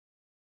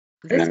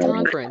This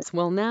conference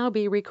will now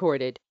be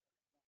recorded.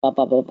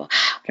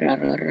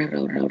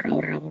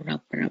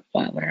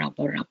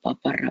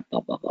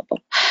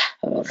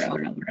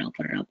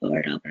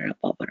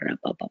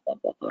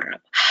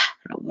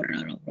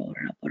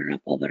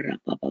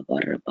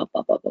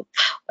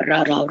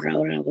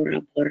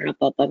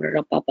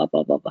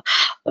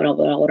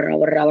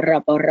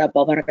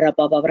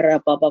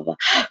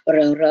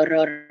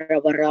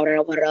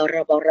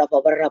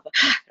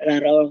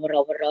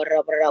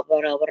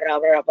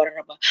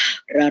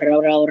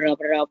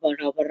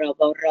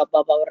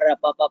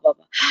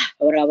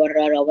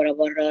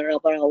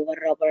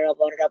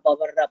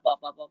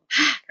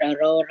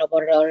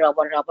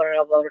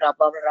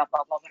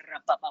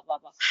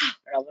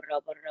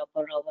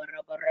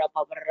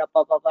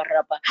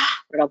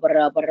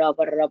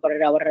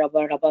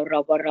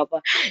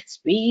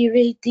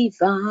 Spirit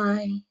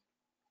divine,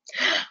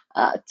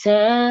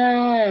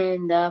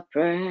 attend our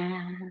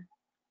prayer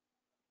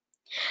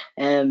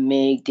and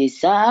make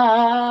this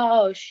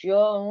house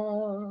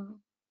sure.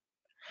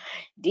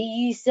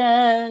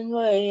 Descend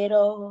with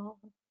all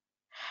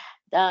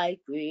thy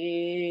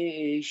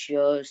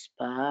gracious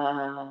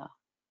power.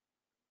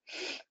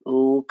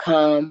 Oh,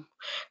 come,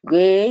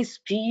 great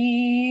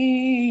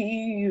Spirit,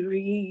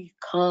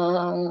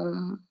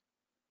 come.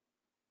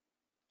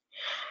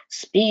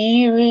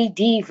 Spirit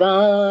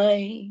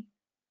divine,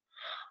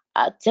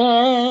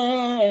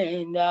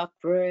 attend our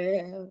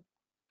prayer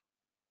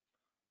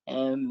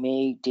and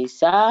make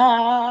this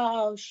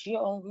house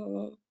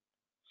your.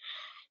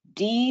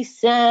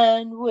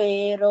 Descend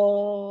with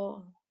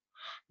all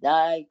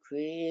thy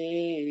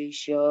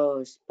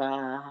gracious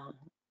power.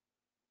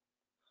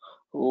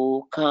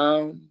 Oh,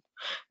 come,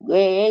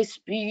 great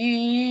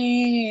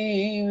Spirit,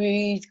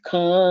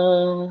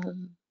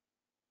 come.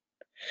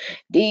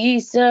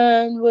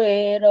 Descend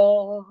with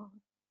all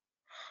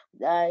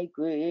thy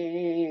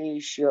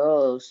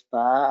gracious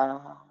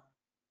power.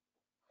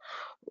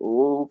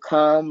 Oh,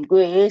 come,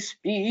 great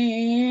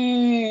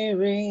Spirit,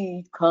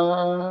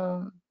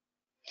 come.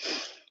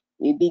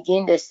 We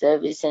begin the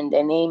service in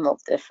the name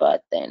of the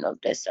Father, and of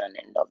the Son,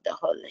 and of the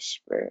Holy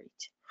Spirit.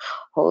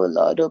 O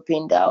Lord,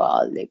 open thou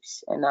our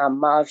lips, and our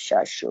mouth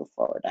shall show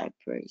forth thy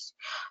praise.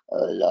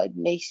 O Lord,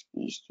 make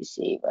speech to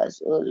save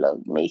us. O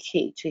Lord, make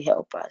haste to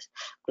help us.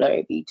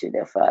 Glory be to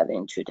the Father,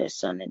 and to the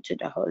Son, and to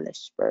the Holy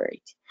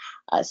Spirit,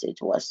 as it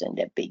was in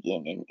the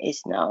beginning,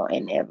 is now,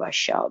 and ever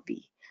shall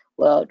be,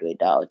 world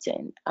without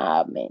end.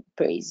 Amen.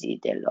 Praise ye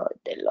the Lord.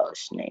 The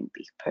Lord's name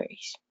be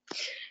praised.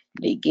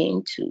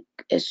 Begin to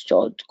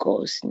exalt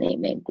God's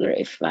name and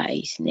glorify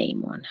his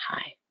name on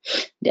high.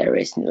 There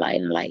is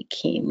none like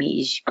him.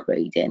 He is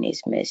great, and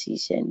his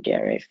mercies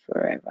endure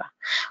forever.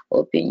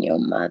 Open your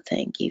mouth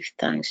and give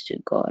thanks to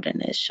God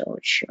and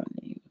exalt your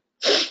name.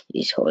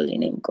 His holy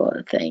name,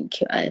 God.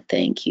 Thank you. I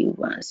thank you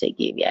once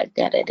again. We are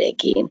gathered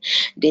again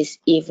this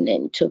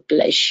evening to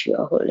bless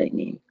your holy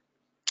name.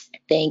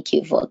 Thank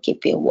you for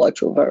keeping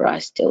watch over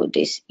us till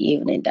this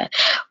evening, that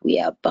we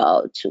are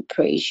about to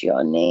praise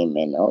your name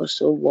and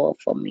also walk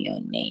from your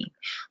name.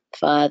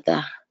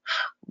 Father,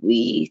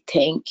 we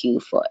thank you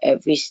for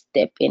every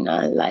step in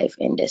our life,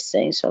 in the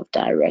sense of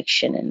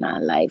direction in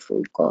our life,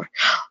 oh God.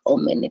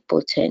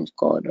 Omnipotent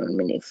God,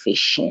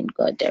 omnificent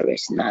God, there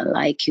is none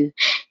like you.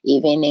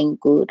 Even in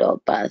good or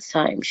bad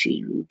times,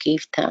 we will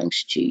give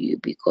thanks to you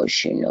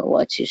because you know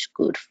what is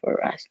good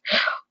for us.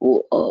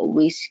 We'll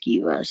always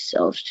give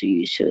ourselves to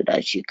you so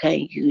that you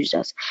can use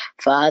us.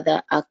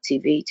 Father,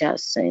 activate our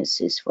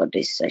senses for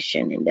this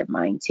session in the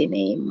mighty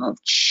name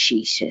of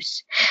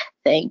Jesus.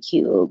 Thank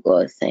you, oh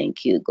God.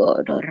 Thank you,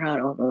 God.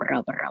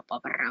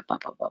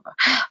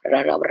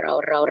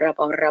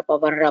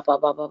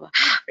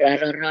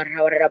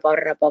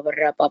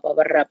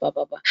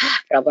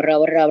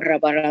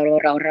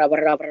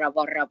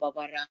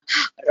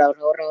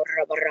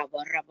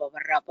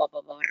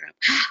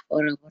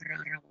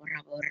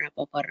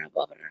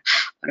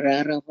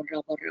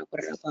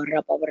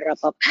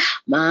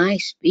 My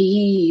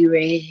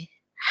spirit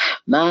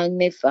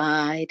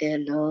magnify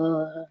the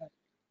Lord.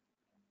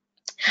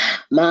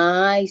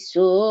 My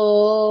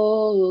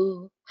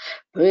soul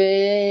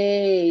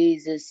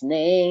praise his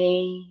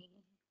name,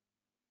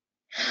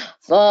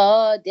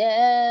 for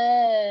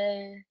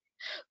death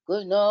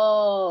could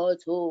not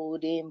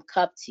hold him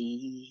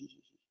captive.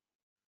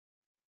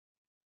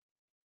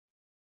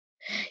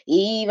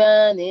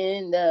 Even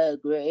in the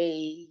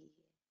grave,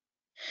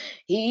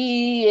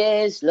 he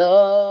is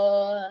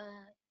Lord,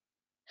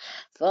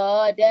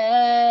 for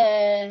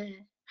death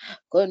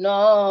could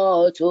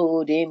not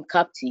hold him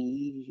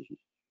captive.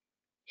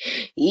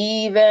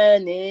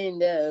 Even in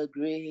the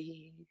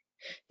grave,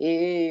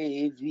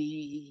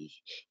 he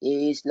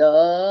is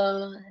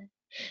Lord,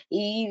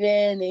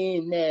 even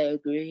in the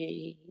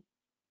grave.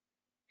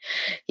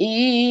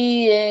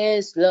 He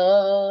is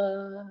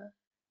Lord,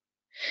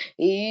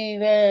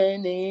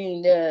 even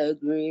in the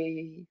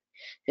grave.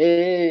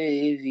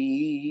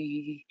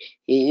 He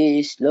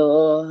is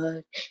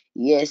Lord.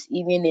 Yes,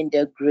 even in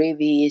the grave,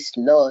 He is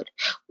Lord.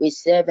 We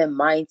serve a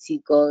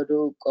mighty God,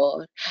 oh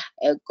God,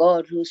 a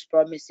God whose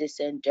promises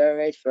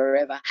endure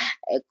forever,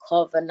 a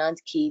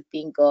covenant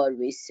keeping God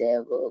we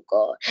serve, oh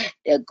God,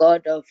 the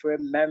God of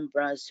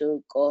remembrance,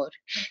 oh God,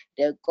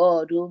 the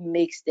God who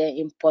makes the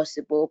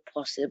impossible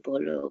possible,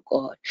 oh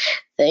God.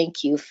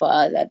 Thank you,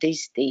 Father,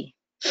 this day.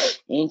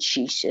 In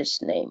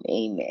Jesus' name,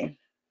 amen.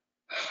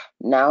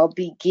 Now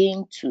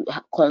begin to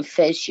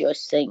confess your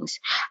sins.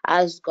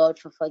 Ask God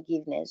for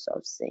forgiveness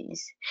of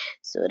sins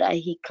so that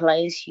He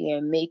cleanse you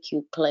and make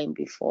you clean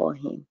before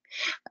Him.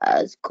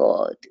 Ask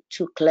God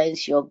to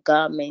cleanse your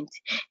garment,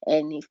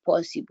 and if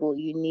possible,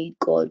 you need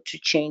God to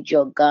change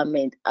your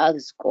garment.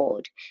 Ask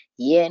God,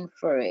 yearn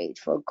for it,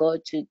 for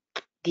God to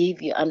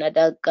give you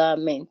another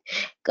garment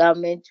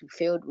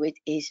filled with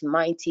His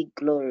mighty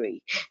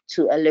glory,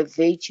 to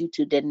elevate you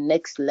to the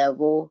next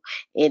level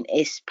in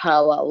His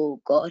power, oh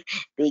God.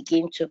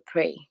 Begin to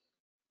pray.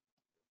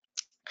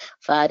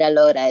 Father,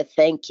 Lord, I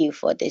thank you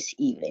for this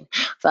evening.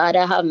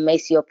 Father, have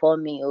mercy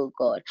upon me, O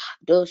God.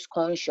 Those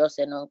conscious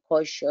and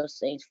unconscious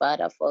saints,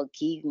 Father,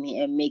 forgive me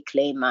and make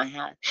clean my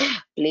heart.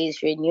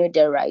 Please renew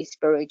the right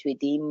spirit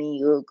within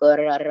me, O God.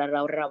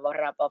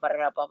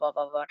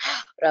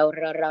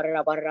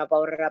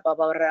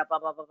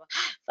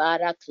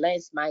 Father,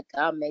 cleanse my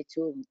garment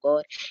too,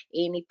 God.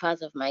 Any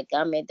part of my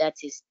garment that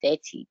is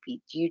dirty,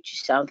 be due to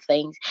some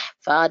things,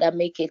 Father,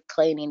 make it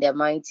clean in the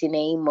mighty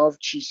name of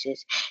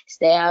Jesus.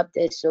 Stir up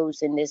the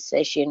souls in this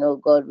session, oh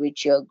God,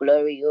 with your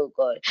glory, oh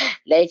God.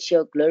 Let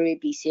your glory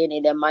be seen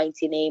in the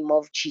mighty name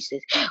of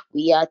Jesus.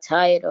 We are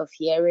tired of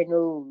hearing,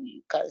 oh,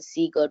 you can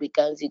see God, we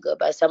can see God.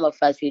 But some of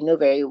us, we know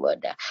very well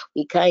that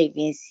we can't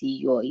even see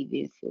you or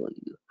even feel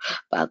you.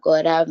 But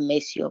God, have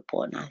mercy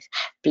upon us.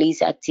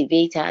 Please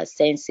activate our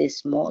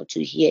senses more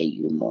to hear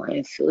you more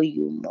and feel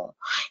you more.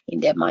 In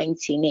the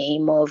mighty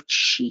name of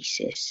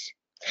Jesus.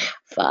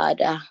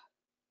 Father,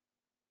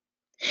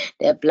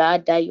 the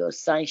blood that your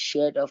Son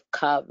shed of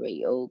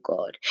Calvary, oh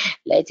God,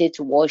 let it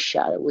wash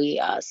away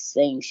our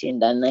sins in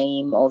the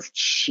name of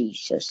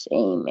Jesus.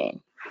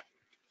 Amen.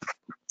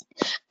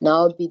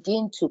 Now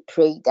begin to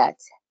pray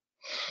that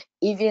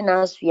even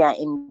as we are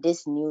in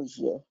this new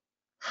year,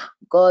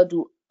 God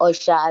will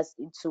usher us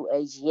into a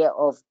year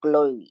of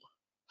glory.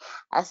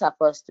 As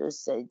Apostle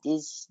said,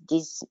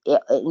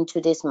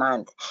 into this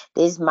month.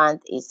 This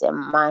month is a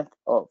month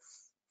of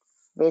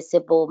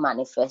visible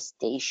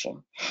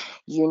manifestation.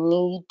 You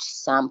need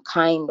some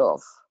kind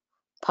of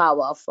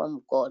power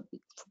from God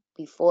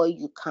before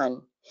you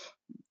can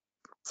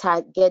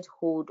get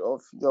hold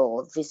of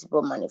your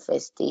visible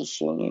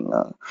manifestation.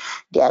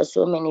 There are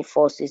so many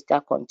forces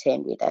that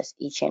contend with us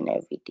each and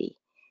every day,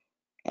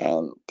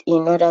 and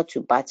in order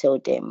to battle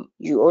them,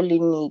 you only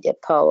need the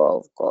power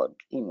of God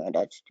in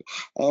order to do.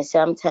 And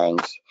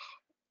sometimes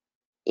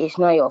it's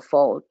not your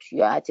fault.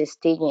 You're at a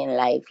stage in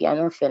life, you're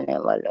not feeling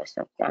well or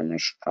something, you're not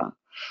strong,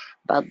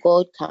 but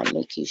God can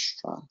make you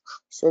strong.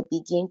 So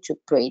begin to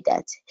pray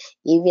that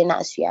even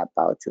as we are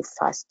about to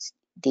fast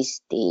this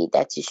day,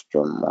 that is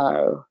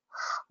tomorrow,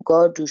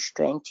 God will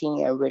strengthen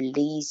you and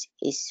release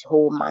His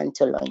whole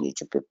mantle on you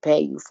to prepare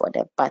you for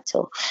the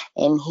battle.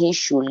 And He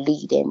should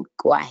lead and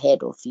go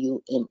ahead of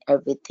you in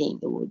everything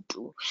you will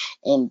do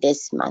in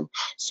this month,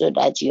 so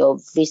that your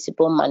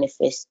visible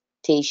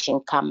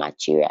manifestation can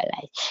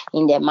materialize.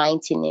 In the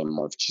mighty name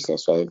of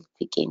Jesus, let's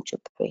begin to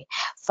pray.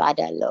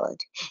 Father, Lord,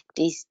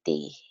 this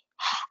day,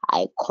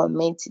 I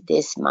commit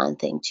this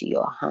month into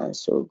your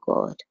hands, oh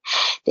God.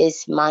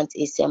 This month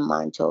is a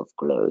month of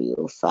glory,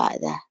 oh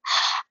Father.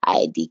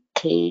 I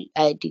decree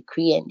and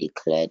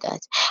declare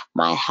that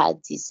my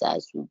heart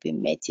desires will be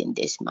met in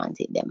this month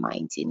in the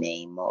mighty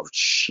name of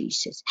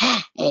Jesus.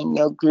 And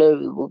your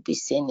glory will be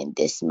seen in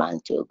this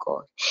month, oh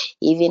God.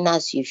 Even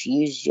as you've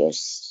used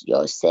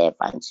your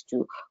servants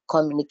to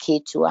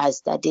communicate to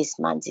us that this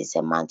month is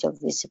a month of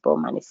visible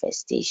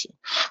manifestation.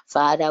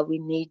 Father, we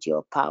need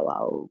your power,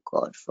 oh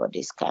God, for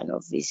this kind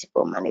of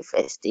visible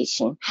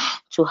manifestation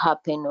to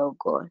happen, oh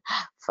God.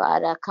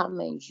 Father, come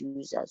and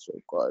use us, oh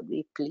God.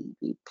 We plead.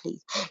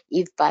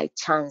 If by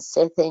chance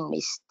certain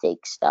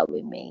mistakes that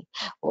we make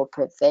will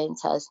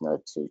prevent us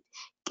not to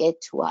get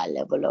to our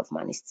level of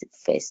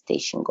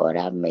manifestation, God,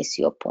 have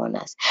mercy upon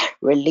us.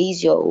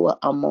 Release your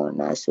armor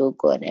on us, oh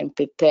God, and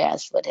prepare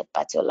us for the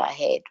battle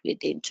ahead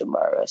within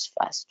tomorrow's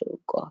fast, oh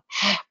God.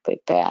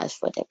 Prepare us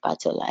for the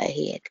battle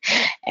ahead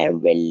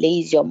and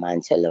release your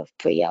mantle of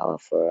prayer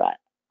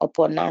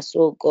upon us,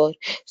 oh God,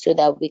 so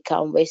that we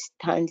can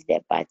withstand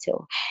the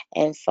battle.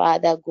 And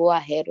Father, go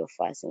ahead of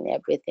us in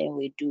everything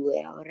we do.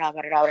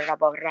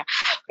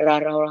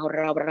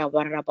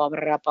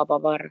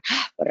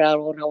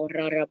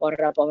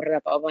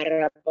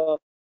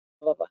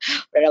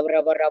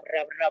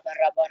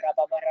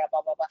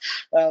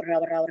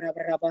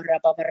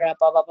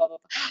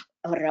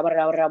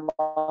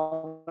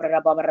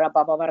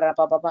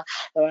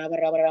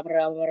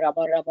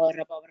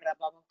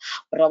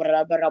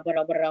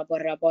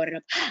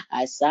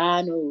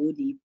 Asano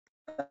di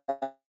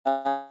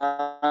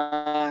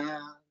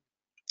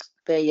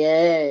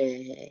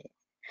Peye.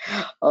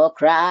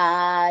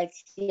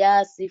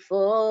 Okratia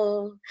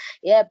sifo.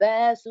 Ye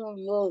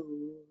besumo.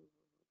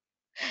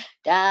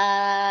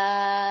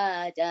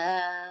 Da.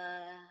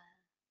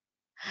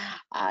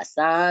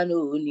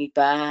 Asanu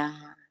nipa.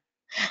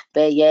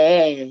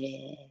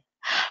 Peye.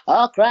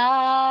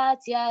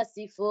 Okratia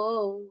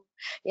sifo.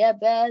 Ye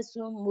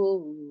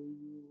besumo.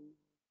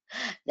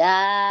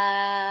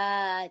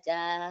 Da.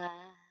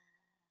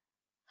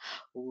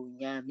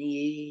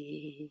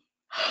 Unyami.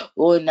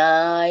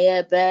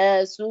 Onaye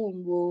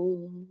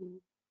besumbu.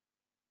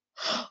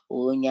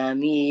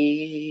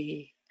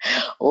 Unyami.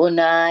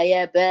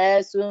 Onaye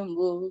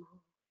besumbu.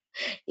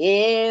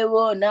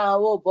 Ewo na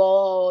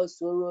obo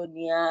soro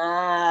ni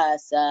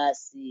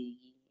asasi.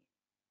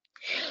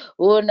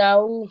 Ona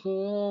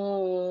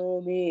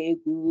uhu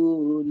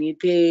megu ni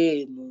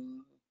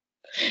pemu.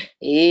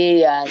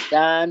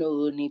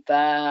 Asano ni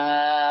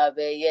pa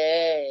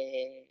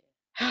beye.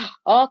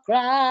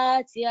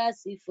 Okratia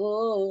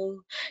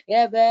sifo.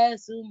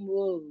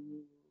 Yebesumbu.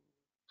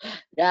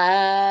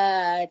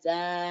 Da.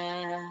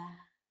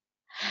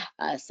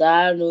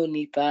 Asano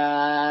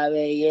nipa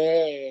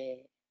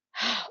beye.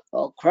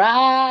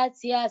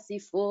 Okratia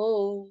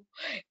sifo.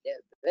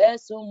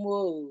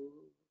 Yebesumo.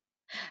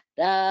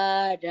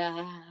 Da.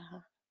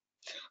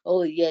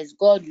 Oh yes,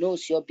 God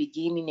knows your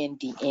beginning and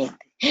the end.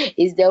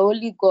 It's the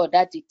only God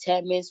that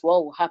determines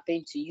what will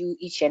happen to you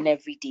each and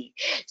every day.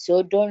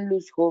 So don't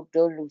lose hope,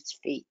 don't lose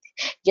faith.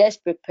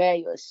 Just prepare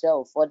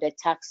yourself for the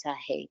task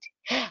ahead.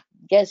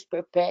 Just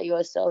prepare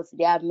yourself.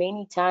 There are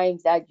many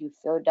times that you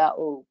feel that,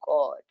 oh,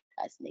 God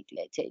has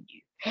neglected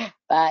you.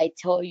 But I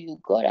tell you,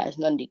 God has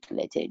not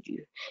neglected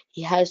you.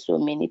 He has so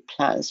many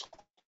plans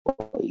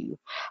for you.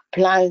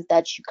 Plans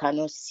that you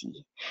cannot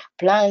see.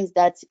 Plans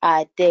that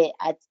are there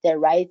at the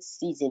right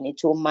season.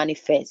 It will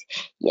manifest.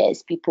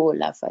 Yes, people will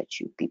laugh at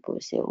you. People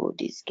will say, oh,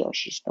 this girl,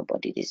 she's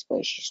nobody. This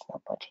boy, she's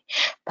nobody.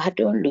 But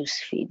don't lose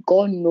faith.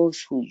 God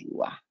knows who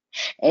you are.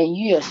 And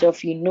you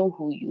yourself, you know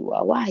who you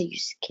are. Why are you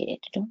scared?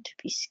 Don't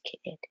be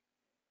scared.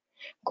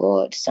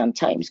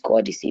 Sometimes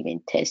God is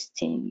even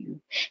testing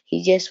you.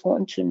 He just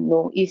wants to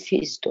know if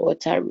his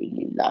daughter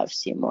really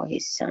loves him or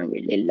his son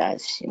really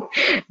loves him.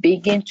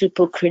 Begin to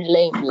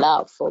proclaim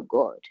love for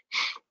God.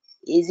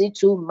 Is it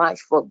too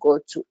much for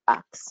God to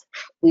ask?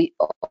 We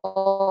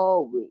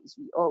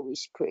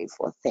always pray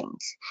for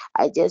things.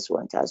 I just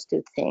want us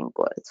to thank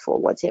God for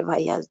whatever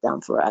he has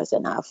done for us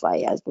and how far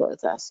he has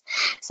brought us.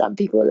 Some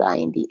people are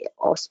in the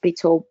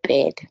hospital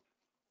bed.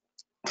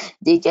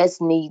 They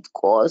just need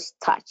God's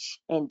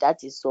touch, and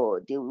that is all.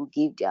 They will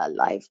give their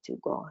life to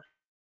God.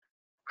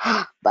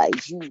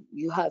 But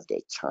you have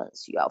the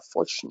chance. You are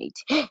fortunate.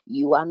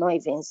 You are not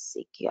even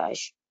sick. You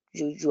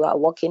are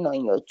walking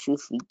on your 2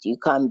 feet. You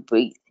can't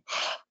breathe.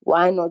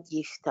 Why not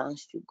give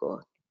thanks to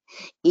God?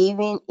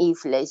 Even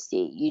if, let's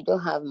say, you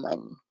don't have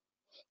money.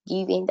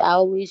 I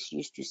always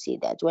used to say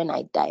that when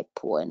I die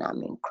poor and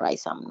I'm in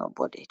Christ, I'm not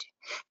bothered.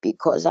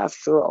 Because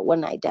after all,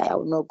 when I die, I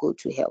will not go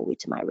to hell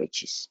with my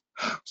riches.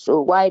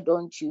 So why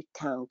don't you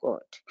thank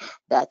God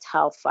that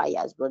how far he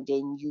has brought?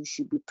 Then you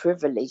should be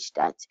privileged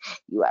that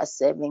you are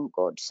serving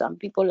God. Some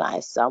people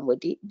are somewhere,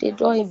 they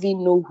don't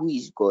even know who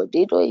is God.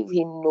 They don't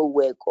even know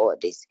where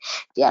God is.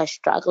 They are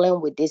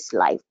struggling with this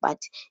life, but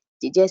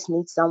they just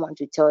need someone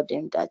to tell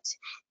them that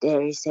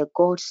there is a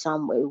God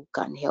somewhere who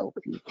can help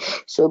you.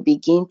 So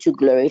begin to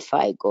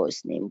glorify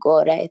God's name.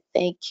 God, I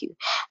thank you.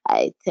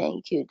 I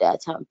thank you that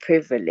I'm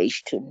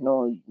privileged to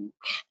know you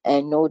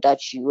and know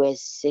that you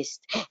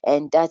exist,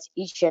 and that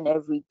each and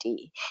every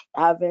day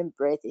having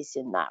breath is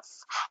enough.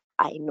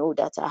 I know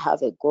that I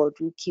have a God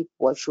who keep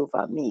watch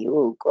over me.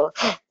 Oh God,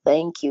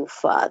 thank you,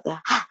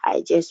 Father.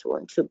 I just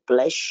want to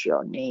bless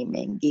your name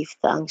and give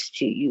thanks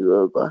to you,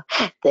 oh God.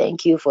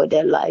 Thank you for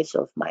the lives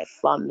of my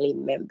family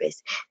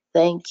members.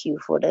 Thank you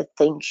for the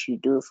things you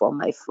do for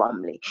my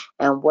family.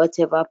 And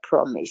whatever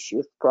promise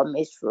you've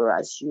promised for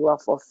us, you are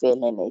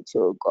fulfilling it,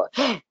 oh God.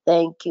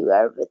 Thank you,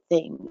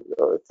 everything.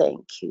 Oh,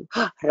 thank you.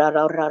 I'm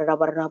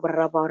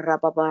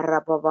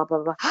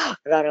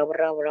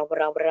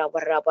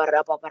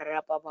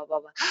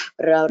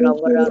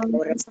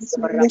grateful, Lord,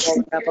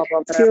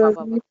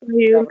 to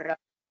you.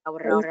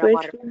 I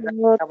thank you for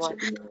my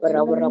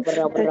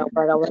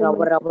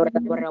family.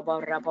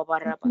 I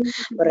thank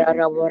you for my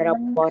life.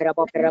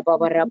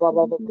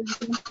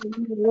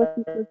 What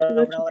you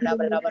continue to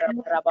do in my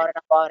life.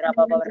 I'm grateful.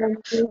 I'm grateful.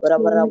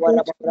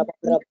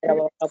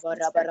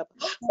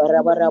 I'm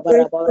grateful. I'm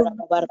grateful.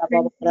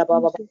 Thank you,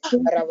 Jesus. Thank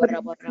you for the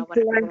gift of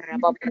life. Thank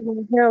you for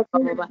my health.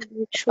 Thank you for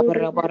my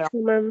children. Thank you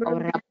for my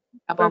mom.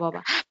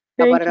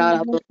 Thank you,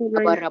 Lord, for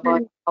my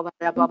friends.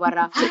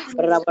 Thank you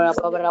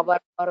for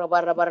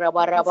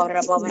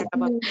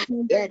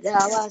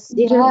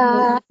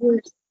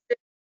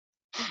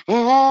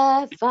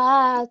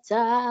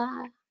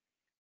Efata,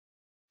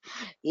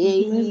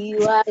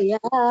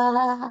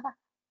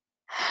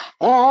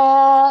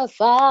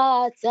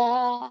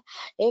 Efata,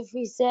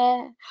 every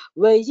say,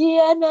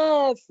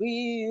 Regina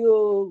free,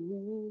 oh,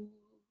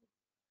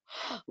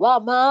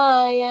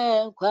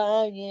 Wamaya,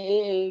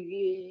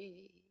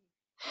 Kwanye,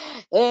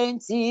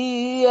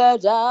 enti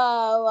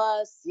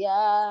edawasya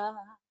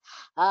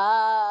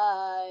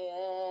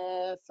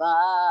aye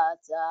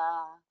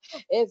fata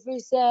every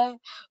say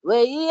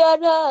we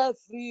are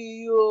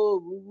free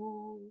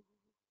oh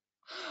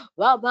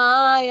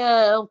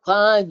wamaya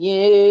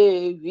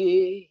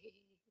kwanye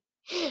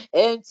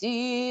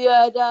enti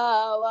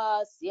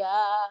edawasya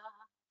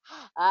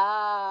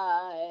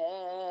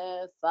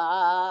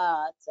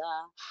Fata.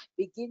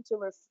 Begin to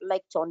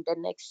reflect on the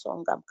next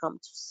song I'm come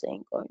to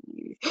sing on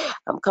you.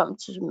 I'm come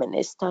to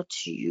minister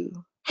to you.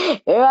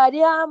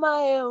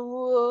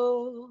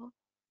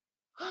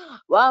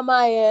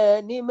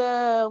 Wamaye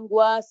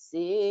nimengwase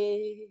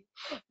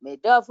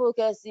medafu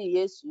kasi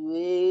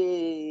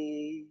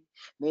Yesue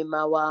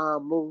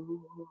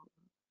memawamu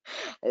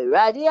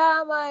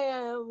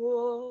Radiamaye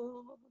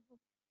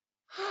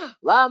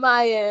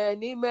Wamaye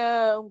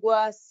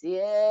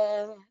nimengwase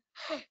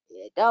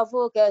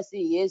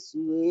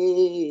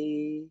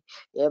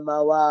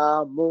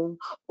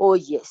Oh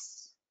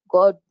yes,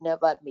 God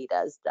never made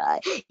us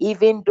die.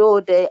 Even though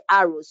the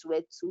arrows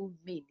were too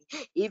many,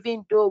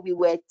 even though we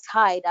were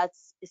tired at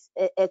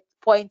a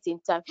point in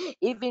time,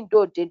 even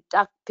though the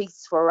dark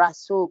pits for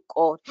us, oh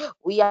God,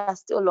 we are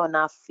still on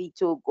our feet,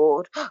 oh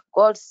God.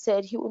 God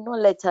said He will not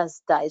let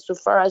us die. So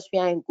far as we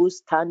are in good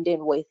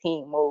standing with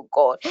Him, oh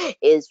God,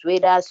 is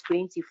with us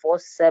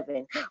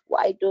 24/7.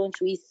 Why don't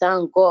we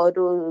thank God,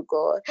 oh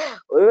God?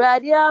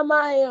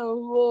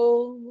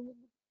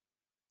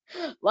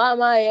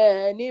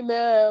 Wamaye ni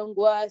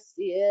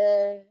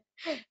mengwasie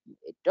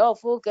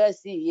Dofu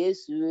kasi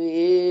Yesu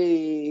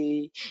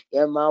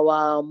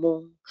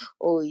Yemawamu.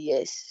 Oh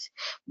yes.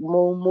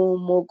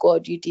 Mo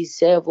God, you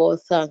deserve all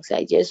thanks.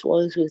 I just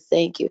want to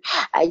thank you.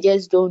 I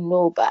just don't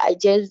know, but I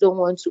just don't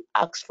want to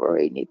ask for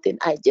anything.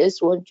 I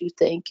just want to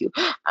thank you.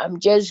 I'm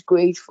just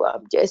grateful.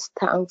 I'm just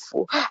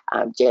thankful.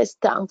 I'm just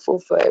thankful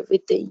for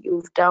everything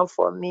you've done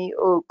for me.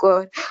 Oh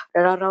God.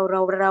 At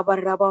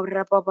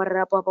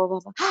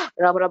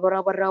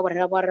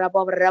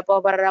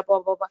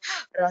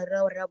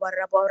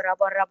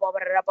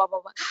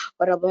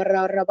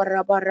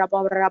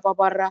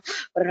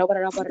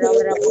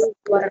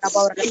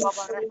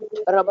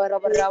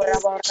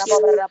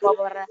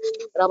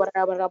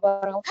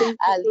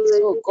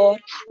least, oh God,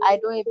 I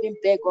don't even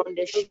beg on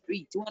the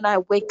street. When I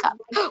wake up,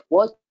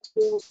 what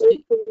to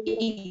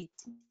eat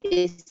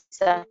is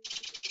assured.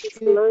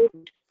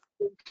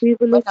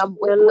 When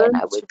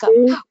I wake up,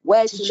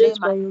 where to lay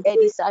my head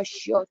is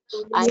assured.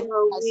 I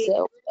know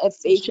myself a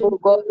faithful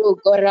God. Oh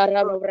God,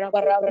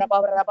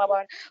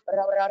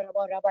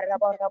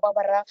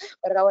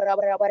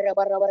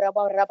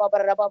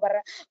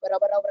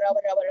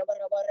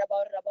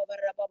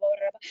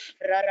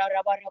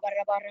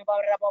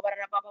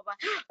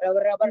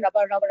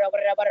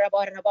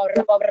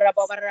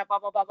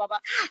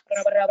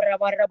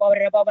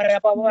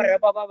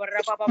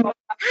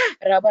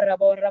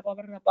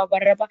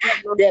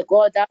 the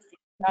God that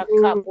fills our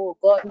cup, oh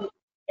God,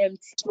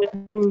 empty.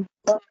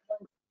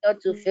 Not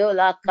to fill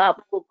our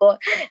cup, oh God.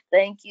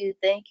 Thank you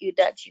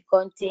that you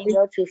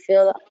continue to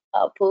fill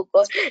our cup, oh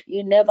God.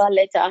 You never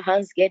let our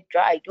hands get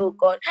dried, oh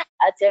God.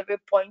 At every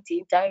point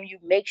in time, you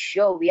make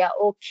sure we are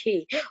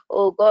okay.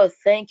 Oh God,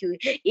 thank you.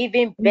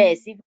 Even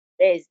bears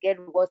get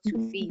what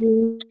to feed.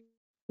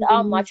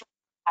 How much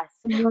us?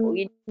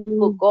 We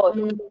oh God,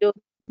 you don't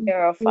take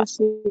care of us.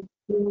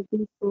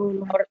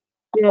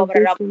 We are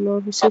grateful,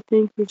 Lord. We say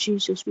thank you,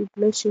 Jesus. We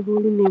bless your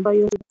holy name.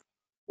 The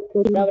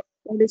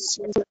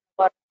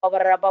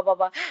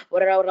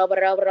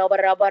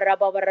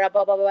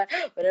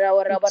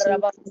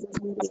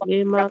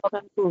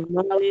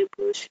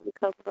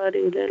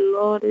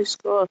Lord is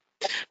God.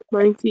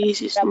 Mighty is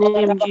His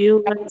name.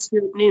 Jehovah is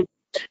your name.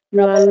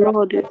 You are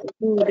Lord. You are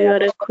God. You are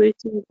the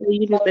creator of the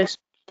universe.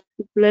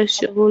 We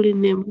bless your holy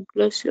name. We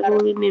bless your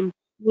holy name.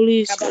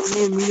 Holy is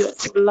your name. You are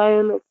the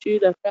Lion of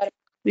Judah.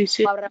 We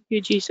say thank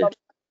you, Jesus.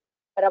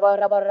 Thank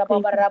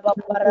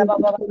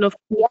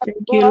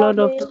you, Lord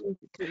of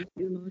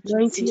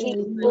mighty He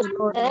and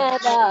will God.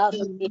 never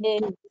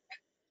fail.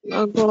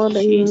 Our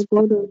God, you are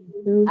God of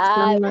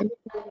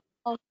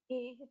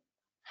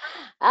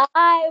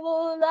I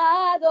will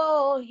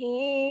adore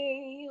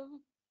Him.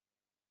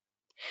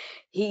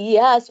 He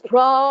has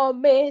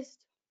promised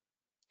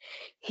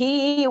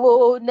He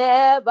will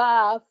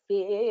never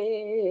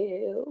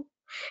fail.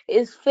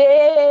 His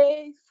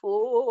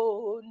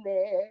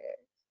faithfulness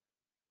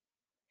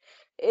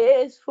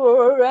is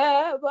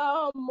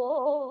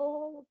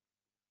forevermore.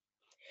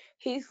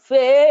 His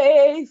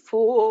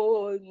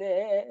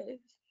faithfulness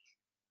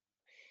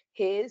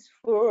is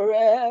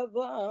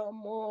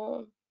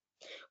forevermore.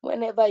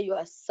 Whenever you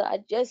are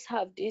sad, just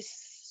have this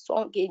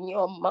song in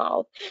your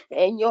mouth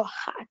and your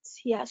heart.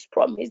 He has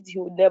promised He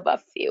will never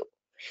fail.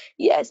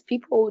 Yes,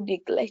 people will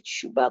neglect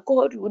you, but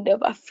God will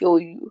never fail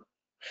you.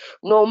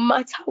 No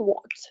matter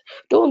what,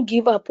 don't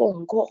give up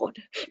on God,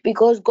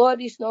 because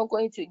God is not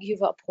going to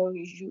give up on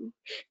you.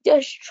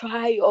 Just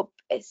try your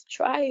best.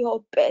 Try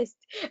your best.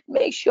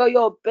 Make sure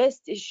your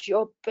best is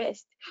your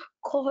best.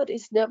 God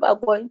is never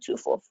going to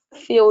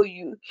fulfill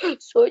you.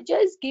 So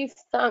just give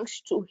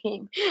thanks to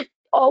Him.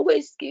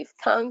 Always give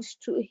thanks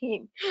to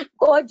Him.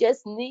 God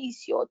just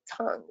needs your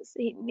thanks.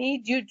 He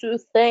needs you to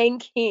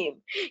thank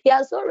Him. He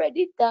has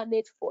already done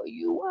it for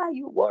you. Why are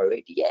you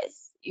worried?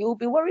 Yes, you'll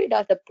be worried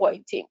at a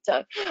point in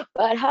time,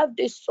 but have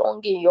this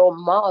song in your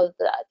mouth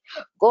that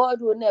God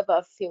will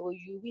never fail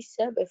you. We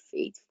serve a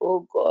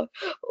faithful God.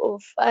 Oh,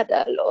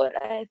 Father, Lord,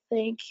 I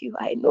thank you.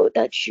 I know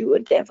that you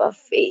will never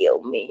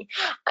fail me.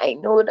 I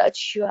know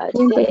that you are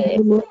In the there.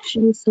 name of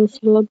Jesus,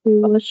 Lord, we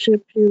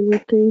worship you. We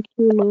thank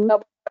you,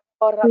 Lord.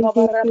 We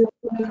give you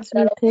praise.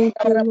 We thank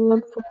you,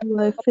 Lord, for you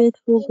are a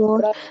faithful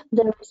God.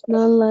 There is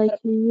none like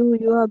you.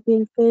 You have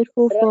been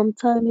faithful from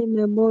time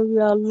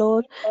immemorial,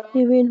 Lord.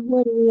 Even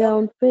when we are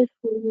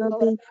unfaithful, you have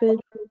been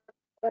faithful.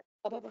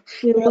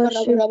 We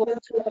worship you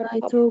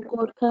tonight, oh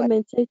God. Come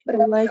and take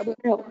your rightful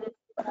place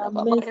in our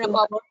midst, oh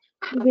God.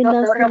 Even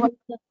as we lift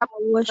up our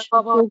worship,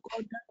 oh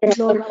God, that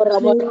Lord,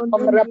 may your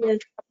name be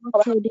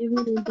exalted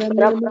even in the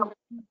name of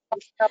Jesus.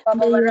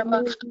 May your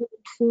name be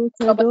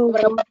exalted, oh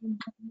God, in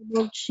the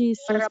name of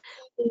Jesus.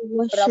 We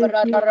worship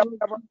you, Lord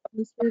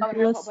Jesus. We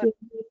bless you.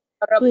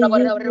 We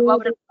give you all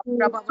the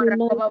praise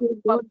tonight, oh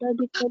God.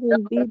 Daddy, come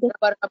and be the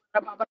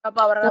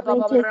Come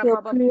and take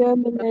your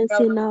preeminence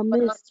in our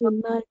midst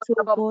tonight,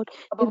 oh God.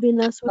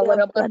 Even as we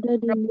have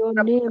gathered in your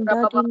name,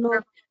 Daddy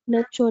Lord,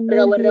 let your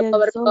name be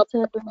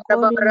exalted, oh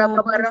God, in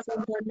our midst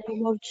in the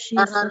name of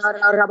Jesus.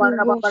 We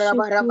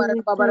worship you,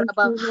 we thank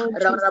you, Lord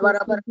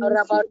Jesus. We bless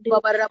your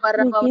name.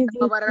 We give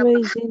you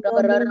praise in the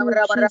name of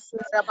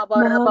Jesus.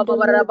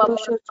 Mahandele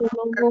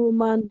Boshotolomo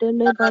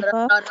Mandele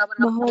Baba.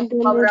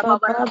 Mahandele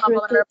Baba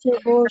Brekete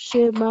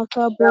Boshe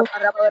Makabo.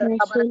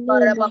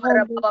 Mashele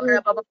Mahandele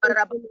Brekete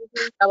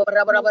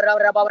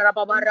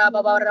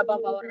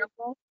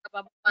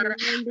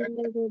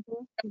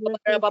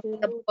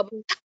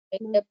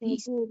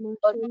Peace.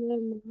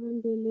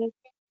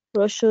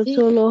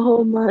 Roshotolo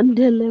ho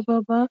mandele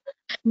baba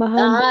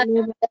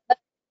mahandele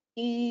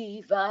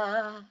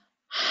River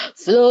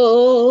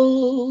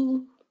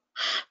flow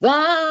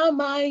by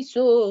my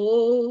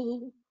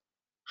soul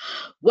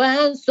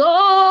when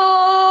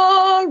sorrows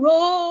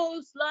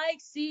like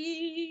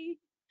sea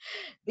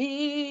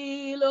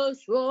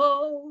billows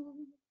roll.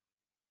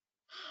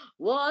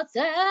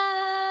 Whatever,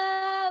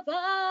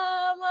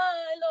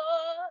 my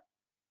Lord,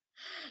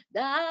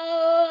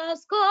 thou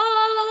hast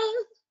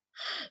called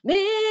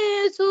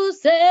me to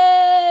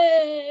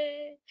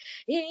say,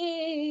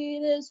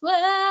 it is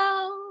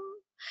well,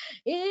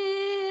 it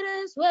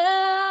is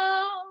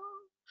well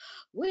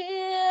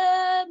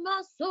with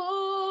my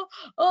soul.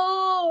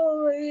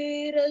 Oh,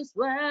 it is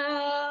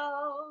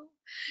well,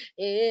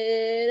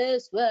 it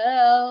is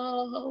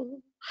well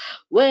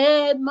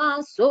with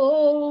my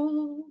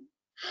soul,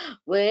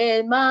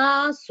 with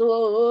my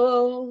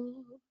soul.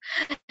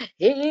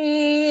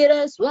 It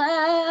is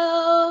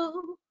well,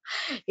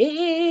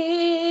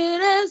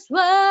 it is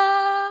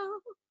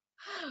well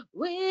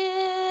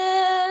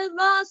with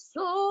my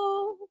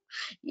soul.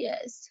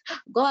 Yes,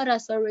 God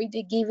has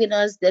already given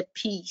us the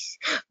peace.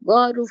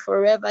 God will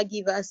forever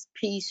give us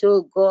peace,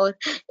 oh God.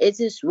 It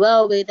is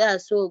well with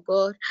us, oh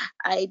God.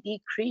 I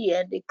decree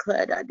and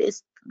declare that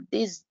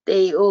this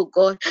day, oh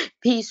God,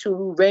 peace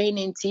will reign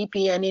in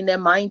TPN in the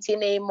mighty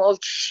name of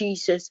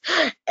Jesus,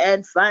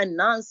 and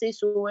finances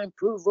will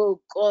improve,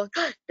 oh God.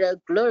 The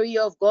glory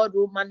of God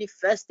will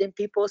manifest in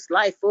people's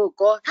life, oh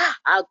God.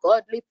 Our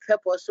godly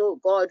purpose, oh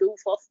God,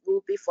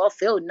 will be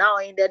fulfilled now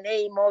in the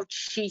name of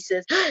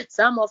Jesus.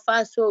 Some of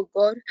us, oh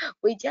God,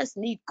 we just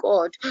need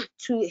God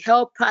to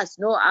help us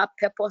know our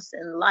purpose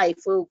in life,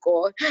 oh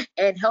God,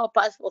 and help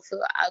us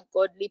fulfill our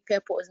godly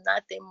purpose,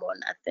 nothing more,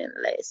 nothing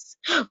less.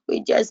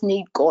 We just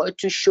need God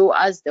to show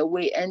us the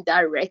way and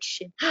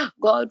direction.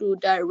 God will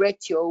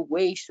direct your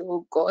ways,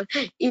 oh God,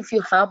 if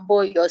you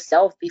humble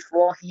yourself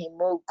before Him,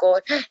 oh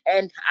God,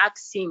 and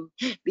ask Him,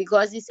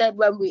 because He said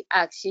when we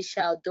ask, He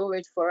shall do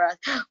it for us.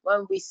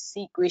 When we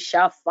seek, we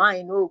shall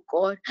find, oh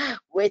God.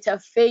 With a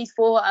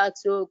faithful heart,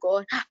 oh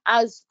God,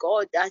 ask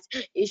God that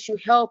it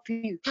should help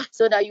you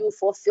so that you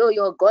fulfill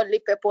your godly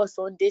purpose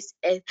on this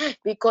earth.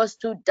 Because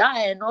to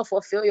die and not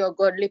fulfill your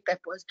godly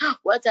purpose,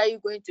 what are you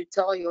going to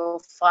tell your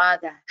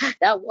Father?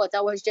 That what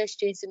I was just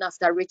chasing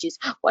after riches.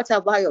 What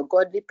about your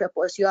godly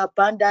purpose? You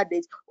abandoned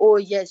it. Oh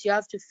yes, you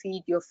have to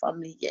feed your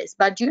family, yes,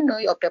 but you know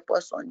your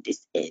purpose on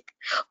this earth.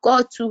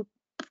 God to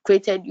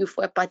created you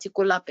for a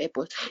particular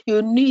purpose.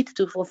 You need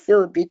to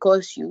fulfill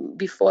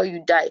before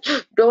you die.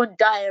 Don't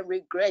die and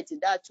regret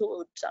that.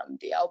 Oh,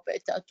 someday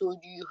Alberta told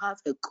you have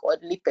a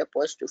godly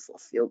purpose to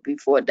fulfill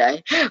before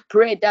die.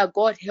 Pray that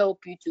God help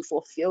you to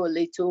fulfill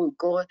it, oh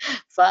God.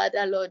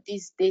 Father, Lord,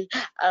 this day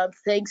I'm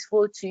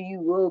thankful to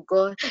you, oh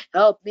God.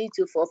 Help me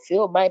to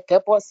fulfill my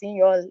purpose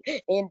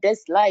in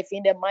this life,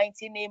 in the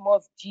mighty name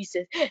of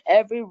Jesus.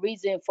 Every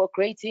reason for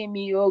creating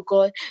me, oh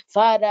God.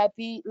 Father,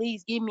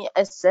 please give me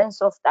a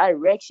sense of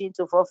direction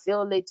to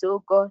fulfill it,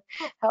 oh God.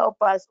 Help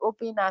us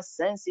open our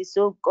senses,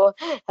 oh God.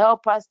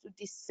 Help us to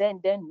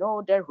descend and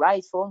know the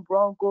right from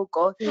wrong, oh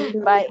God. In the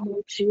By name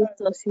of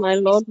Jesus, my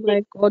Lord,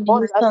 my God,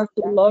 use us,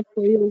 O Lord,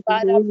 for your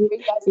Father, glory.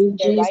 bring us In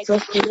the right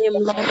Jesus' name,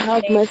 Lord,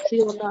 have name.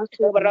 mercy on us,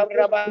 O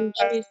Lord. In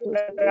Jesus'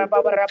 name,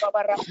 Lord.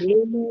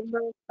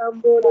 Amen.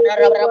 Somebody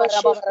do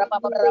worship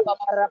somebody.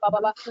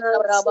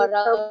 Makasi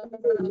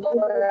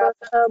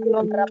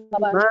somebody.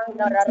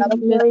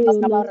 Mighty man,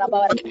 you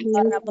know, use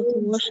us to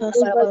wash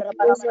us with the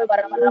blood of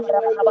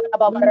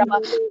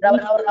Jesus.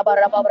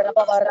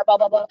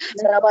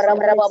 Let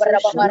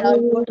every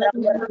word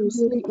that we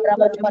say in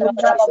the name of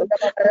Jesus.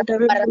 Let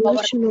every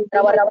revelation of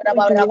God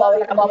find your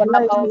way in our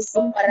life, O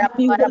God.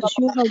 Be what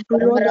you have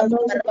brought us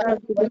this far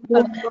to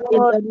become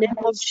in the name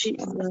of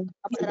Jesus.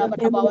 In the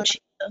name of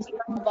Jesus.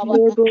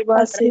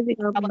 Mercy, we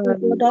come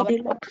before Daddy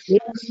Lord.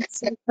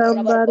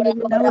 Somebody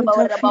Now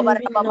interfere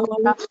even in our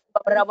life.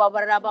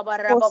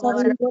 Cause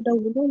us, O God, that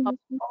we don't look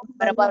our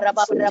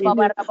lives to run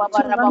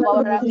unto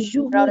you who is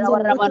the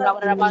author and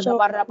finisher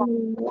of our faith.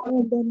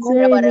 We don't say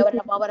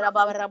anything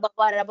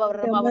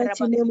in the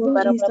mighty name of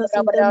Jesus,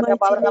 in the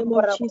mighty name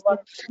of Jesus.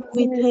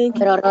 We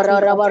thank you,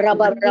 Jesus.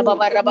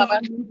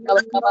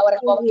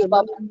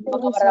 There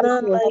is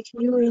none like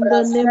you in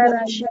the name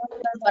of Jesus.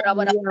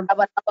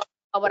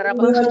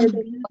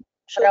 Mahandele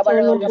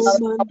Shotolobo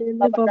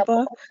Mandele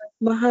Baba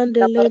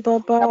Mahandele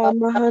Baba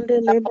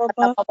Mahandele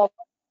Baba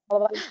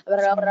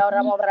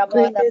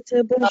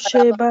Rekete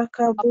Boshe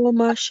Bakabo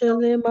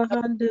Mashele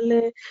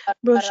Mahandele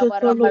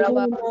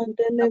Broshotolobo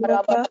Mandele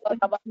Baba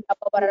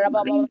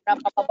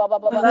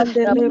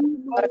Mahandele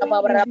Baba.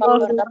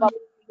 You are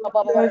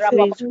good, O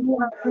God. You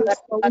are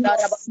faithful.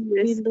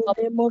 In the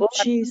name of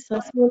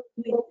Jesus, we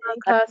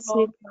thank you,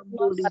 Lord. We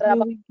bless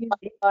you. We give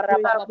you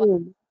praise.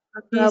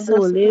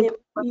 Jesus' name,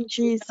 in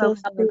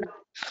Jesus' name.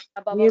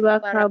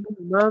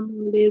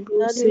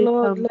 Daddy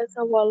Lord, let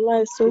our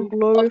lives so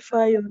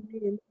glorify your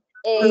name.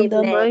 In the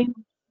Amen. mind,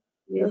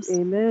 yes.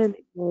 Amen.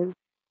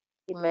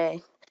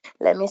 Amen.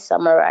 Let me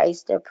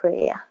summarize the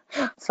prayer.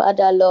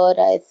 Father, Lord,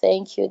 I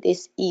thank you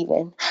this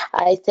evening.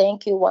 I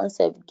thank you once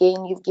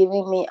again. You've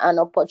given me an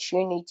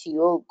opportunity,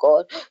 oh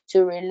God,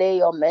 to relay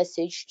your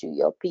message to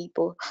your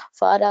people.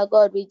 Father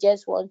God, we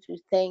just want to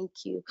thank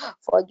you.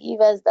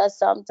 Forgive us that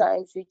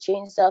sometimes we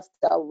chase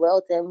after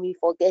wealth and we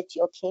forget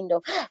your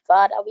kingdom.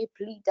 Father, we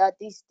plead that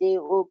this day,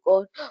 oh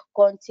God,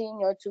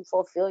 continue to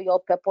fulfill your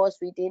purpose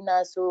within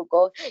us, oh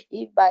God.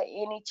 If by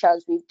any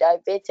chance we've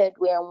diverted,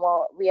 we are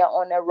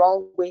on a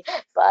wrong way,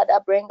 Father,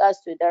 bring us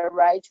to the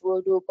right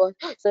road, oh God,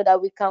 so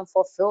that we can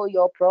fulfill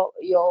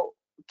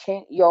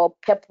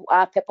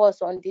our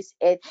purpose on this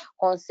earth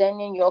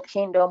concerning your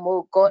kingdom,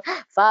 oh God.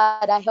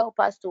 Father, help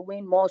us to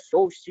win more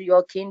souls to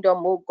your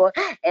kingdom, oh God,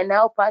 and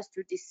help us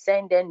to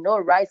descend and know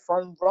right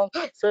from wrong,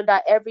 so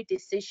that every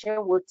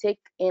decision we'll take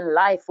in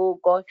life, oh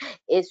God,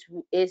 is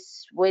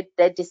with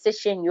the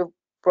decision you've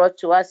brought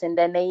to us in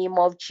the name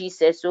of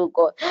Jesus, oh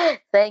God.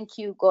 Thank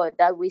you, God,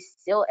 that we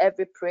seal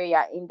every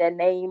prayer in the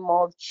name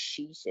of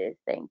Jesus.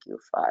 Thank you,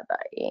 Father.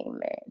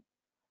 Amen.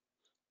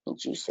 In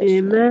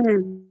Jesus' name.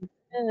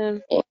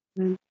 Amen. Amen.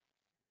 Amen.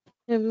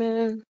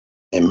 Amen.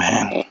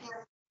 Amen.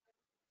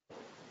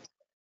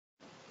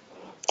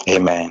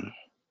 Amen.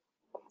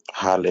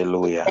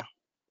 Hallelujah.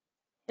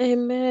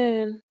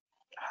 Amen.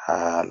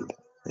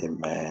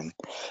 Amen.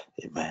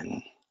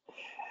 Amen.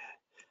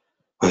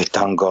 We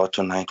thank God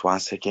tonight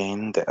once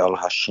again, the El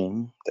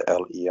Hashim, the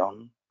El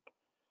Eon,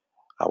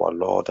 our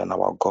Lord and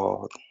our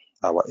God,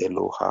 our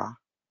Eloha.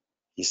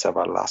 He's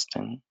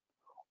everlasting.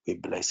 We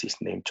bless his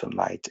name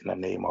tonight in the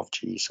name of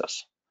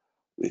Jesus.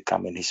 We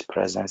come in his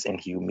presence in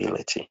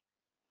humility.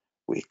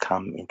 We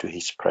come into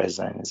his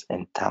presence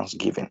in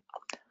thanksgiving.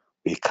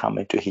 We come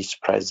into his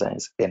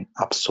presence in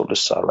absolute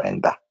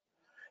surrender.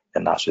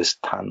 And as we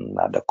stand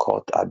at the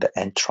court, at the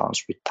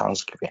entrance with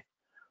thanksgiving,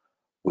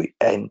 we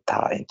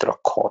enter into the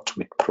court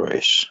with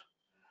praise.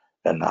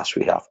 And as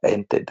we have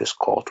entered this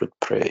court with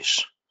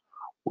praise,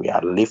 we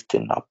are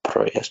lifting up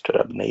prayers to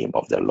the name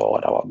of the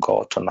Lord our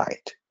God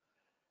tonight,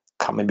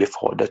 coming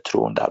before the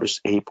throne that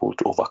is able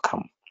to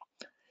overcome,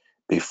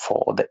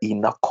 before the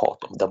inner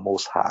court of the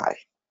Most High,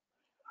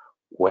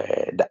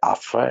 where the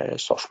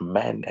affairs of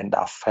men and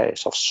the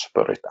affairs of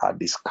spirit are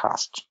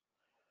discussed,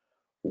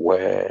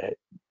 where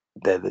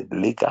the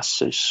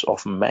legacies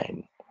of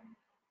men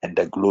and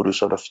the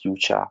glories of the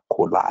future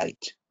collide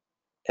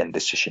and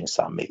decisions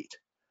are made.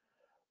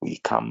 We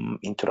come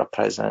into the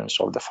presence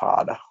of the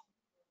Father.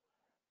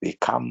 We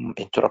come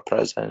into the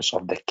presence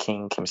of the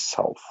King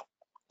himself.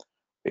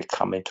 We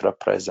come into the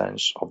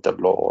presence of the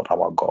Lord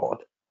our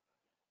God,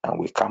 and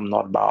we come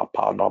not by our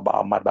power, not by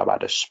our might, but by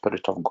the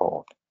Spirit of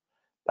God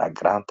that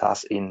grant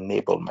us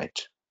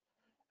enablement,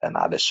 and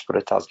the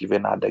Spirit has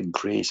given us the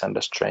grace and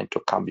the strength to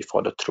come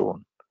before the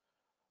throne.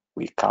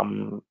 We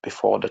come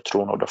before the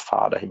throne of the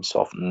Father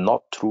himself,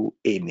 not through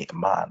any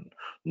man,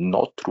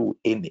 not through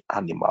any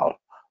animal,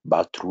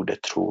 but through the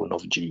throne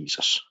of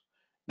Jesus,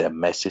 the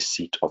mercy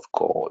seat of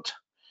God,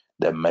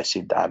 the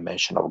mercy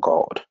dimension of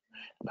God.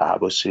 The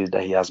Bible says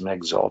that he has been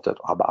exalted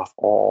above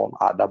all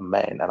other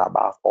men and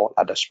above all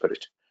other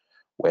spirits.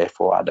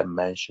 Wherefore at the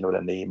mention of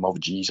the name of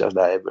Jesus,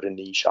 that every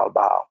knee shall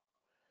bow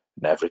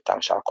and every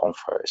tongue shall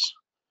confess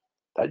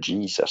that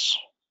Jesus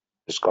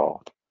is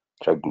God,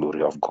 the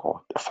glory of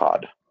God the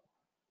Father.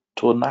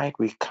 Tonight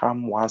we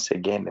come once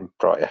again in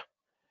prayer.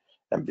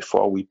 And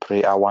before we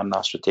pray, I want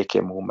us to take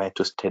a moment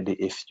to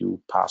study a few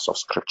parts of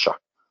scripture.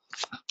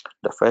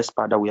 The first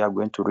part that we are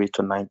going to read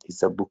tonight is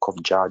the book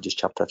of Judges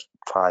chapter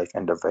 5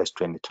 and the verse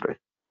 23.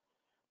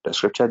 The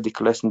scripture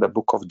declares in the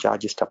book of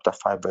Judges chapter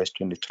 5 verse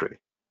 23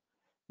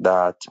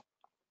 that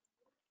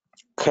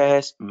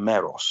curse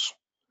Meroz,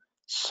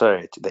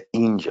 said the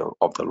angel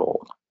of the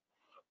Lord,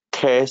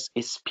 curse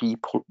his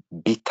people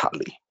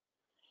bitterly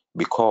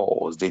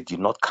because they did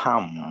not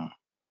come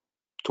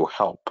to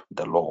help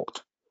the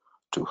Lord,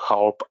 to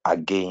help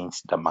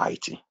against the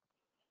mighty.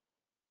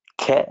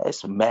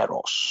 Curse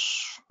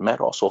Meroz.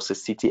 Meroz was a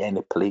city and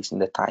a place in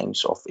the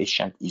times of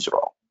ancient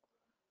Israel,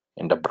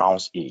 in the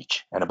Bronze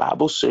Age. And the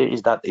Bible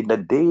says that in the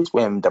days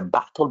when the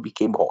battle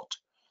became hot,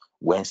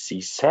 when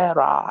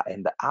Sisera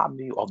and the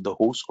army of the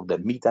host of the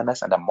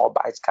Midianites and the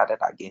Moabites gathered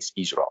against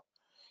Israel,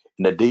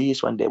 in the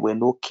days when there were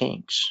no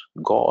kings,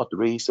 God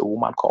raised a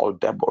woman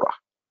called Deborah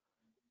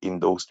in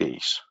those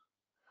days.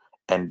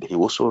 And he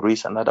also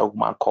raised another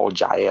woman called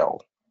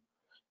Jael.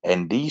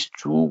 And these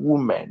two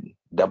women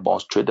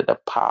demonstrated the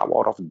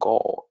power of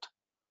God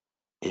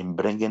in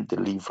bringing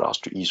deliverance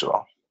to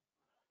Israel.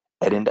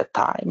 And in the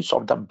times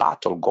of the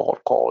battle, God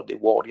called a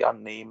warrior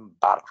named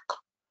Barak.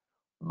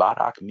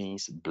 Barak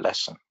means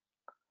blessing.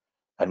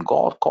 And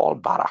God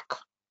called Barak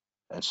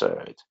and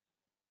said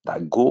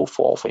that go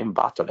forth in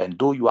battle, and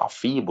though you are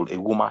feeble, a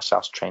woman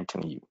shall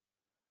strengthen you.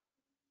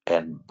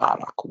 And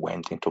Barak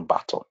went into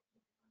battle,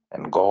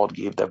 and God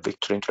gave the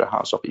victory into the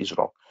hands of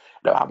Israel.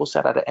 The Bible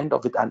said at the end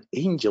of it, an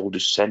angel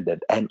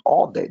descended and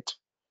ordered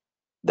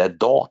the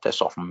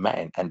daughters of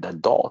men and the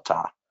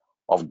daughter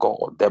of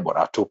God,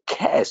 Deborah, to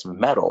curse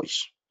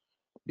Meroz,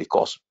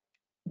 because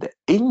the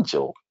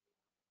angel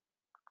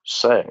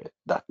said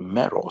that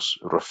Meroz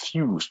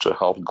refused to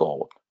help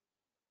God.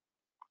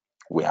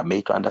 We are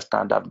made to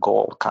understand that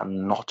God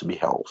cannot be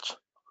helped,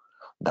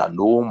 that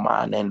no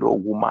man and no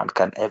woman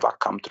can ever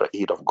come to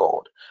the aid of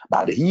God.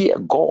 But here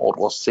God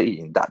was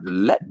saying that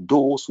let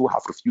those who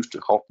have refused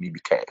to help me be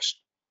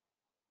cursed.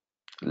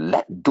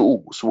 Let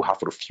those who have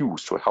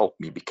refused to help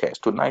me be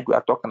cursed. Tonight we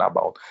are talking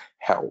about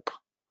help,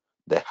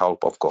 the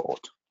help of God.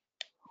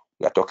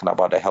 We are talking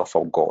about the help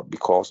of God,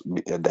 because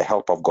the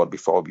help of God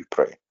before we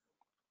pray.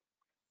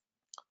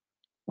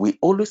 We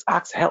always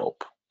ask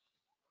help,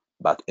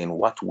 but in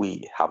what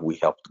way have we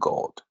helped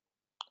God?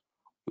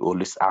 We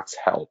always ask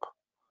help,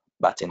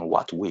 but in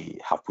what way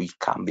have we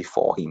come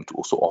before him to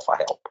also offer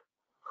help?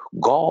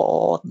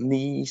 God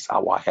needs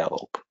our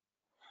help.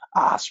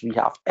 As we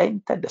have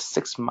entered the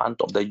 6th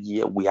month of the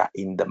year, we are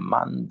in the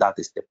month that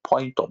is the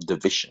point of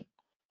division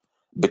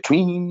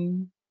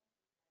between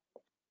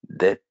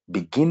the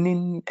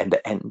beginning and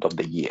the end of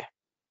the year.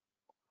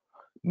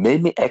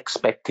 Many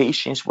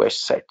expectations were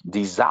set,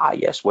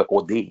 desires were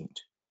ordained,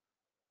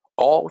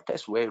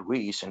 altars were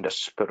raised in the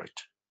spirit.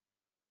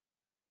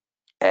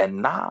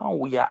 And now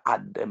we are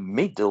at the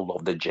middle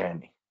of the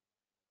journey.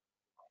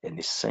 And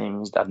it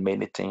seems that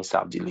many things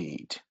have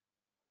delayed.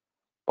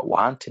 But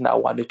one thing I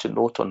want you to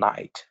know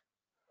tonight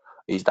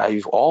is that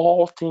if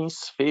all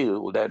things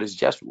fail, there is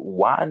just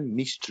one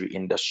mystery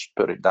in the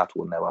spirit that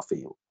will never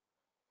fail.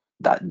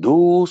 That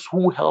those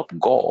who help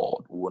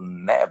God will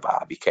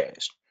never be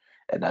cursed.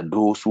 And that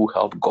those who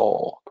help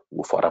God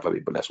will forever be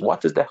blessed.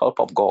 What is the help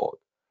of God?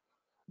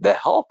 The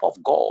help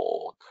of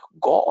God.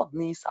 God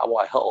needs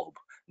our help,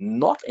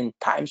 not in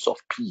times of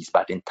peace,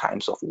 but in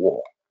times of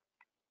war.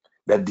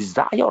 The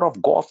desire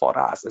of God for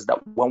us is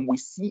that when we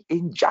see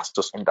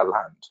injustice in the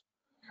land,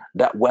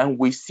 that when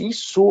we see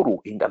sorrow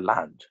in the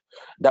land,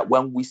 that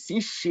when we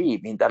see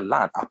shame in the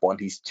land upon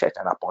his church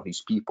and upon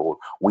his people,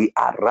 we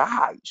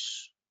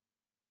arise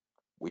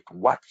with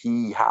what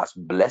he has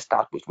blessed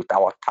us with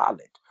our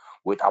talent,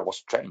 with our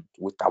strength,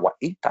 with our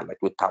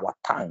intellect, with our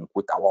tongue,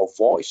 with our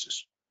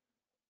voices,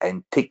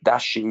 and take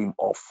that shame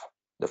off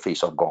the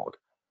face of God.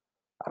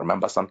 I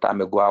remember some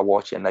time ago I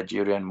watched a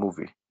Nigerian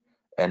movie,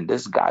 and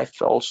this guy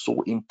felt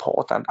so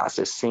important as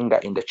a singer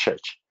in the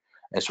church.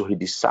 And so he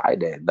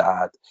decided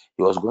that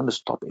he was going to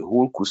stop a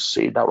whole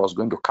crusade that was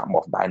going to come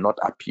off by not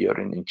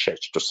appearing in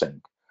church to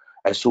sing.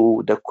 And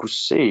so the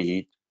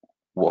crusade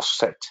was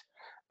set.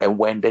 And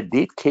when the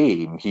date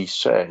came, he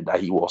said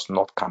that he was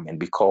not coming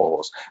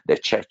because the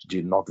church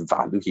did not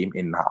value him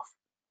enough.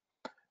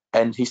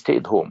 And he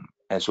stayed home.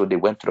 And so they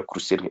went to the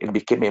crusade. It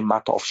became a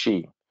matter of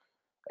shame.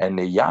 And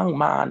a young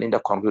man in the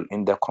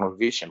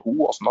congregation who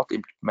was not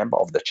a member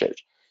of the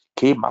church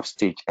came up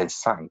stage and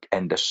sang,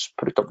 and the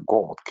Spirit of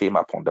God came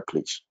upon the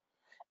place.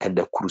 And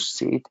the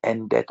crusade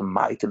ended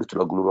mightily to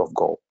the glory of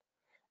God.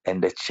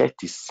 And the church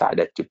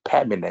decided to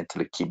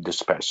permanently keep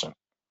this person.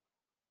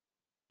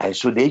 And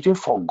so they even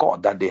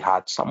forgot that they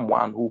had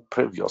someone who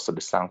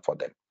previously sang for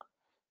them.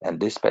 And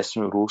this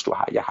person rose to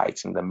higher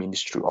heights in the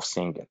ministry of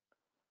singing.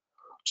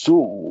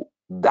 So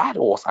that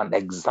was an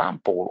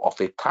example of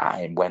a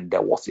time when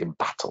there was a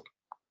battle.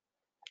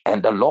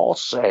 And the Lord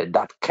said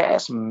that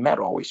curse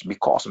Meroish,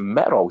 because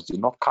Meroish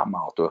did not come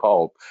out to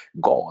help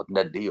God in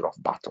the day of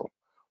battle.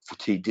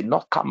 He did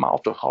not come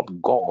out to help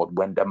God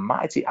when the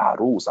mighty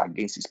arose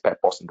against his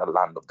purpose in the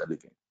land of the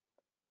living.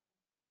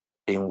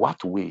 In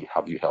what way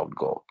have you helped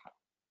God?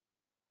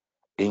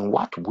 In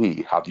what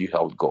way have you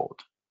helped God?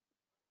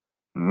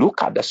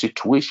 Look at the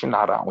situation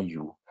around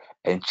you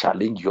and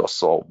challenge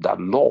yourself that,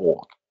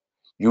 Lord,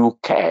 you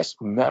curse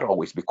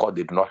Meroish because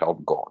they did not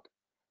help God.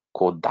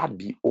 Could that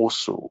be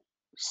also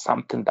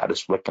something that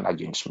is working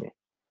against me?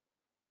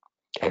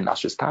 And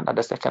as we stand at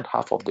the second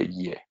half of the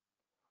year,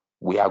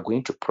 we are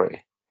going to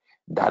pray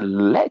that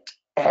let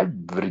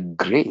every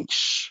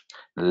grace,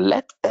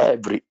 let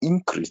every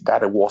increase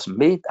that was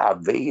made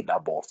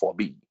available for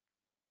me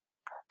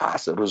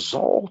as a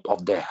result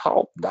of the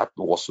help that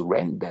was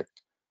rendered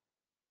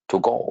to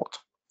God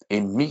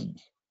in me,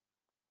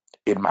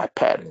 in my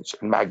parents,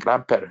 in my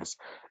grandparents,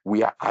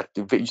 we are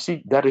activated. You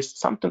see, there is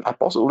something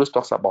Apostle always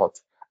talks about: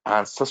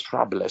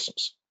 ancestral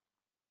blessings.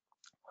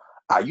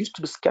 I used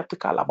to be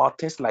skeptical about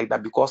things like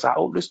that because I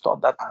always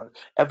thought that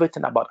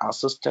everything about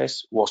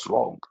ancestors was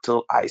wrong,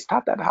 till I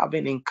started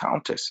having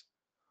encounters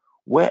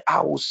where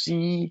I will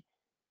see,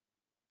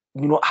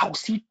 I'll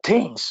see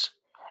things.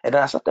 And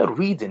then I started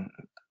reading.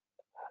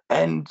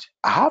 And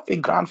I have a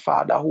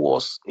grandfather who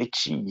was a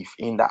chief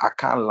in the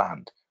Akan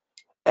land.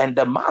 And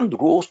the man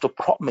rose to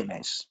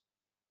prominence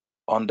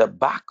on the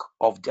back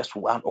of just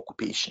one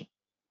occupation.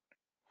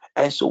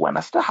 And so when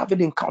I started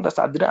having encounters,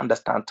 I didn't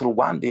understand till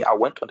one day I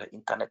went on the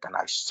internet and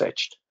I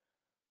searched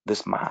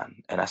this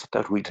man and I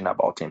started reading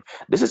about him.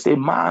 This is a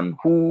man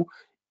who,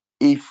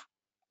 if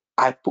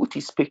I put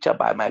his picture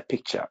by my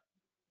picture,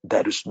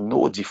 there is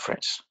no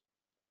difference.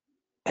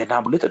 And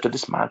I'm related to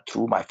this man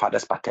through my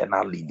father's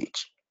paternal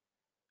lineage.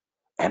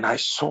 And I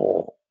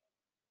saw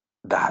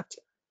that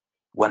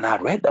when I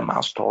read the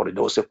man's story,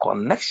 there was a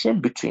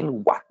connection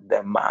between what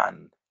the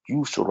man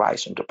used to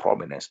rise into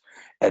prominence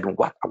and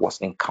what I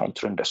was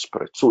encountering the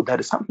spirit. So there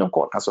is something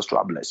called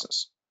ancestral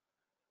blessings.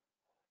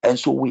 And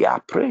so we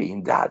are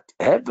praying that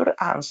every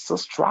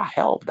ancestral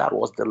help that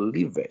was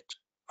delivered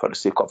for the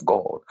sake of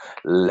God,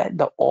 let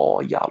the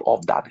oil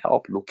of that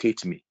help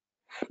locate me.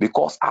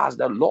 Because as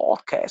the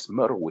Lord cares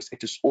Meroish,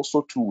 it is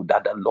also true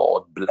that the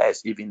Lord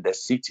bless even the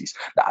cities,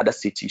 the other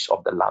cities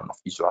of the land of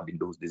Israel in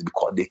those days,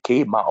 because they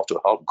came out to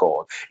help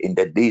God in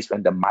the days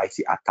when the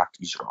mighty attacked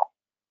Israel.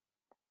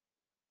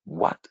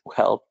 What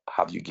help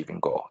have you given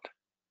God?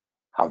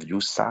 Have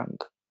you sung?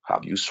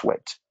 Have you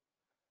sweat?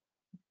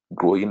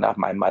 Growing up,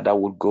 my mother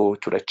would go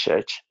to the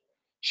church.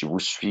 She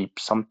would sweep.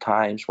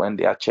 Sometimes when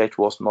their church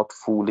was not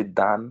fully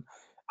done,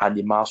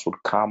 animals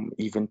would come,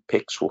 even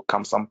pigs would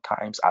come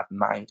sometimes at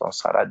night on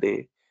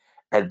Saturday,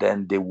 and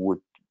then they would,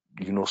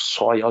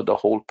 soil the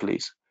whole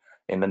place.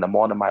 And in the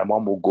morning, my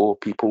mom would go,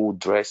 people would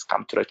dress,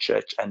 come to the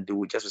church, and they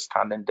would just be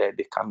standing there,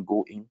 they can't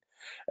go in.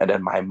 And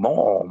then my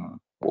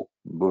mom will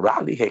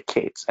rally her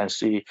kids and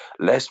say,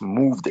 let's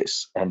move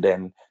this. And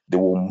then they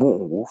will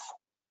move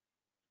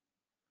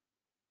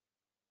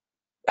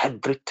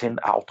everything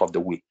out of the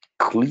way,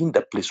 clean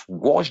the place,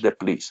 wash the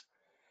place,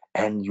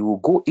 and you will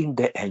go in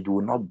there and you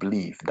will not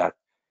believe that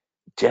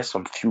just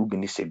some few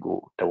minutes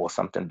ago there was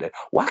something there.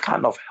 What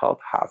kind of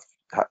help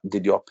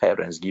did your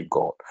parents give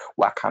God?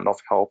 What kind of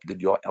help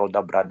did your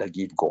elder brother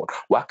give God?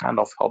 What kind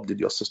of help did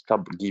your sister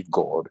give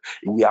God?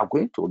 We are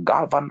going to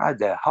galvanize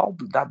the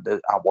help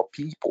that our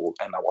people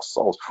and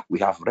ourselves we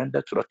have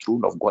rendered to the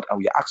throne of God, and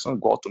we are asking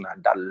God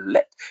tonight that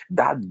let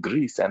that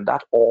grace and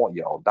that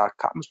oil that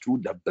comes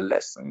through the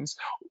blessings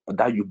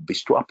that you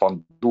bestow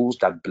upon those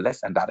that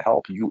bless and that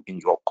help you in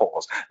your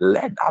cause,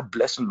 let that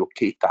blessing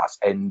locate us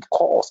and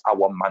cause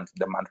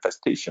the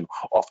manifestation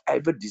of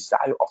every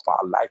desire of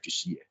our life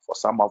this year. For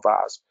some of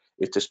us,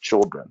 it is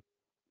children.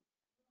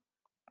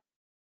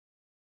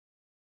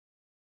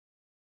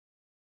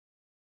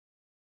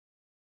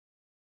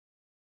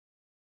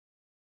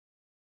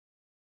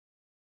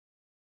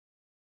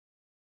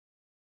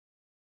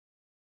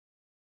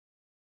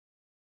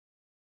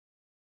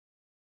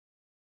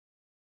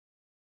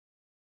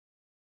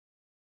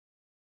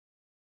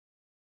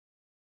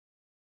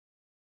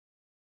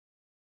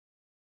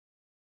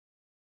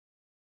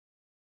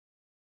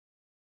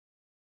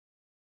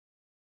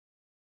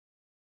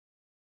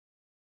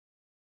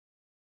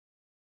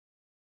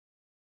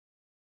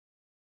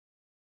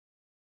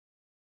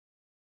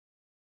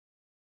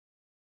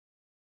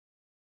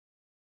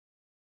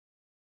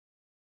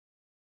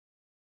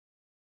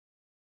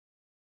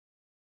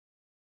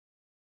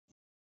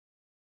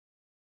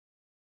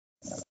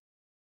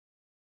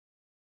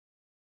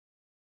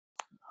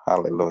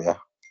 Hallelujah.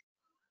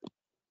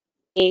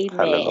 Amen.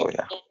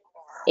 Hallelujah.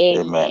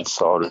 Amen. Amen.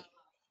 Sorry.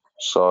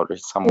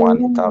 Someone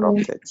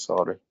interrupted.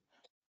 Sorry.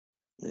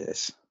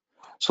 Yes.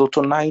 So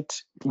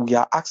tonight we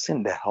are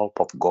asking the help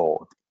of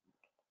God,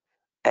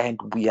 and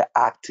we are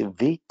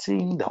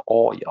activating the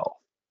oil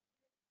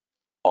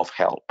of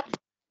help.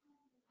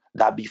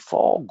 That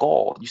before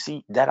God, you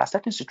see, there are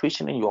certain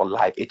situations in your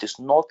life. It is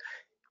not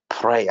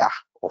prayer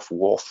of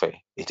warfare.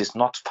 It is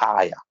not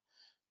fire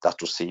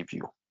that will save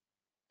you.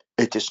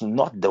 It is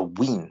not the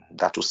wind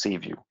that will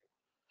save you.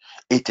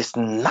 It is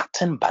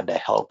nothing but the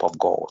help of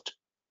God.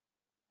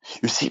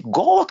 You see,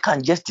 God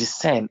can just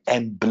descend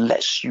and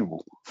bless you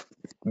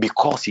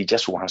because He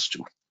just wants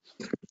to.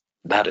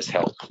 That is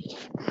help.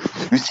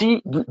 You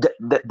see,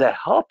 the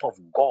help of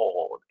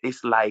God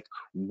is like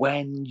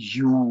when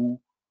you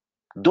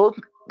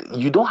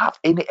don't have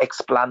any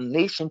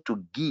explanation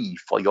to give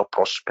for your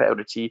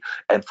prosperity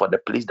and for the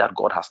place that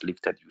God has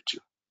lifted you to.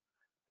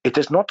 It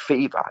is not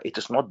favor, it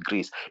is not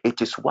grace,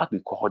 it is what we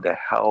call the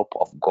help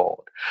of God.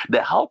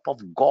 The help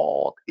of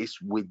God is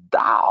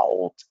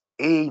without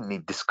any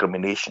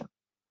discrimination.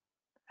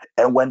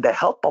 And when the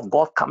help of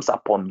God comes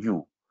upon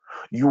you,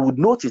 you would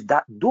notice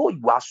that though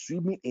you are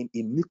swimming in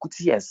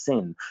iniquity and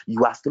sin,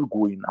 you are still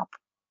going up.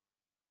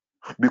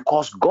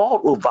 Because God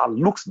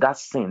overlooks that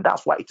sin.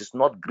 That's why it is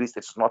not grace,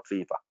 it is not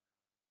favor.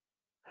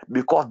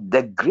 Because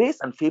the grace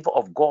and favor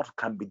of God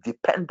can be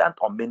dependent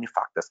on many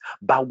factors.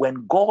 But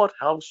when God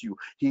helps you,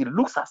 He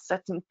looks at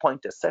certain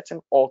pointers, certain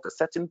altars,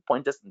 certain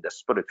pointers in the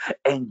spirit,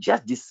 and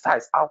just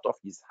decides out of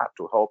His heart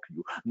to help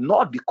you.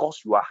 Not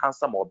because you are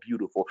handsome or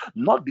beautiful,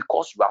 not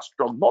because you are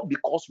strong, not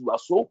because you are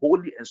so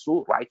holy and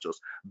so righteous,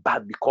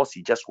 but because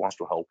He just wants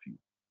to help you.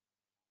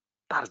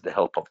 That's the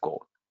help of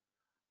God.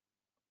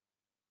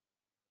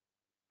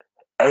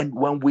 And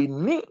when we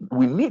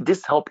need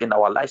this help in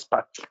our lives,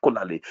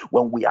 particularly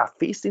when we are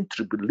facing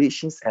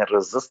tribulations and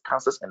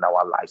resistances in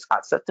our lives,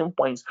 at certain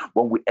points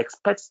when we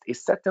expect a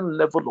certain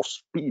level of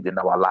speed in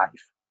our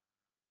life,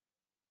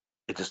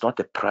 it is not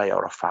a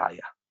prayer of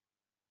fire.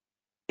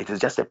 It is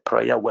just a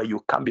prayer where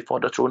you come before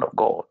the throne of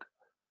God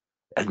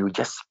and you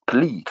just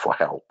plead for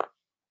help.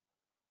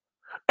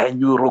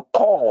 And you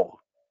recall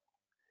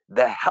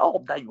the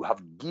help that you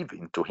have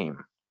given to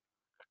Him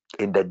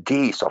in the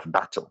days of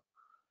battle.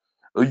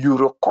 You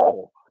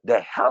recall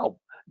the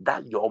help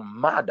that your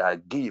mother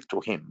gave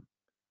to Him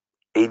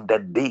in the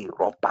day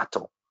of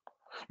battle.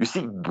 You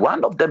see,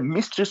 one of the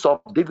mysteries of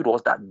David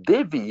was that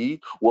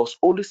David was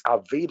always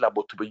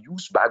available to be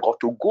used by God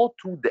to go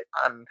through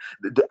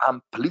the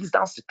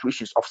unpleasant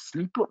situations of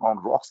sleeping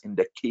on rocks in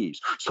the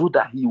caves so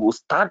that he will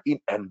stand in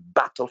and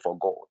battle for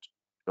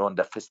God on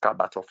the physical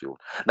battlefield.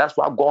 That's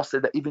why God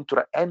said that even to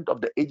the end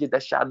of the ages, there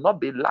shall not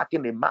be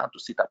lacking a man to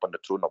sit upon the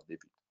throne of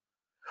David.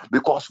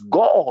 Because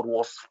God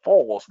was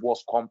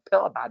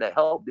compelled by the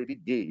help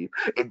David gave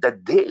in the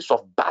days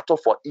of battle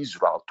for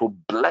Israel to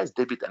bless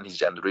David and his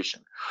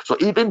generation. So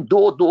even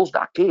though those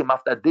that came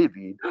after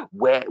David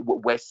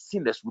were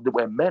sinners, they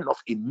were men of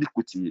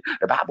iniquity,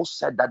 the Bible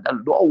said that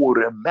the Lord will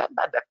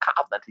remember the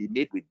covenant He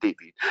made with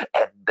David,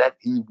 and that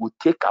He would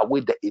take away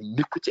the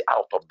iniquity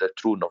out of the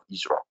throne of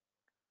Israel.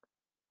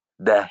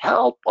 The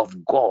help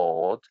of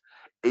God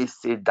is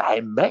a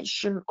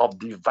dimension of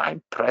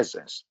divine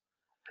presence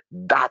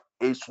that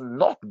is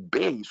not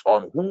based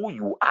on who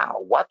you are,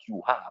 what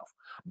you have,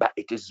 but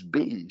it is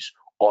based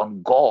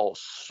on God's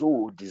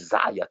sole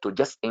desire to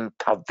just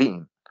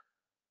intervene.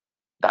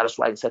 That is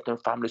why in certain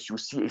families you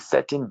see a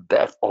certain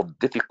depth of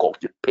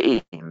difficulty,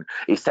 pain,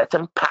 a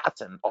certain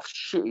pattern of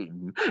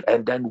shame,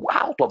 and then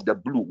out of the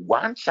blue,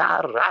 one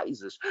child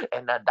rises,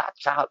 and then that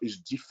child is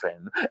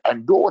different.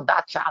 And though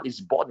that child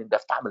is born in the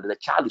family, the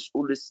child is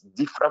always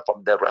different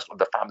from the rest of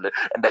the family,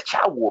 and the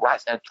child will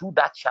rise, and through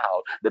that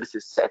child, there is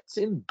a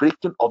certain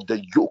breaking of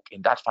the yoke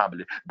in that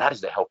family. That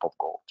is the help of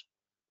God.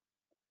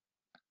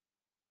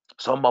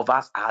 Some of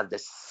us are the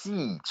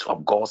seeds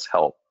of God's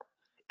help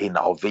in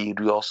our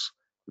various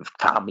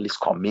families,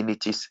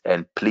 communities,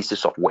 and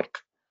places of work.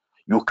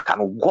 You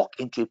can walk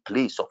into a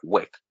place of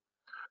work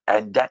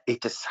and that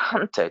it is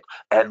hunted,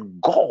 and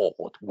God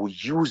will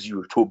use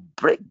you to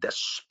break the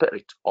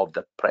spirit of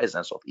the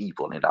presence of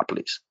evil in that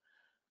place.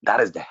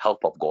 That is the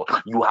help of God.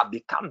 You have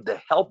become the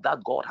help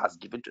that God has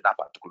given to that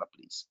particular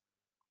place.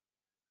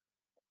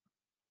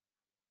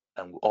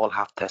 And we all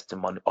have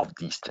testimony of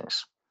these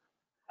things.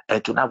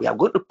 And tonight we are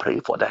going to pray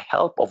for the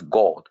help of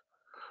God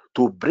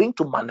to bring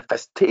to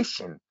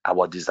manifestation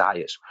our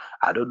desires.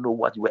 I don't know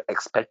what you were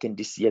expecting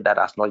this year that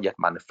has not yet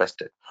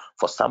manifested.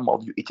 For some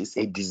of you, it is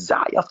a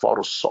desire for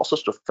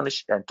resources to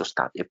finish and to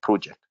start a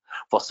project.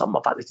 For some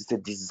of us, it is a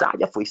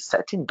desire for a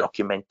certain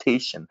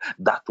documentation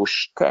that will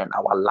turn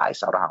our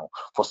lives around.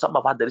 For some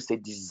of us, there is a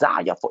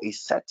desire for a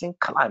certain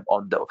climb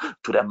to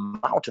the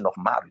mountain of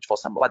marriage. For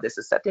some of us, there's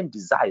a certain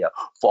desire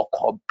for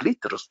complete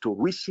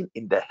restoration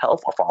in the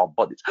health of our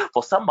bodies.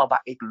 For some of us,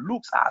 it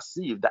looks as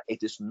if that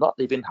it is not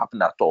even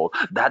happening at all.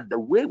 That the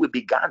way we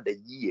began the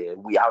year,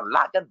 we are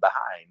lagging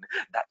behind.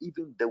 That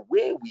even the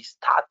way we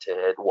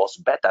started was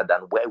better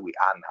than where we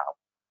are now.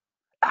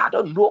 I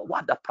don't know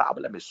what the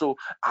problem is. So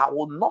I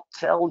will not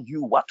tell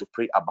you what to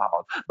pray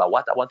about. But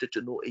what I wanted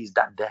to know is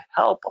that the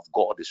help of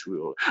God is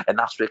real. And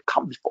as we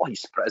come before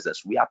his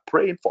presence, we are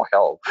praying for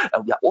help.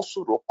 And we are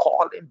also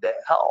recalling the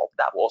help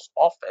that was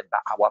offered by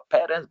our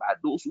parents, by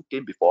those who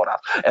came before us,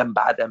 and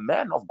by the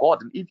men of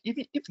God. And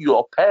even if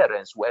your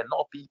parents were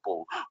not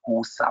people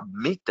who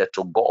submitted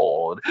to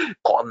God,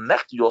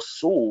 connect your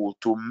soul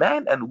to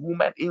men and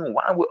women in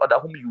one way or the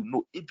whom you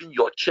know, even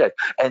your church,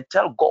 and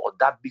tell God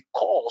that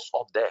because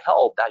of the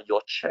help that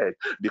your church,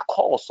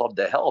 because of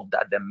the help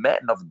that the men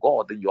of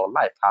God in your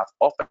life have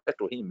offered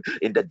to him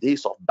in the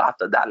days of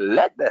battle, that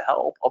let the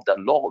help of the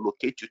Lord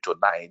locate you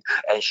tonight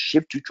and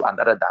shift you to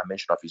another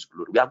dimension of his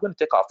glory. We are going to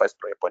take our first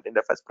prayer point. In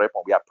the first prayer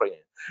point, we are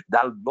praying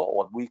that,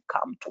 Lord, we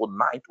come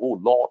tonight, oh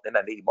Lord, in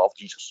the name of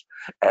Jesus,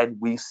 and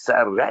we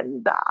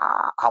surrender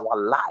our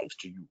lives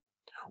to you.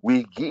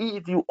 We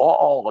give you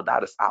all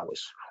that is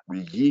ours.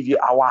 We give you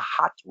our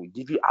heart. We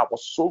give you our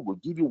soul. We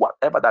give you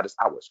whatever that is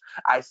ours.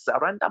 I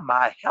surrender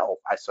my health.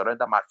 I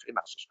surrender my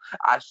finances.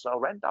 I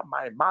surrender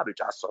my marriage.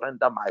 I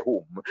surrender my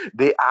home.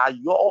 They are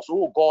yours,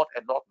 oh God,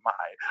 and not mine.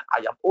 I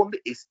am only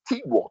a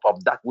steward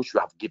of that which you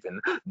have given.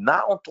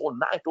 Now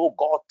tonight, oh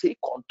God, take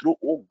control,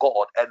 oh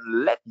God,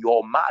 and let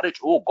your marriage,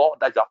 oh God,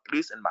 that you have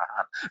placed in my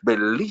hand be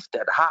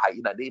lifted high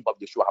in the name of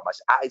Yeshua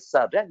HaMashiach. I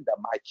surrender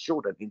my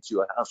children into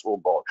your hands, oh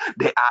God.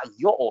 They are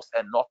yours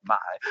and not mine.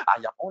 I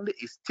am only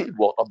a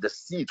steward of the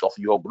seeds of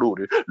your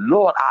glory.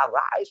 Lord,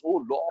 arise,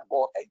 oh Lord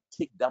God, and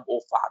take them,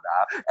 oh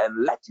Father,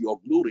 and let your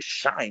glory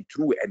shine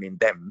through and in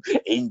them.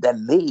 In the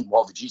name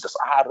of Jesus,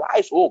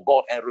 arise, oh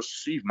God, and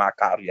receive my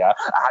career.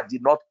 I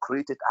did not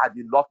create it. I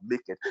did not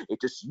make it. It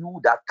is you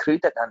that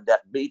created and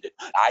that made it.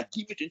 I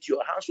give it into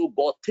your hands, oh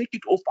God. Take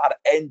it, oh Father,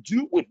 and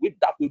do with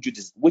that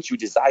which you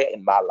desire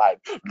in my life.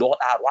 Lord,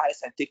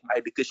 arise and take my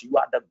education. You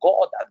are the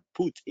God that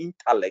put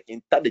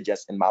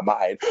intelligence in my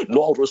mind.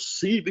 Lord,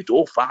 receive it,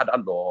 oh Father,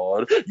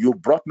 Lord. You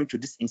brought me to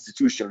this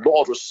institution.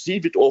 Lord,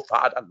 receive it, oh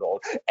Father,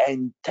 Lord,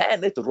 and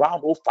turn it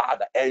around, oh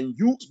Father, and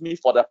use me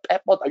for the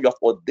purpose that you have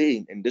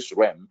ordained in this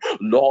realm.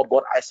 Lord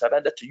God, I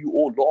surrender to you,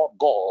 oh Lord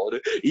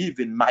God,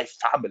 even my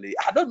family.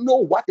 I don't know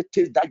what it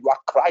is that you are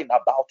crying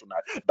about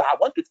tonight, but I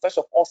want to first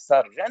of all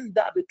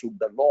surrender it to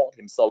the Lord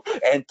himself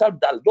and tell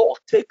the Lord,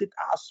 take it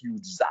as you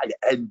desire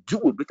and do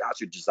it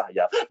as you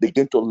desire.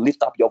 Begin to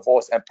lift up your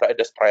voice and pray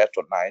this prayer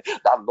tonight.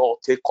 That Lord,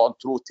 take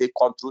control, take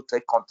control,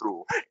 take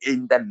control.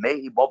 In the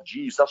name of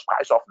Jesus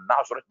Christ of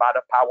Nazareth, by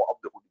the power of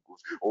the Holy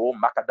Ghost. Oh,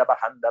 Makadaba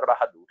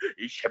Handarabahadu,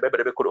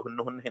 Ishebebe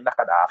Kuruhun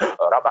Hinakada,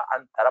 Raba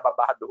Antaraba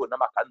Bahadu,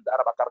 Namakanda,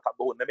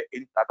 Rabakarabo, Neme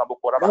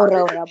Intakabukuraba,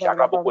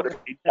 Shagabukura,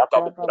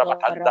 Intakabukura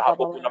Kanda,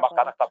 Bukuna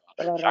Makaraka,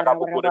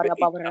 Shagabukura,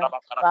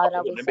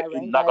 Father, Intakabakaraka, we Neme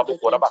surrender everything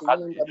Indagabukura to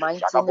you in Bakandi, the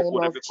mighty name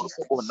Shagabukura of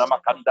Bikuruku, Jesus.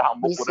 Namakanda,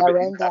 We Bukura,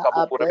 surrender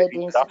our Intakabukura, burdens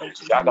Inta,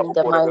 unto you in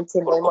the Shagabukura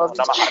mighty name of Bikuruku,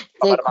 Jesus.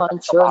 Take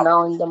control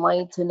now in the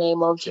mighty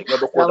name of Jesus.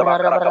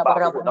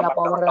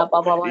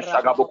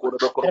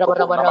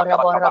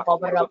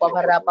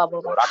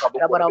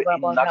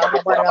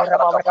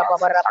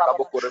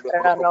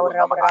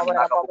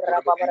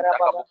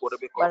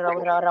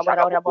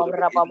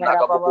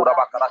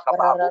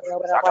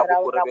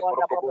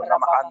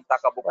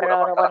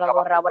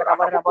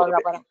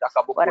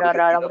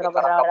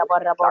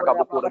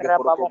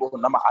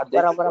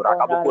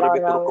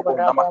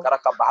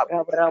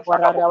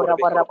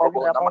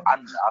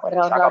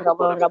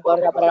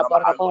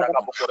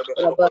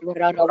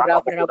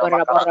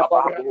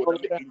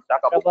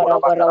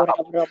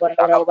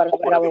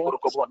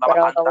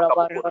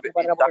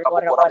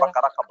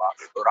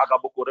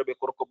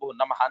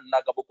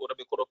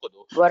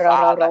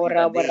 Father, in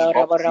the name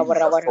of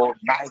Jesus,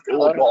 tonight,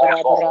 oh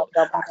Lord God,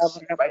 I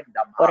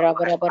surrender my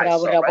life. I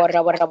surrender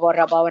my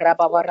situation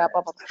into your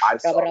hands. I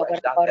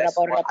surrender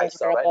Desmond. I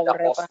surrender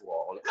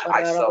Oswald.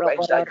 I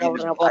surrender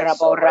Gideon. I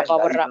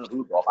surrender even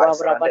Rudolph. I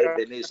surrender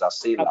Ebenezer,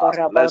 Silas,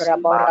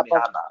 Leslie, Mami,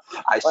 Hannah.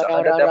 I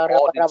surrender them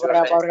all into your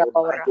hands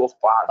tonight, oh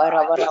Father,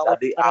 that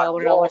they are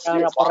yours,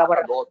 oh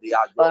Father, Lord, they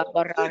are yours.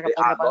 They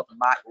are not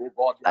mine, oh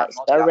God, they I are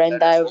not their surrender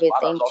parents, oh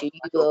Father, everything Lord, to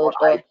you, oh O God,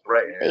 I God.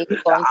 pray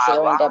Take that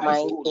control in the arise,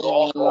 mighty oh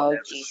Lord name God, of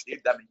and Jesus.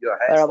 receive them in your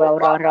hands, oh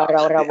Father.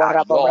 They are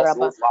yours,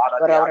 oh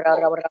Father, they are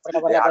yours.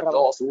 They are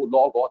yours, oh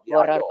Lord God, they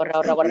are yours.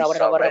 We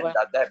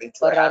surrender them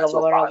into your hands,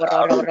 oh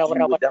Father.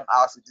 Do with them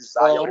as you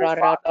desire, oh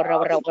Father.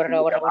 Do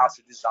with them as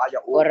you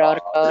desire, oh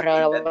God.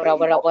 In the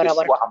name of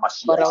Yeshua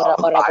HaMashiach,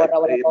 I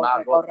pray, my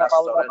Lord, that I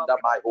surrender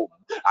my home.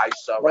 I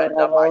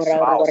surrender my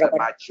spouse and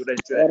my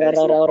children to your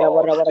hands, oh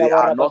God. They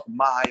are not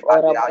mine,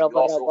 but they are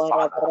yours, oh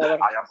Father.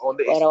 I am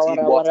only a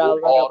steward, oh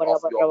God, of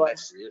your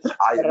mercy.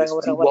 I am a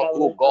steward,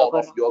 oh God,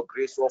 of your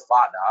grace, oh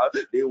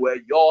Father. They were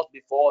yours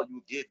before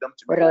you gave them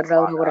to me, oh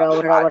Father.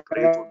 I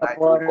pray tonight,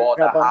 oh God,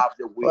 that have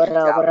the way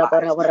in their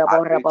lives. I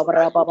pray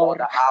tonight, oh God,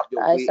 that have the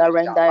I way in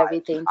their surrender lives.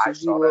 everything to I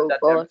to you, O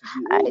God.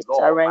 I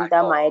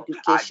surrender my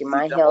education,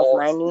 my health,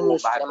 my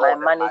ministry, my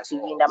money to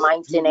you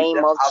in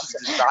the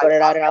mighty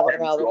name of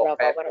Jesus.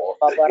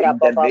 In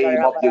the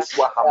name of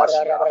Yeshua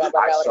HaMashiach,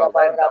 I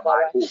surrender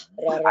my home.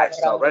 I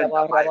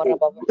surrender my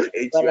home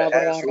into your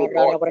hands, oh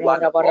God. You are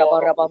the God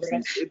of who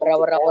is able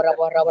to cause the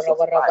peace of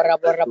life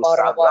to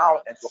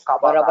surround and to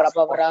cover us.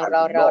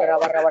 Lord,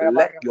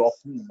 let your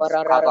peace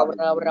cover me.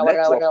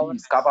 Let your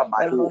peace cover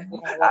my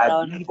home. I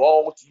give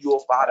all to you,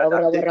 Father.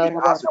 Now take it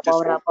as it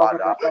is, oh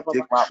Father.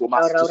 Take my home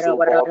as it is, oh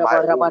God. My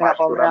home, my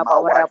children, my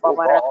wife, oh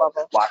God.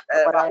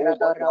 Whatever, oh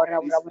God, you have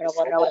placed in this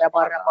home, oh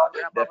Father.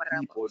 The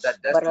people, the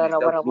destiny,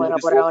 the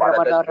glories, oh Father,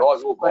 the joy,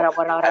 oh God.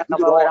 I give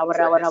it all into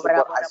your hands, oh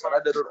God. I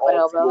surrender it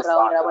all to you,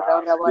 Father.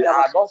 They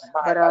are not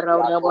mine, but they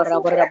are yours,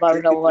 oh God.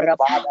 Take it, oh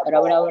Father,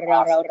 Lord,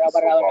 as it is,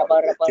 oh God.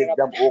 Take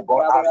them, oh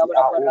God, as they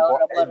are, oh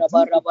God, and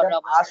do with them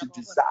as you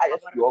desire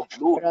for your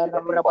glory in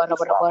the name of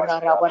Yeshua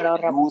HaMashiach.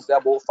 Use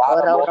them, oh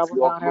Father, Lord, to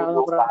your glory,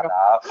 oh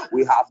Father.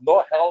 We have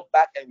not held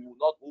back and will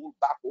not hold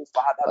back, oh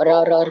Father,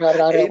 Lord.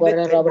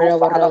 Anything, oh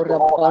Father,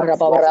 Lord, that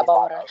is yours, oh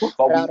Father.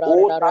 For we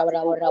hold nothing,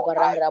 oh God.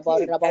 I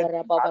came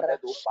empty-handed,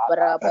 oh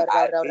Father.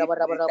 I came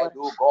naked,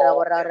 oh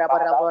God, and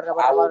Father,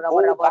 I will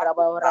go back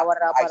with nothing.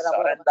 I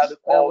surrender it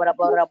all to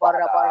you, oh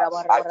Father.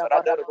 I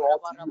surrender it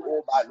all to you,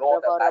 oh my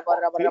Lord and my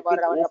God. Take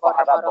it, oh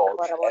Father, Lord,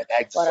 and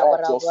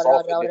exalt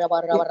yourself in it.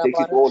 Take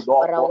it, oh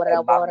Lord, God,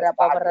 and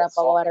magnify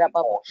yourself in it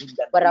all. In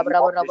the name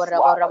of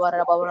Yeshua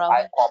HaMashiach,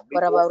 I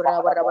commit, oh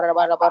Father, Lord,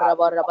 my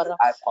family.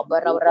 I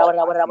commit, oh God,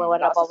 my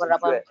finances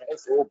into your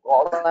hands, oh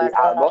God. They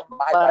are not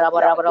mine, but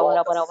they are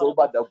yours. The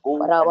silver, the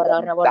gold, and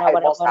the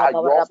diamonds are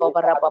yours, oh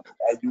Father.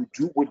 And you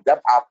do with them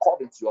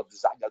according to your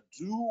desire.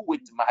 Do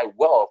with my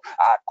wealth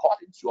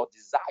according to your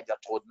desire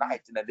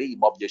tonight in the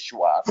name of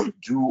Yeshua.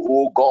 Do,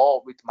 oh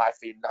God, with my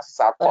finances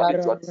according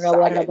to your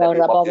desire in the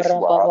name of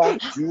Yeshua.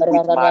 Do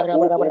with my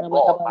home, oh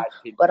God, my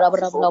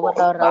finances, oh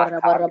God, my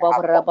career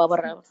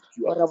according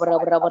to your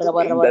desire.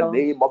 In the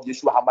name of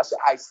Yeshua HaMashiach,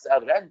 I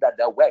surrender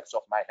the works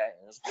of my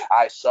hands.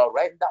 I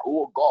surrender,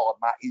 oh God,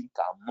 my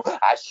income.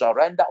 I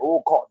surrender,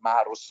 oh God,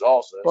 my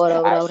resources.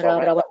 I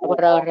surrender, oh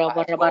God,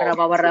 my wealth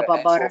into your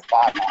hands, oh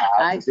Father.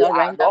 I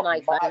surrender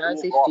my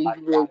finances to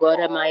you, O God,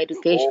 and my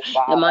education.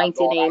 The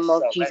mighty name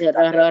of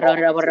Jesus.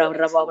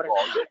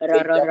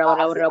 Take them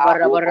as they are,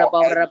 oh God,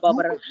 and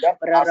do with them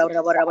as you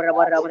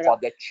desire. For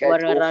the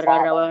church, oh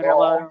Father,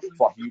 Lord,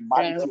 for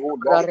humanity, oh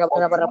Lord,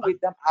 for you with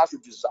them as you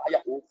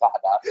desire, oh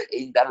Father,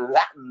 in the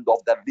land of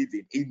the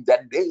living, in the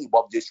name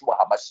of Yeshua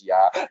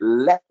HaMashiach.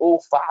 Let, oh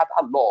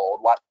Father,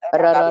 Lord,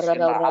 whatever that is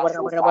in my heart,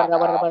 oh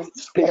Father,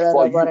 speak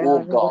for you, oh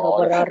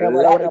God.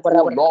 Let it,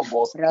 oh Lord,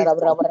 God, speak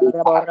for you, oh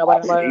Father,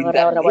 in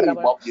the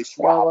name of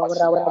Yeshua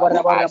HaMashiach.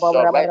 I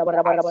surrender,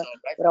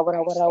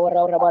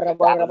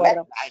 that let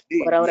thy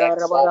name be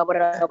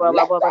exalted.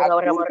 Let thy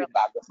glory be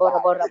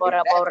magnified in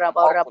every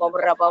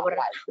component of my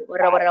life.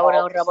 My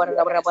health is in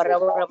your hands, oh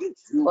God.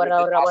 Do with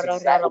it as you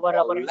desire, oh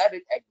God. Let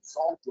it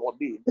exalt your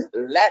name.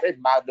 Let it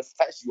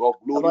manifest your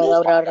glory, oh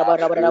Father.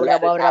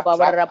 Let it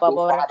attract, oh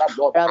Father,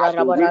 Lord, the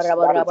adoration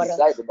that is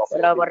deserving of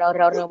your name.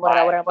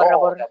 My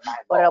God and my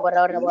Lord,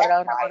 let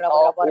my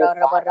help, oh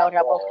Father,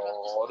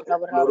 Lord,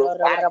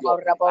 glorify your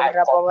name. I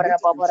commit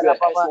it into your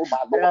hands, oh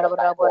my Lord and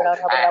my God.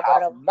 I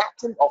have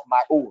nothing of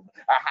my own.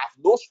 I have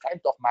no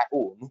strength of my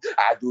own.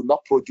 I do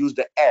not produce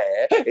the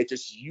air. It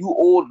is you,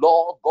 oh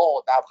Lord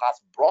God, that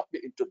has brought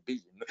me into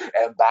being.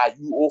 And by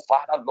you, oh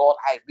Father, Lord,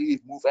 I live,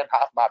 move, and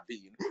have my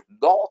being.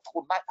 Lord,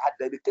 tonight I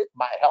dedicate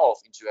my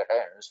health into your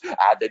hands.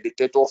 I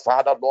dedicate, oh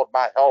Father, Lord,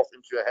 my health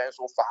into your hands,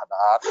 oh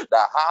Father.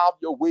 That have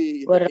your way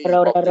in the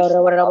name of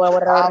Yeshua.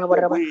 Have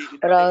your way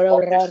in the name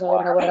of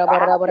Yeshua.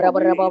 Have your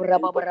way in the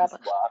name of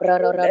Yeshua.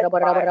 Let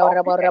my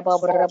health be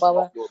exalted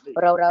of your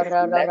name.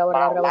 Let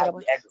my life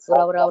be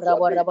exalted of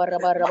your name.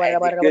 My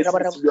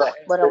education is your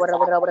hands, oh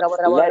Father.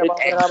 Let it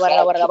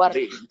exalt your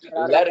name.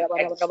 Let it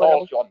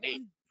exalt your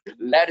name.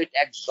 Let it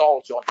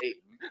exalt your name.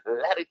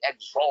 Let it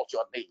exalt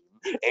your name.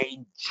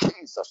 In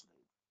Jesus'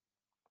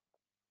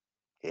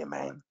 name.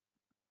 Amen.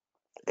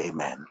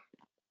 Amen.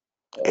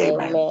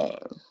 Amen. Amen.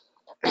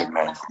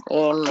 Amen.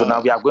 So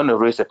now we are going to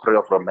raise a prayer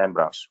of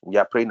remembrance. We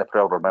are praying a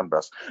prayer of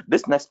remembrance.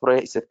 This next prayer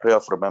is a prayer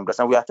of remembrance.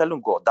 And we are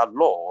telling God that,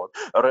 Lord,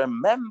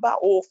 remember,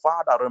 oh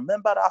Father,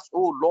 remember us,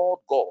 oh Lord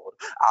God,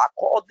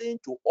 according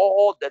to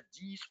all the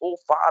deeds, oh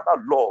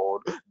Father,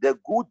 Lord, the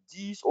good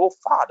deeds, oh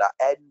Father,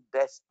 and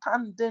the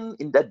standing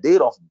in the day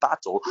of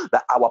battle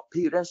that our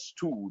parents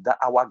stood, that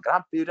our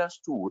grandparents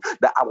stood,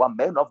 that our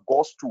men of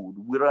God stood.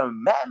 We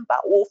remember,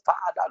 oh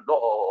Father,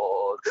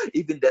 Lord,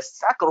 even the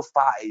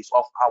sacrifice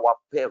of our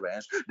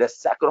parents. the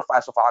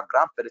sacrifice of our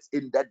grandparents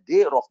in the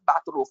day of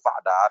battle, oh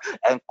Father,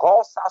 and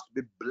cause us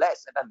to be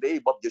blessed in the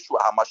name of Yeshua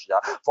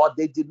HaMashiach. For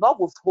they did not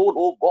withhold,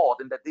 oh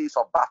God, in the days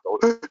of battle.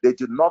 They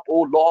did not,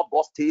 oh Lord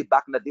God, stay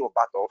back in the day of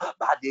battle,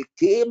 but they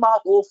came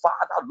out, oh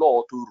Father,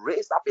 Lord, to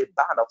raise up a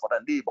banner for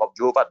the name of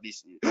Jehovah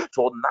Nissi.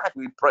 So tonight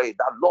we pray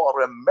that, Lord,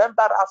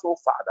 remember us, oh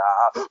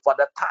Father, for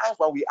the times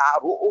when we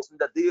arose in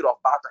the day of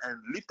battle and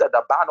lifted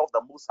the banner of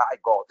the Most High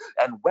God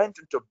and went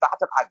into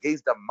battle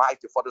against the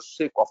mighty for the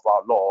sake of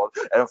our Lord.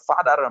 And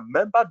Father,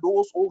 remember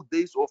those old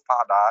days, oh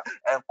Father,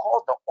 and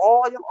cause the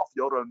oil of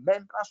your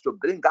remembrance to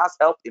bring us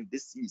help in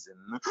this season,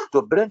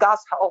 to bring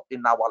us help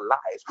in our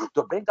lives,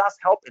 to bring us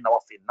help in our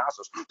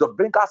finances, to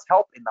bring us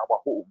help in our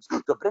homes,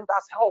 to bring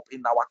us help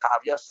in our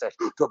career set,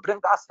 to bring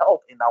us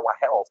help in our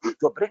health,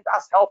 to bring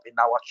us help in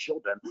our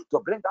children, to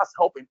bring us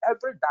help in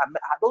every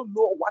dimension. I don't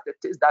know what it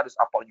is that is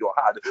upon your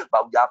heart,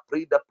 but we are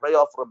praying the prayer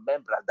of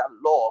remembrance that,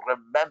 Lord,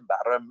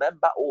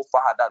 remember, oh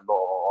Father,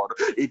 Lord,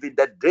 even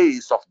the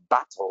days of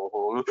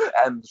battle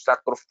and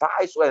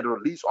sacrifice and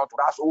release unto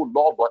us, oh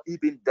Lord, but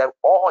even the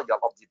oil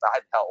of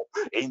divine help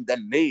in the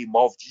name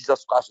of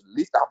Jesus Christ.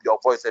 Lift up your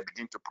voice and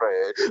begin to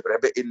pray.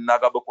 Rebe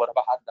innaga bukora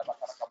bahanda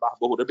makaraka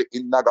bahbo rebe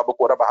innaga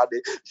bukora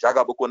bahade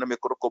jaga bukona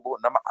mikrokobo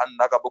nama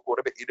annaga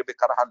bukora be irebe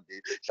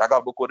karahande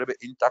jaga bukora be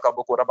intaka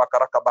bukora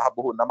bakaraka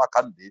bahbo nama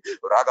kandi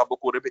raga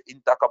bukora be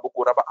intaka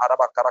bukora ba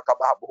araba karaka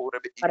bahbo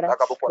rebe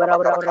innaga bukora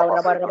bakaraka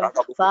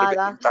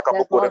Father,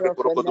 the God of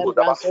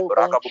remembrance, oh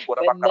God,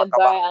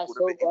 remember us,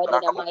 oh God, in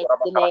the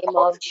mighty name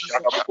of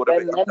Jesus.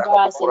 Remember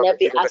us in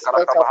every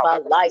aspect of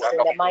our lives,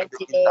 in the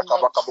mighty name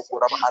of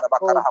Jesus.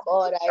 Oh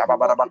God, I will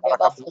not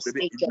never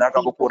forsake your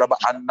people.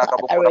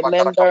 I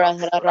remember us.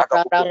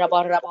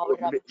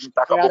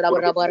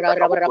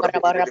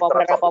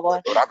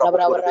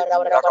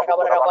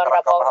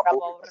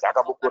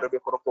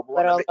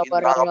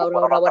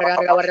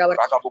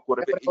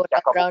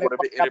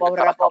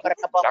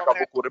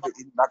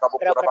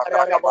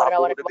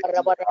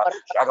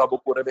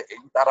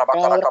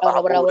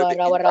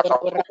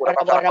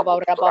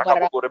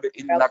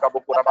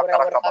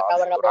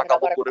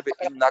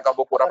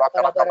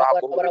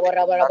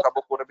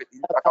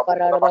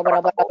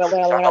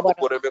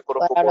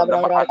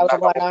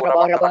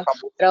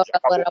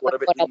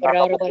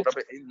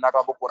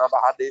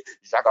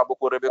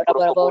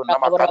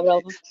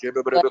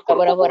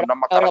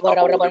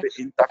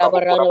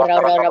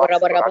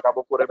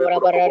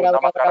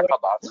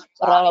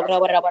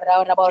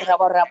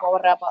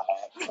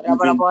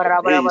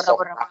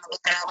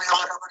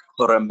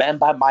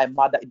 Remember my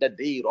mother in the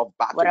day of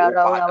battle, oh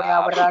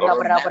Father.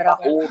 Remember,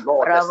 oh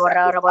Lord, the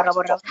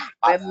sacrifices of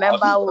my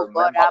Remember, oh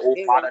God, our oh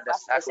parents' Father, the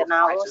battles and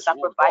our own sacrifices,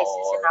 oh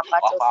sacrifices and God, our of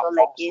battles our all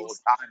apostle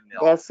against the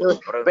Daniel.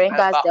 field. Bring us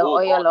Remember, the oh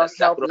God, oil the of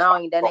help now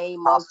sacrifice in the of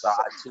name of Pastor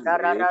Jesus.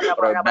 Atuli.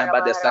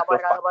 Remember the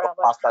sacrifice of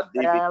Pastor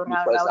David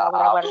Lukasa.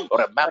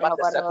 Remember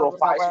the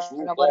sacrifices,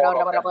 oh God,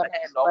 of the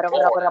men of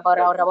God and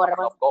the woman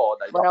of God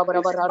that you have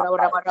placed in my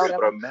life.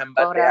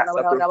 Remember their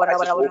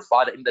sacrifices, oh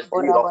Father, in the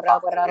day of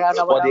battle.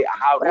 For they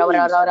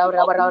arose and did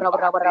not hold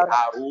back. They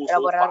arose,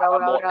 oh Father,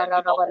 Lord, and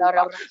did not hold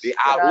back. They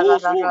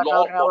arose, oh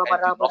Lord, God,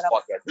 and did not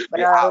forget.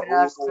 They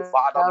arose, oh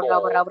Father,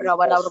 Lord. They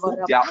forsook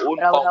their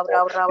own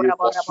comfort. They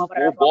forsook,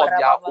 oh God,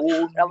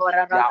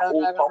 their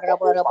own comfort,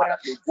 oh Father,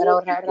 to go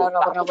into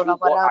battle, oh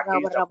God,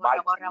 against the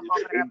mighty.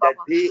 In the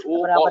day,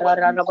 oh God, when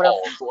you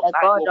call The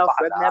tonight, God oh of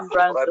Father,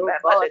 remembrance, oh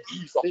remember God, the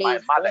deeds of my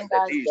please mother bring in the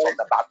us days of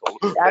the battle.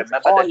 that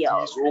Remember the oil.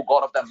 deeds, oh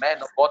God, of the men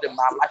of God in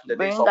my life in the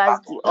days Bring of us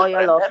battle. the oil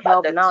of Remember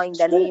help the now in deeds,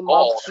 the oh name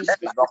of God, Jesus.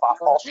 of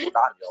Apostle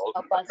Daniel.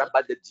 Help us.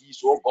 Remember the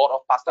deeds, oh God,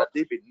 of Pastor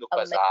David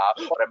Amen. Nukasa.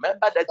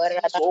 Remember the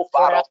deeds, oh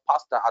Father, of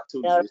Pastor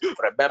Atuli.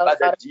 Remember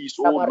the deeds,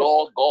 oh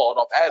Lord God,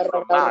 of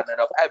every man and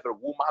of every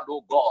woman,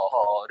 oh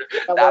God,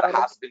 that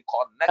has been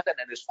connected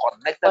and is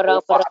connected,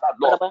 oh Father,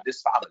 Lord, to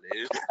this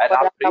family. And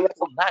I pray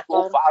tonight,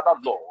 oh Father,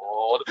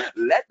 Lord,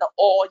 let the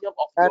oil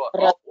of your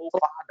help, oh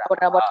Father,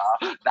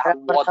 that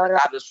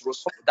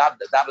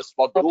is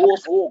for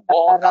those, oh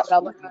God, that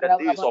stood in the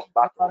days of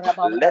battle.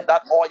 Let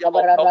that oil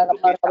of help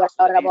locate us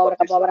in the name of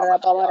Yeshua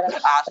HaMashiach.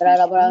 As we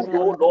stood,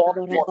 oh Lord,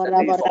 God, in the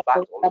days of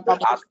battle,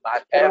 as my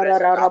parents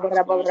and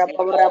grandparents,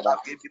 oh God, that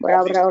gave me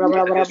mommy stood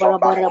in the days of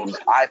battle.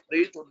 I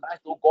pray tonight,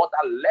 oh God,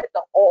 that let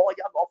the oil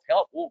of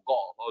help, oh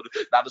God,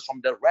 that is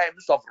from the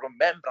realms of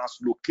remembrance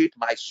locate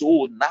my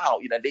soul now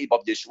in the name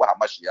of Yeshua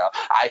HaMashiach.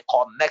 I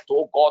connect,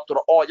 oh God, to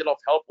the oil of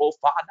help, oh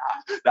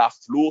Father, that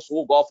flows,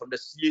 oh God, from the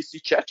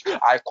CAC church.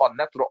 I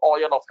connect to the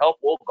oil of help,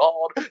 oh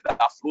God,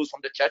 that flows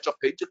from the church of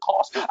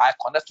Pentecost. I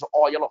connect to the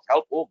oil of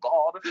help, oh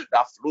God,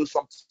 that flows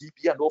from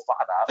TPN, oh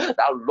Father,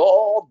 that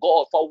Lord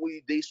God, for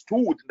they stood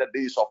in the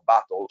days of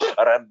battle.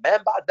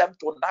 Remember them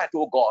tonight,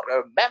 oh God.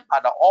 Remember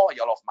the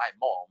oil of my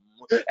mom.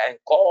 and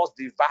cause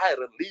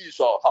divine release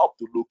or help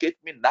to locate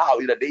me now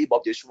in the name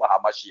of Yeshua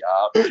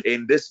HaMashiach.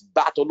 In this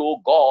battle,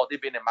 oh God,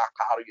 even in my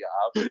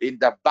career, in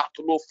the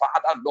battle, oh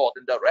Father, Lord,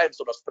 in the realms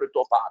of the Spirit,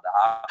 oh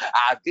Father,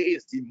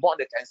 against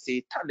demonic and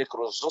satanic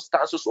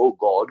resistances, oh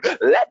God,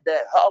 let the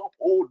help,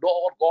 oh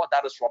Lord God,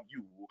 that is from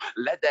you.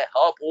 Let the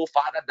help, oh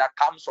Father, that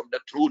comes from the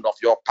throne of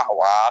your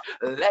power.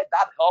 Let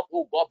that help,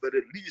 oh God, be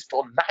released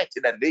tonight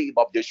in the name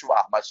of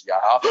Yeshua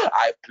HaMashiach.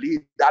 I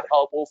plead that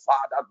help, oh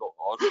Father,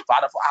 Lord.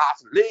 Father, for I have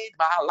laid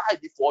my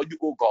life before you,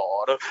 oh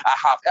God. I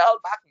have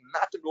held back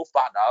nothing, oh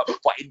Father.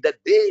 For in the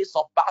days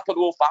of battle,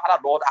 oh Father,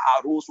 Lord,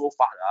 I arose, oh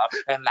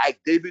Father. And like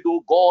David,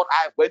 oh God,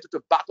 I went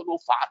to battle, oh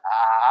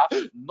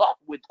Father, not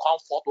with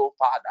comfort, oh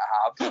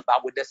Father,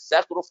 but with the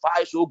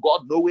sacrifice, oh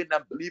God, knowing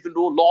and believing,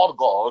 oh Lord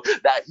God,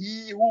 that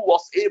he who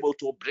was able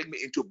to bring me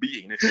into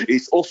being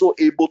is also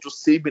able to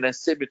save me and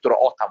save me to the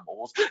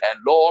uttermost. And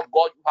Lord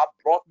God, you have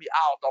brought me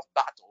out of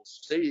battle,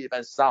 safe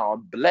and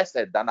sound,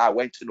 blessed than I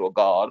went to, oh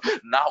God.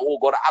 Now, oh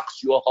God, I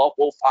ask your help,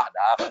 oh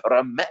Father.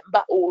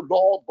 Remember, oh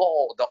Lord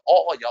God, the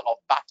oil of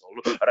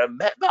battle.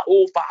 Remember,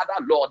 oh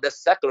Father, Lord, the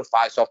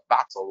sacrifice of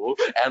battle,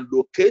 and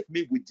locate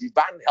me with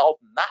divine help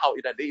now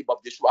in the name of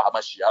Yeshua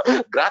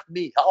HaMashiach. Grant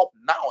me help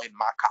now in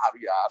my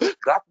career.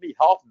 Grant me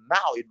help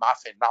now in my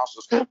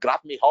finances.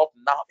 Grant me help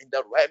now in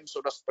the realms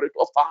of the Spirit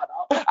of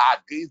Father,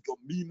 against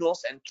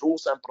dominions and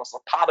thrones and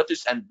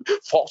principalities and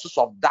forces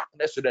of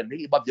darkness in the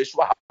name of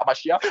Yeshua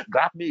HaMashiach.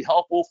 Grant me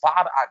help, oh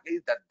Father,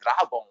 against the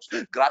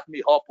dragons. Grant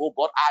me help, oh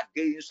God,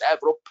 against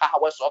every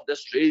powers of the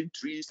strange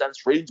trees and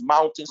strange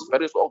mountain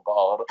spirits, oh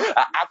God.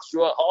 I ask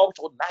your help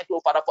tonight, oh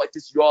Father, for it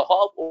is your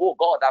help, oh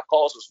God, that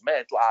causes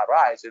men to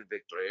arise in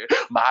victory.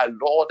 My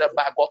Lord and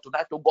my God,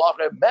 tonight, oh God,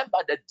 remember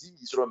the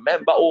deeds.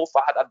 Remember, oh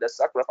Father, the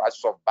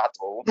sacrifices of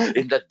battle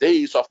in the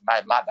days of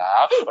my mother.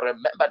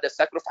 Remember the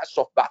sacrifice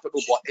of battle,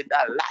 oh God, in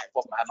the life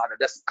of my mother,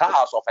 the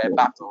scars of her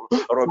battle.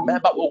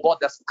 Remember, oh God,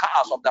 the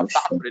scars of the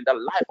battle in the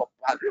life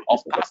of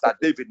Pastor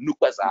David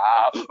Nukweza.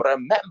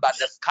 Remember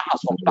the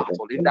scars of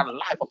battle in the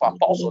life of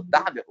Apostle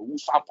Daniel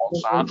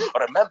Usamponsa.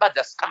 Remember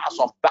the scars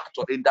of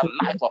battle in the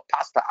life of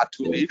Pastor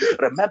Atuli.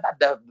 Remember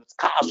the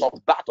scars of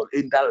battle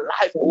in the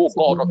life, oh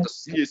God, of the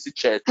CAC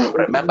Church.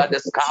 Remember the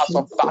scars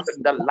of battle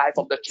in the life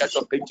of the Church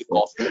of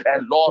Pentecost.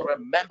 And Lord,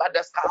 remember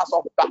the scars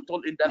of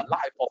battle in the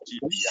life of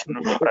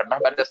GBN.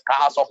 Remember the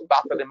scars of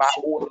battle in my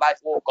own life,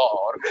 oh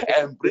God.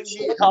 And bring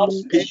me help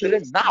speedily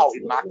now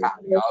in my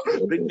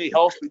career. Bring me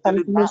help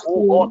speedily now,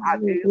 oh God,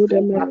 against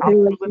those that have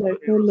proven to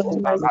be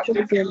resistance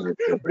against me.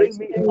 Bring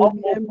me help,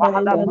 oh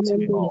Father, bring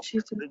me help.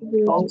 Bring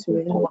me help,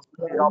 oh God,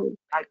 bring me help.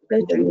 I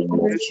in the name of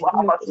Yeshua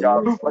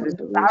HaMashiach. For the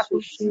desire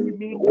to see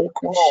me, oh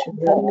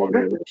God,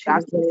 the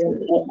desire to see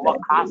me, oh God,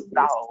 cast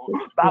down.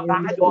 But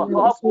by your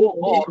help, oh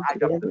God, I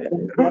am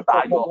delivered.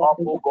 By your help,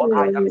 oh God,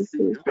 I am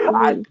saved.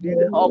 I plead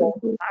help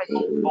tonight,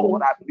 oh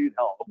God, I plead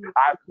help.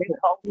 I plead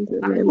help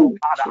tonight, oh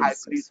Father, I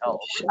plead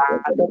help.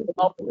 I plead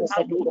help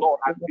tonight, oh Lord,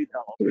 I plead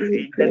help.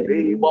 In the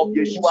name of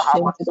Yeshua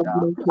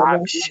HaMashiach, I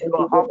plead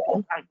your help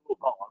tonight, oh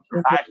God.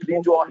 I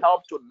plead your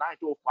help tonight,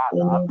 oh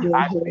Father.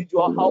 I plead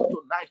your help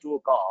tonight,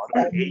 oh God.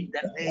 In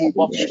the name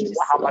of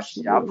Yeshua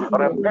HaMashiach,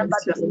 remember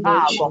the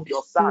scars of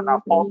your son,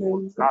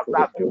 Apostle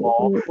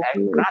Zavimo,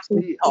 and grant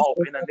me help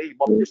in the name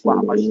of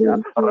Yeshua HaMashiach.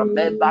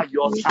 Remember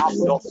your son,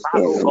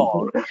 oh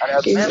God.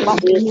 Remember,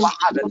 oh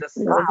Father, the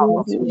scars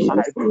of his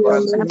life.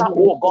 Remember,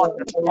 oh God,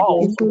 the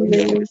troubles of his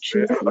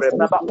ministry.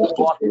 Remember, oh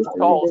God, his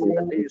troubles in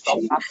the days of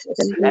absence.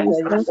 And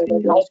grant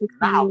me help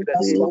now in the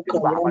name of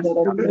Yeshua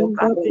HaMashiach.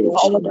 Grant me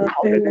help now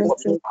in the name of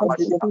Yeshua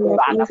HaMashiach.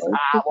 By the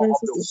power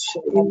of the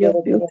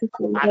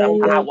by the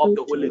power of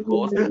the Holy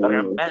Ghost.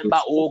 Remember,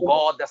 oh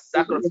God, the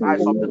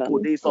sacrifice of the 2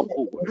 days of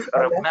old.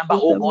 Remember,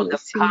 oh God, the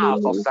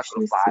scars of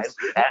sacrifice,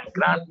 and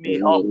grant me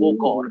help, oh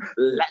God.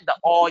 Let the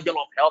oil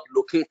of help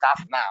locate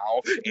us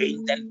now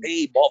in the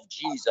name of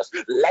Jesus.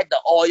 Let the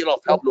oil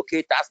of help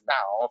locate us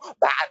now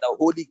by the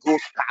Holy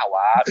Ghost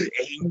power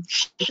in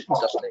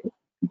Jesus'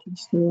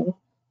 name.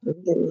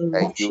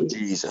 Thank you,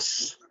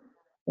 Jesus.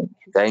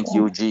 Thank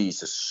you,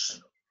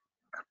 Jesus.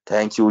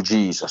 Thank you,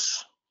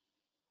 Jesus.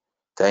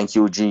 Thank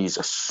you,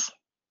 Jesus.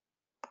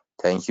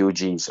 Thank you,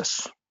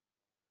 Jesus.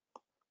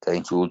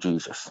 Thank you,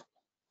 Jesus.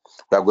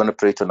 We are going to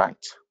pray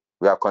tonight.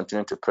 We are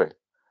continuing to pray.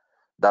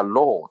 The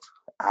Lord,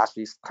 as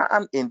we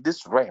stand in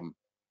this realm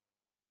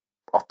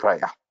of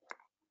prayer,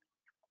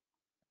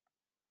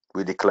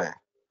 we declare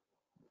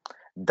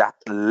that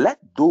let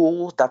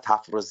those that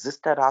have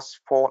resisted us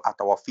fall at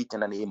our feet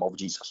in the name of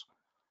Jesus.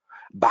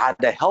 By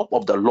the help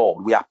of the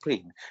Lord, we are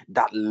praying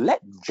that let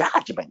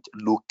judgment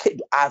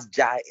locate as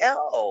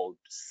Jael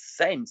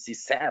sent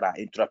Sisera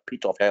into a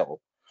pit of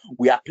hell.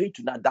 We are praying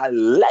tonight that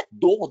let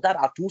those that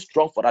are too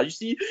strong for us. You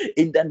see,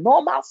 in the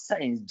normal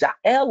sense,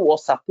 Jael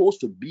was supposed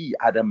to be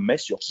at the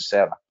mercy of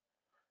Sisera.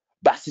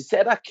 But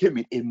Sisera came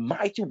in, a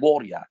mighty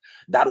warrior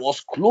that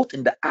was clothed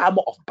in the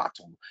armor of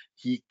battle.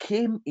 He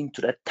came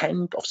into the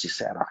tent of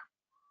Sisera.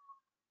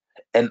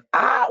 And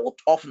out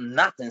of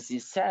nothing,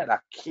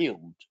 Sisera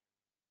killed.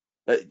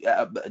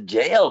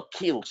 Jael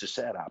killed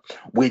Sisera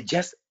with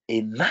just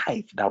a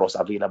knife that was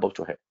available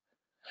to her.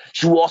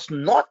 She was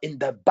not in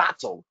the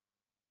battle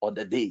on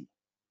the day.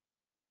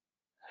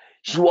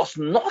 She was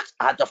not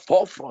at the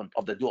forefront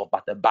of the day of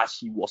battle, but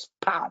she was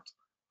part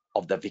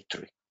of the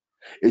victory.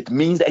 It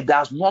means that it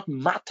does not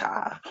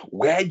matter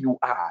where you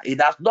are. It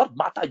does not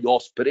matter your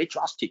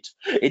spiritual state.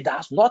 It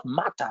does not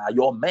matter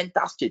your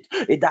mental state.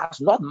 It does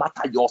not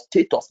matter your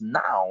status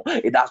now.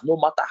 It does not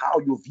matter how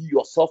you view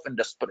yourself in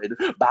the spirit.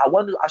 But I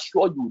want to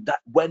assure you that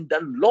when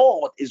the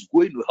Lord is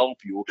going to help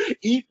you,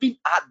 even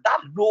at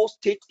that low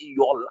state in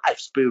your life,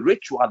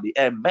 spiritually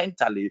and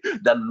mentally,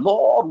 the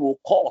Lord will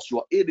cause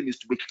your enemies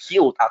to be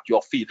killed at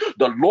your feet.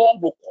 The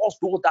Lord will cause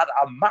those that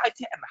are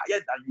mighty and higher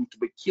than you to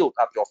be killed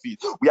at your feet.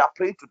 We are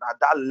praying tonight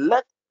that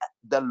let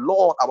the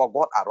Lord our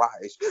God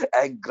arise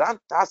and grant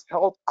us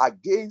help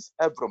against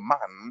every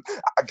man,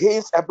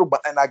 against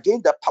everybody, and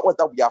against the power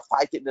that we are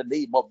fighting in the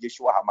name of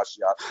Yeshua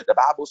HaMashiach. The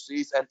Bible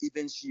says, and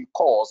even she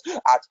caused,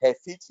 at her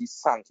feet he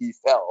sank, he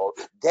fell.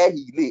 There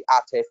he lay,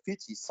 at her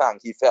feet he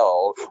sank, he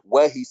fell.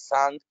 Where he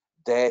sank,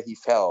 there he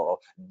fell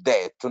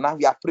dead. Tonight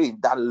we are praying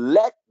that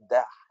let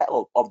the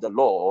help of the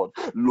Lord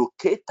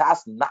locate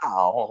us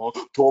now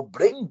to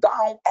bring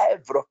down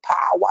every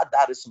power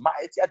that is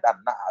mightier than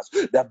us.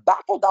 The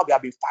battle that we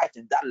have been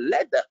fighting, that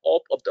let the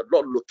help of the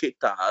Lord locate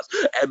us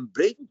and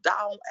bring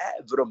down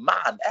every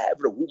man,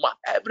 every woman,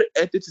 every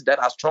entity that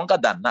are stronger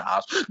than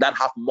us, that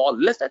have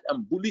molested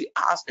and bullied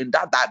us in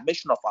that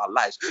dimension of our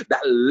lives.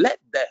 That let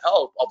the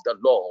help of the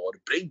Lord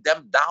bring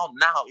them down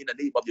now in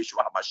the name of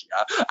Yeshua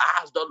HaMashiach.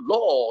 As the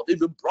Lord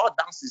even brought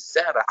down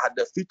Sisera at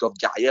the feet of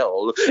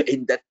Jael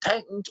in the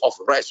tent of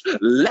rest,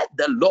 let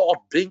the Lord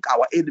bring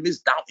our enemies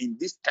down in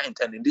this tent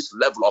and in this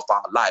level of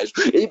our lives.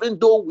 Even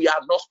though we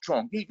are not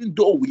strong, even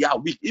though we are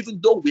weak, even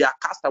though we are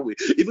cast away,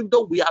 even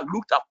though we are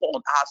looked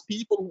upon as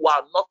people who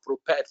are not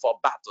prepared for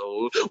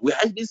battle, we are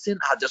even seen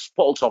as the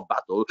spoils of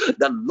battle.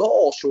 The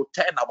Lord should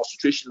turn our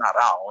situation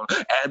around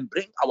and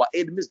bring our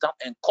enemies down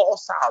and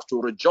cause us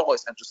to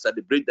rejoice and to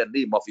celebrate the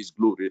name of His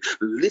glory.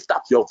 Lift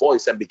up your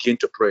voice and begin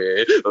to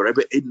pray.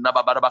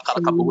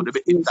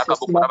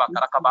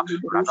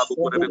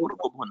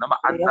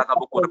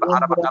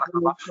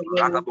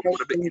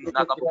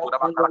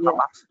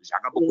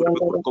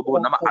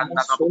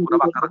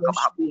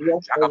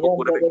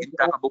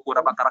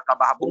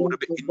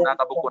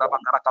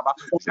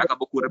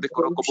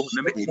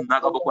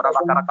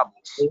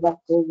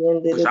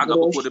 Jaga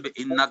bukurebe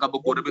innaga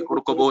bukurebe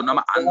kurukobo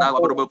nama anna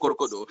baburbe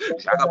kurukodo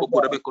jaga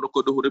bukurebe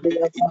kurukodo hurebe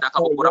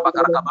innaka bukura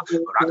bakarakaba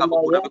raga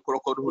bukurebe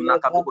kurukodo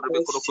hunaka bukurebe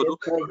kurukodo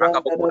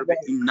raga bukurebe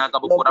innaga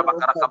bukura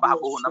bakarakaba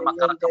habu nama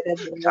karakabu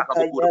jaga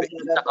bukurebe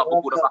intaka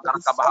bukura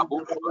bakarakaba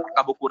habu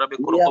raga bukurebe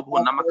kurukobo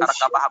nama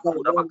karakaba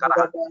habu nama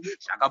karahadi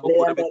jaga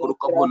bukurebe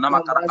kurukobo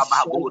nama karakaba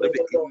habu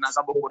hurebe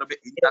innaga bukurebe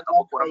intaka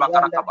bukura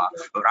bakarakaba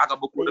raga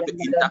bukurebe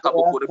intaka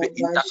bukurebe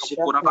intaka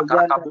bukura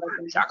bakarakabu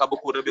jaga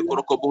bukurebe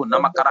kurukobo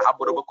nama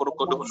karahabu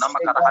kurukodo nama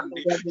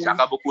karahandi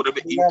jaga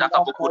bukurebe intaka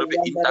bukurebe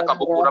intaka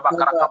bukura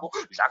bakarakabu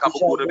jaga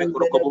bukurebe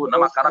kurukobo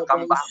nama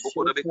karakamba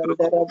bukurebe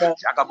kurukobo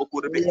jaga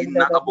bukurebe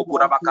innaga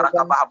bukura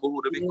bakarakaba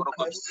bukurebe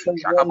kurukodo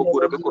jaga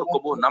bukurebe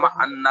kurukobo nama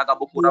annaga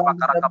bukura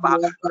bakarakaba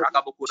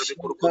raga bukurebe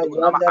kurukodo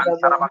nama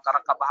antara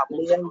bakarakaba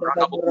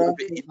raga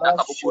bukurebe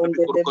innaga bukurebe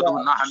kurukodo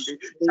nahandi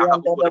jaga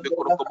bukurebe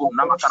kurukobo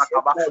nama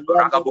karakaba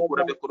raga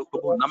bukurebe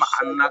kurukobo nama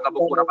annaga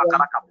bukura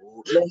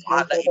bakarakabu.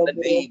 Father, in the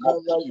name of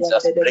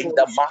Jesus, bring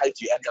the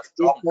mighty and the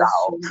strong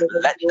down.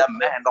 Let the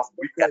man of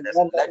wickedness,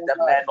 let the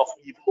man of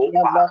evil,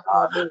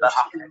 Father, that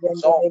have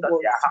exalted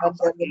their hands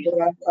against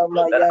you,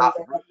 that have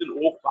risen,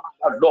 oh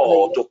Father,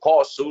 Lord, to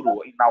cause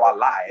sorrow in our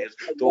lives.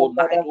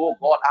 Tonight, oh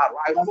God,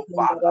 arise, oh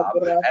Father,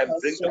 and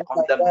bring to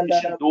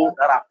condemnation those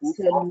that are put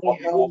forth for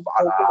me, oh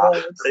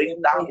Father.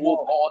 Bring down,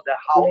 oh God, the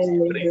house,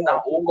 bring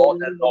down, oh God,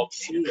 the Lord.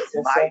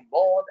 My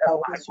Lord and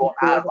my God,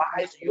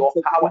 arise in your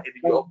power and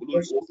in your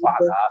glory, oh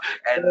Father,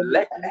 and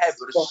let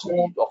every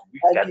seed of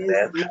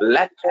wickedness,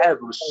 let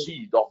every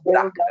seed of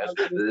darkness,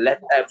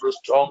 let every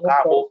strong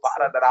arm, oh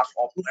Father, that has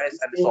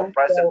oppressed and is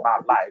oppressing my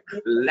life,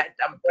 let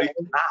them break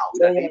now in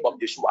the name of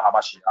Yeshua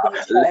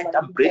HaMashiach. Let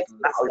them break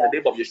now in the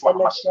name of Yeshua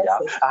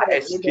HaMashiach. I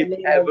escape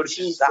every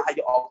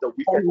desire of the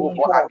wicked, oh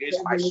God,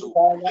 against my soul.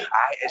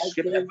 I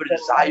escape every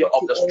desire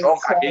of the strong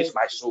against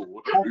my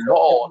soul.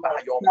 Lord,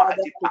 by your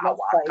mighty power,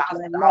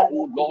 cast down,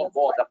 oh Lord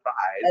God, the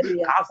pride.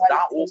 Cast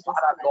down, oh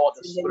Father, Lord,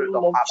 the spirit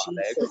of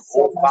Amalek.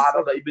 Oh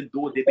Father, even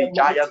though they be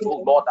giants,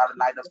 oh Lord, that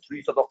lie the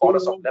streets of the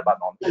forest of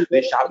Lebanon,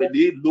 they shall be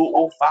laid low,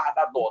 oh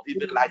Father, Lord,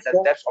 even like the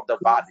depths of the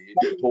valley.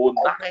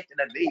 Tonight, in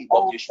the name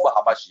of Yeshua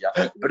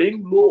HaMashiach,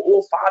 bring low,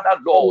 oh Father,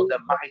 Lord, the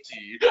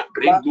mighty.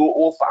 Bring low,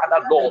 oh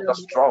Father, Lord, the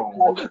strong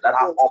that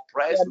have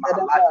oppressed my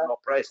life and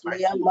oppressed my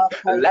soul.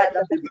 Let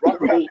them be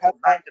brought low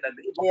tonight in the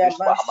name of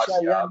Yeshua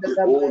HaMashiach.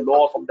 Oh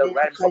Lord, from the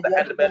realms of the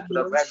element to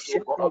the realms,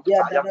 oh God, of the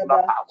triangular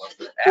powers,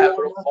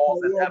 every force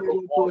and every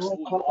voice,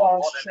 oh Lord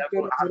God, and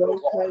every hand, oh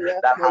God,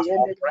 that has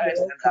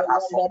oppressed and that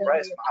has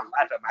suppressed my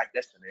life and my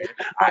destiny,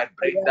 I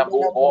bring them,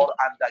 oh God,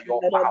 under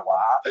your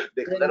power.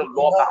 Declare,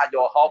 Lord, by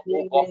your help,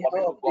 oh God, for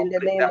me to God,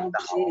 bring them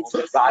down.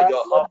 By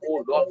your help,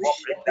 oh Lord, God,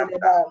 bring them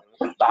down.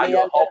 By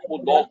your help,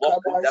 oh Lord, God,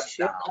 bring them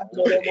down.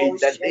 In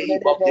the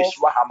name of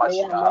Yeshua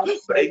HaMashiach,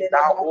 bring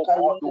down, oh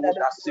God, those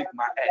that seek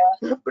my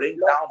end.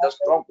 Bring down the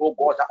strong, oh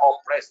God, that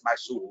oppress my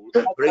soul.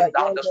 Bring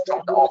down the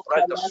strong that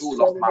oppress the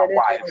soul of my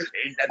wife.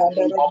 In the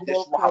name of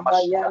Yeshua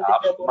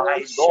HaMashiach,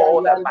 my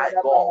Lord and my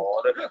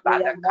God, by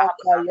the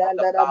covenant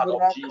of the blood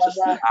of Jesus,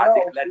 I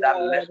declare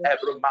that let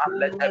every man,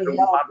 let every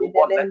woman, oh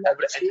God, let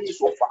every entity,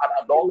 so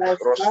Father, Lord,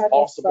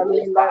 responsible,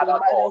 oh Father,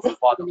 Lord,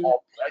 for the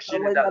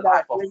oppression in the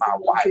life of my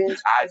wife.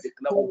 I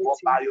declare, oh God,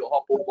 by your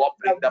help, oh God,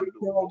 bring them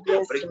low,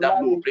 bring them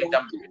low, bring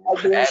them low.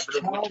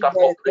 Every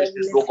witchcraft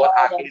operation, oh God,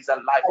 against the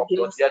life of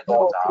your dear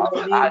daughter,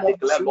 I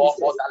declare, Lord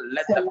God, that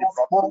let them be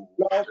brought low,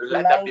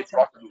 let them be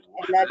brought low,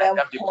 let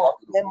them be brought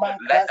low,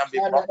 let them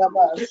be brought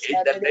low. In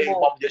the name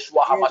of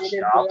Yeshua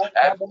HaMashiach,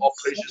 every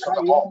operations of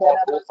the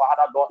occult, oh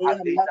Father, Lord,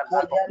 against the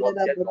life of your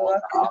dear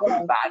daughter,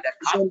 by the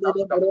covenant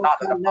of the blood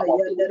and the power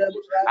of the Holy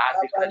Ghost, I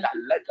declare that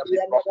let them be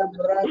brought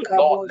low.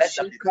 Lord, let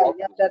them be brought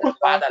low.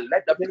 Father,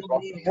 let them be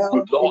brought low.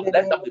 Lord,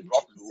 let them be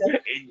brought low.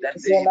 In the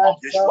name of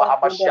Yeshua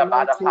HaMashiach,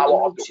 by the power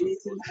of the Holy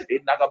Ghost.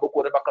 In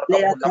Nagabuku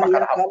Rebakarabu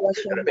Namakarabu,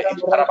 Rebe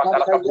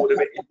Intarabakalakabu,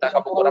 Rebe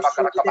Intakabuku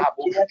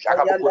Rabakarakababu,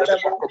 Shakabuku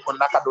Rebekurabu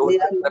Nakado,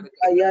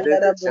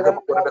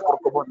 Shakabuku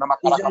Rebekurabu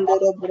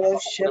Namakarakabu,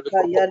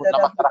 Rebekurabu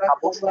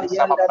Namakarabu,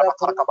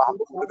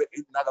 Sabakarakababu, Rebe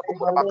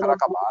Intagabuku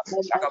Rabakarakabu,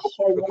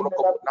 Shakabuku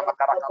Rebekurabu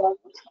Namakarakabu,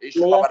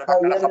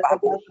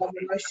 Ishabakarakababu,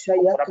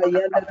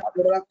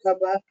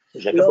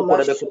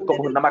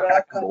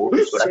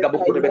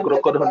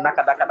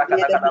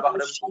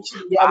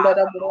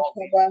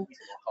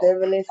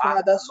 Heavenly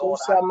Father, so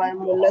shall my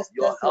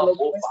molesters and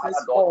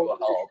oppressors fall.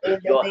 In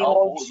the name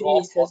of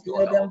Jesus,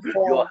 let them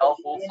fall. Your help,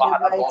 oh In the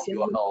Father, Lord, mighty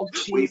your name help. of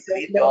We Jesus,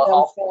 plead let your them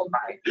help fall.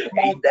 tonight.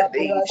 In the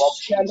name of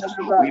Jesus,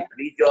 we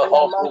plead your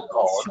help, oh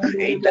God.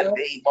 In the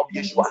name of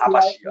Yeshua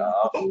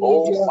HaMashiach,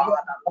 oh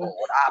Father,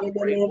 Lord, I In the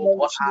pray, name oh of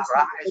God, Jesus,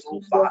 arise,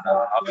 oh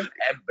Father,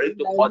 and bring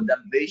to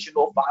condemnation,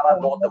 oh Father,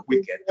 Lord, the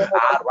wicked.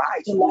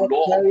 Arise, oh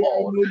Lord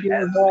God,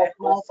 and let,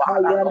 oh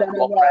Father,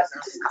 your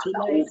presence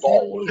scatter, oh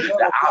God,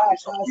 the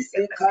armies of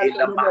wickedness. In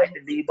the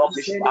mighty name of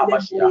Yeshua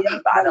HaMashiach,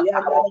 by the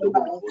power of the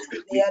Holy Ghost,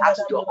 we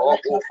ask your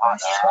help, oh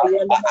Father.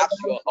 I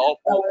ask your help,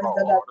 oh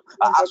God.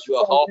 I ask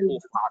your help, oh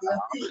Father.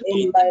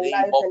 In the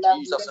name of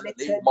Jesus, in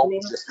the name of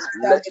Jesus,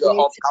 let your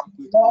help come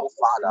quickly, oh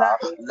Father.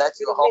 Let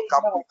your help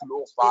come quickly,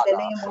 oh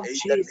Father.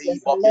 In the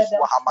name of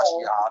Yeshua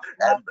HaMashiach,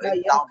 and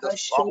bring down the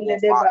strong, oh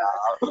Father.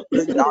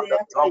 Bring down the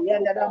strong,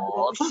 oh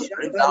God.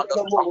 Bring down the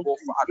strong, oh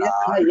Father.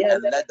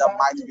 And let the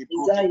might be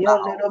broken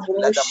now.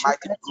 Let the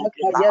might be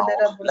broken now.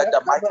 Let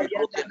the might be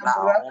broken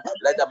now.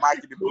 Let the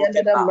might be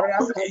broken now.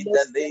 In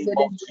the name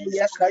of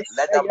Jesus.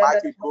 Let the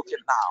might be broken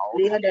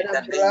now. In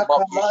the name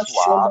of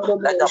Yeshua.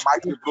 Let the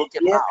might be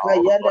broken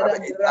now.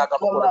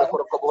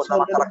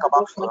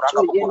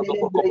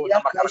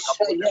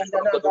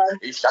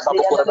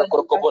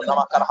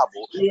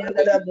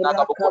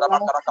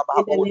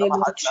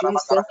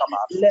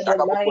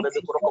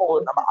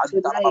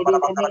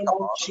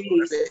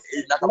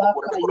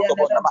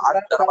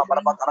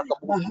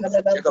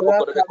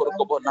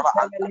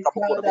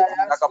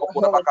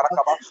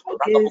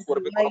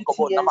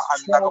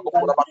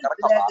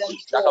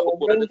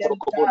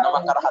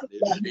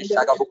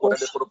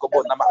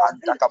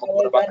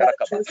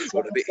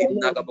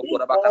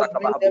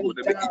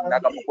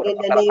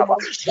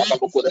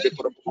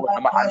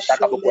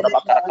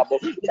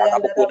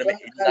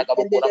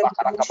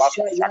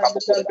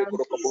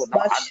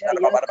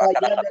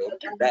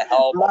 The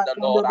help of the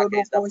Lord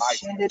against the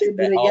mighty.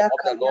 The help of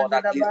the Lord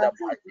against the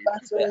mighty.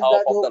 The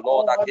help of the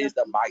Lord against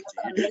the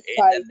mighty.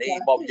 In the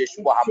name of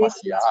Yeshua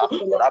HaMashiach.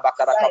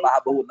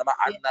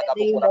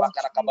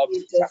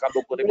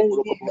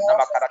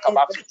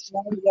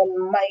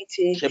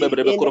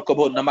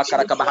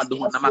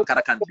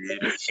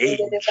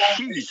 In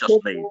Jesus'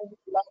 name.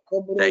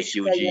 Thank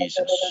you,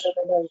 Jesus.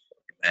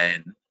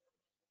 Amen.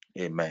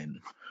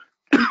 Amen.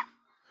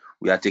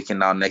 We are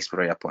taking our next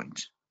prayer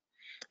point.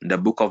 In the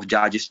book of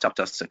Judges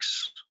chapter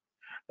 6.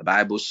 The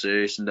Bible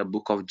says in the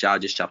book of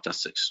Judges chapter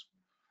 6.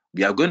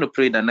 We are going to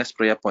pray the next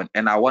prayer point,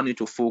 and I want you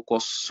to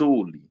focus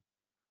solely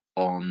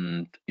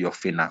on your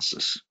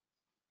finances.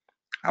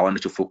 I want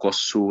you to focus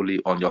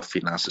solely on your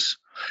finances.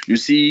 You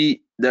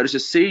see, there is a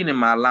saying in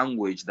my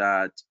language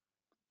that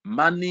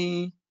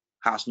money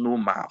has no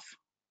mouth,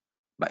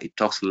 but it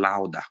talks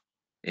louder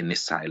in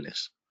its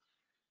silence.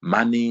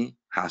 Money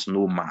has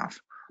no mouth,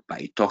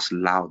 but it talks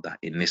louder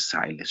in its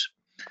silence.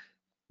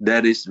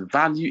 There is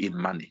value in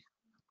money.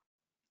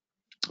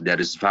 There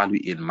is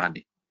value in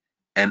money.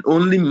 And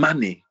only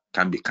money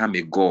can become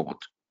a god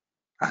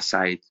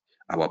aside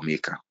our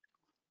maker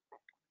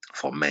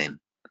for men.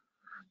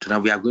 Tonight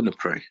we are going to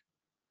pray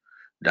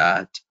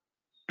that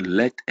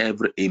let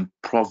every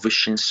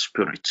impoverishing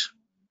spirit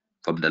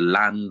from the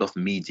land of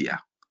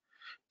Media,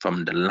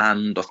 from the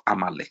land of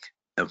Amalek,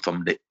 and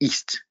from the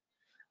east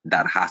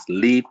that has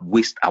laid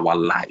waste our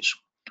lives,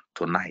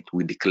 tonight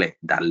we declare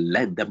that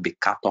let them be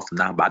cut off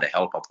now by the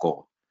help of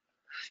God.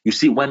 You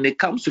see, when it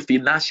comes to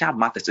financial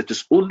matters, it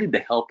is only the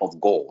help of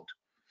God.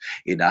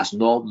 It does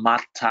not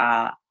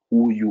matter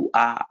who you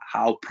are,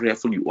 how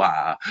prayerful you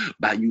are,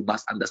 but you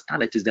must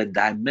understand it is the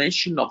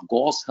dimension of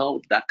God's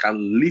help that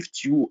can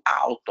lift you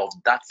out of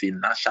that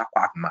financial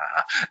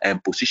quagmire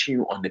and position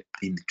you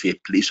into a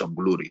place of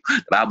glory.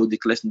 The Bible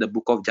declares in the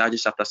book of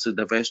Judges chapter 6,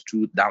 the verse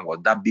 2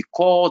 downward, that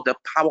because the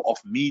power of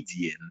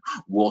Midian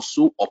was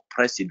so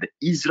oppressive, the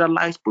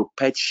Israelites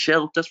prepared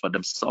shelters for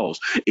themselves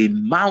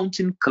in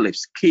mountain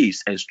cliffs,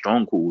 caves, and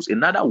strongholds.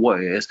 In other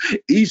words,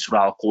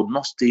 Israel could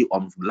not stay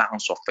on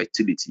lands of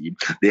fertility.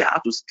 They had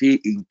to stay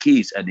in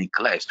caves and in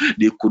cliffs.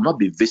 They could not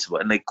be visible.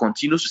 And it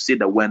continues to say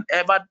that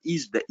whenever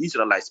the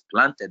Israelites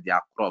planted their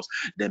crops,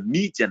 the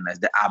Midianites,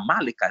 the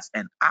Amalekites,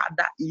 and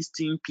other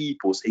eastern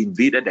peoples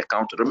invaded the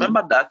country.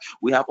 Remember that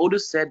we have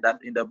always said that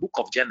in the book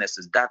of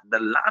Genesis that the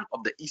land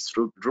of the east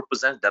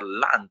represents the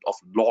land of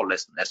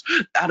lawlessness.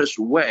 That is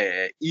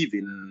where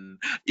even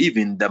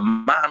the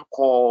man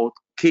called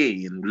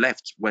Cain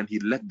left when he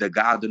left the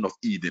Garden of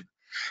Eden.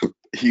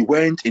 He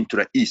went into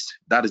the east,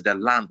 that is the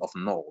land of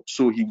north.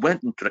 So he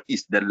went into the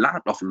east, the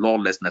land of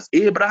lawlessness.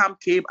 Abraham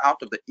came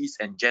out of the east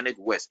and journeyed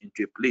west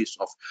into a place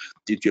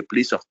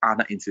of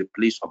honor, into a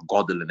place of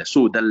godliness.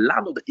 So the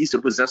land of the east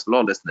represents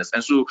lawlessness.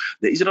 And so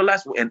the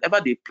Israelites, whenever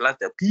they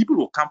planted, people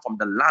will come from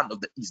the land of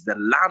the east, the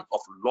land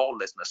of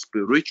lawlessness,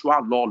 spiritual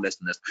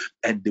lawlessness,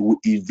 and they will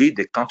invade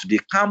the country.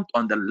 They camped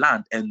on the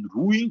land and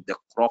ruined the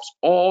crops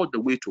all the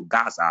way to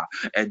Gaza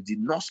and did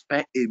not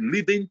spare a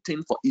living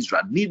thing for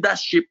Israel, neither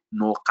sheep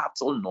nor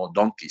cattle nor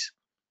donkeys.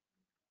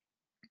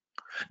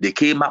 They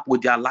came up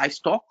with their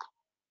livestock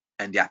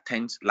and their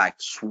tents like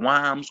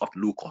swarms of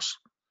locusts.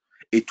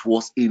 It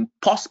was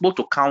impossible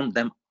to count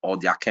them or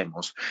their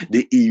camels.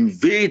 They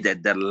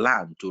invaded the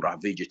land to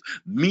ravage it.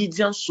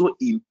 Midian so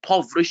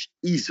impoverished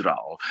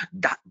Israel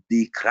that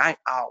they cry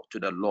out to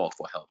the Lord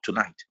for help.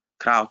 Tonight,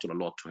 cry out to the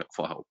Lord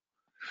for help.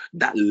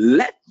 That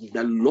let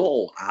the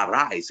Lord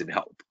arise in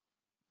help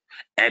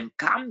and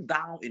come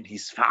down in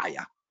his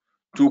fire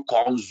to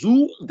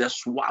consume the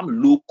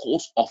swarm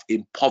locusts of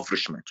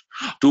impoverishment,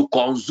 to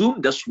consume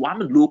the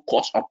swarm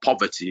locusts of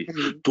poverty,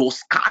 to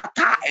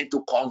scatter and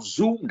to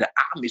consume the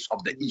armies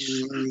of the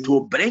east,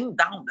 to bring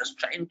down the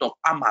strength of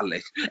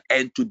Amalek,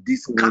 and to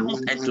discount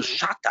and to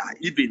shatter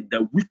even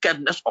the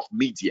wickedness of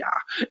Media.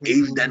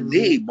 In the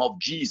name of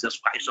Jesus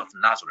Christ of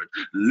Nazareth,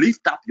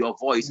 lift up your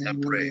voice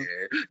and pray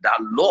that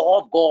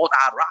Lord God,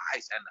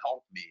 arise and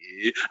help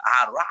me.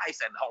 Arise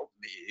and help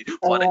me.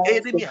 For the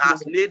enemy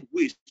has laid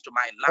waste to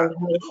my land.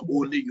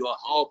 Only your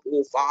help,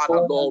 oh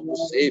Father, Lord, will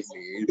save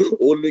me.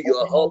 Only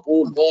your help,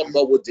 oh Lord,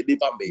 God, will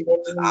deliver me.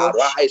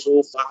 Arise,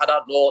 oh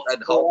Father, Lord,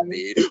 and help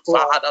me.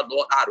 Father,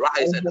 Lord,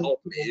 arise and help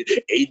me.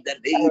 In the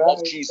name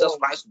of Jesus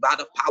Christ, by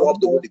the power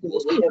of the Holy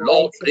Ghost,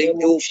 Lord, bring,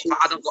 oh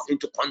Father, God,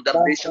 into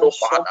condemnation, oh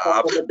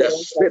Father, the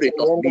spirit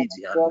of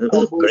Midian.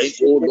 Bring,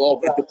 oh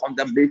Lord, into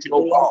condemnation,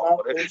 oh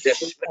God, the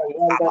spirit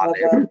of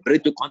Amalek. Bring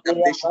to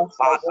condemnation, oh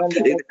Father,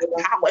 even the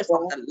powers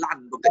of the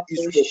land of the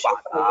east, oh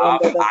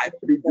Father. I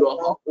plead your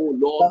help, oh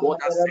Lord. God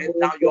has sent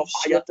down your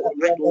fire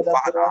tonight, oh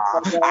Father,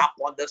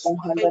 upon the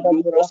swarming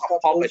locusts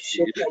of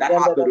poverty that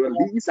have been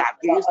released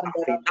against my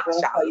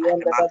financial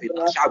life and my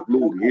financial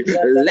glory.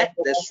 Let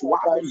the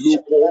swarming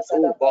locusts,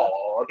 oh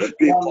God,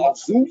 be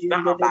consumed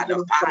now by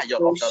the fire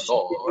of the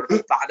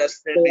Lord. Father,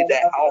 send me the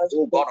help,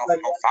 oh God, of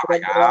your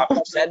fire.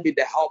 Send me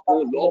the help,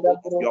 oh Lord,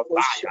 of your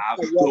fire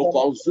to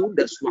consume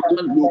the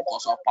swarming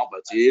locusts of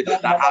poverty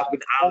that has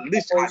been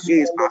unleashed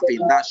against my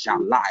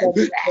financial life.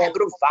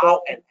 Every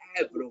vow and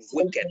every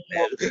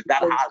wickedness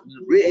that has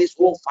been raised,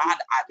 oh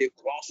Father, at the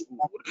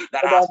crossroad,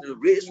 that has been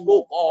raised,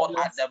 oh God,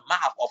 at the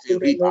mouth of a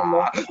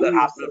river, that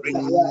has been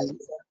raised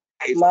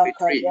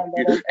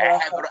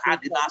every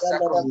animal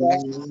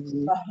sacrifice,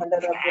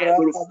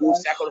 every food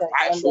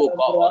sacrifice, oh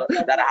God,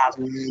 that has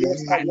been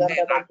raised by men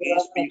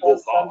against me, oh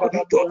God,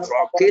 to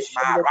truncate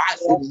my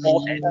rightful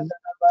portion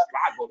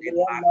struggle in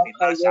my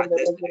financial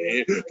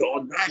destiny.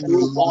 Tonight,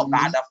 oh God,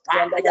 by the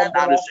fire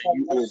that is in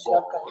you, oh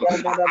God,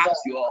 I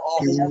ask your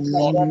help,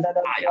 oh God,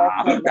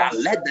 fire, that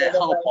let the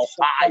help of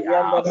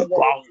fire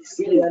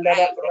consume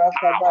every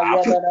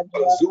power,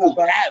 consume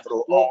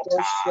every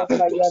altar,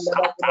 to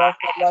scatter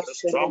every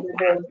strong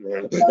man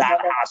that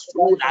has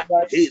thrown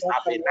against my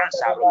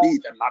financial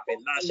relief and my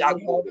financial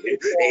glory.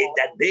 In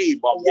the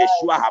name of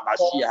Yeshua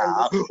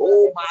HaMashiach,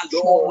 oh my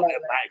Lord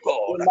and my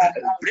God,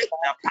 break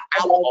the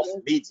power of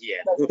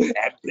Midian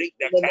and break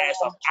the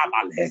curse of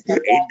Amalek.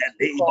 In the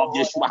name of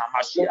Yeshua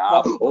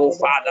HaMashiach, oh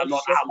Father,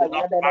 Lord, I will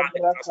not run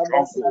into a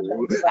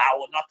stronghold. I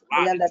will not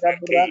run into a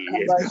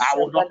cave. I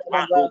will not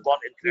run, oh God,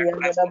 into the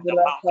cleft of the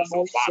mountains,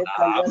 oh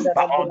Father.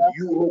 But on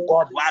you, oh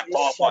God, do I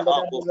call for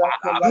help, oh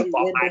Father.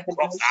 For my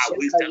crops are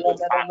wasted, oh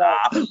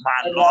Father. My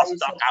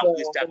livestock are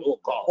wasted, oh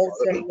God.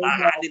 My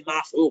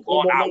animals, oh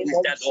God, are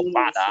wasted, oh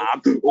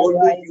Father.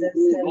 Only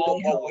you, oh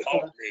Lord, will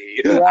help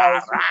me.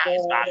 Arise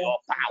by your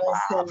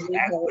power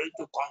and bring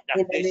to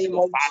condemnation,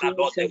 oh Father,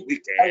 Lord, the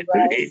wicked.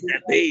 In the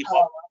name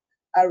of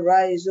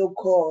Arise, O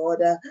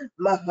God.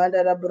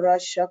 Mahandara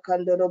brasha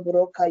kandoro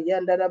broka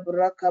yandara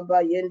braka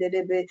ba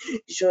yendebe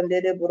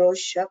jondere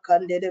brosha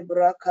kandere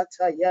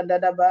brakata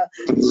yandara ba.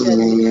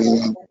 Send me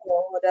help, O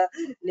God.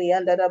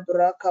 Liandara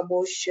braka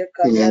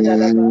bosheka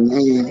yandara ba.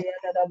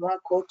 Liandara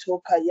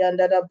makoto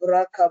kayandara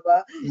braka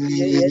ba.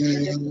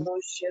 Jeyendere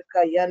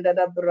brosheka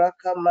yandara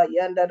braka ma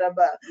yandara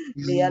ba.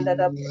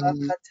 Liandara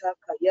brakata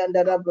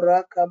kayandara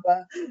braka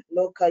ba.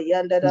 Loka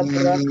yandara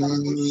braka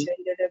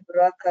boshendere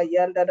braka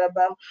yandara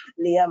ba.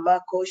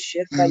 Liamako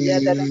Sheka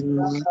Yadada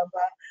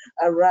Brakaba.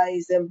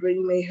 Arise and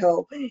bring me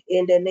help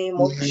in the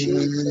name of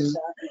Jesus.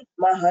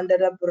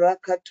 Mahandada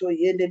Brakato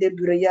Yende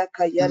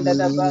Briaka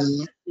Yandadaba.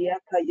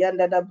 Yaka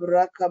Yandada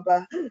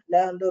Brakaba.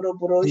 Nandoro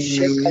Bro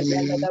Sheka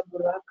Yandada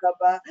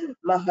Brakaba.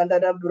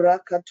 Mahandada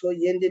Brakato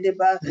Yende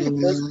Deba.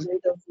 The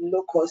spirit of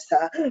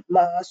Locosa.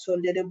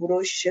 Mahasonde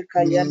Bro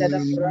Sheka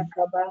Yandada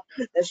Brakaba.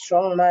 The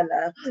strong man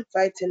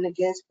fighting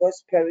against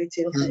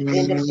prosperity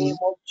in the name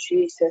of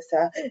Jesus.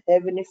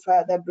 Heavenly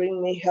Father,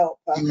 bring me help.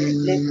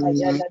 Let every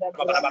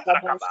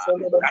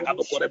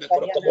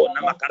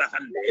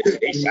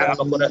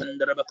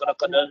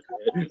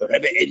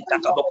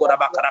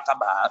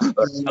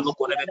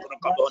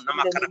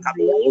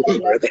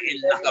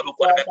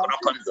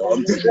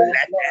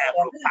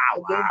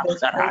power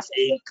that has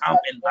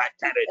encamped in my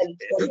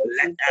territory,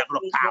 let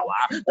every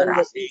power that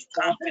has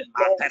encamped in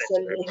my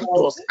territory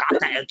to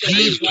scatter and to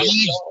destroy.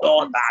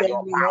 Lord, by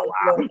your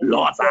power,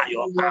 Lord, by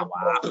your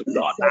power,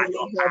 Lord, by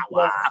your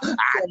power,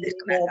 I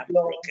declare them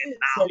broken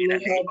now in the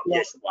name of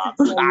Yeshua.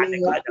 I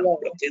declare them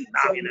broken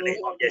now in the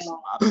name of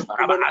Yeshua.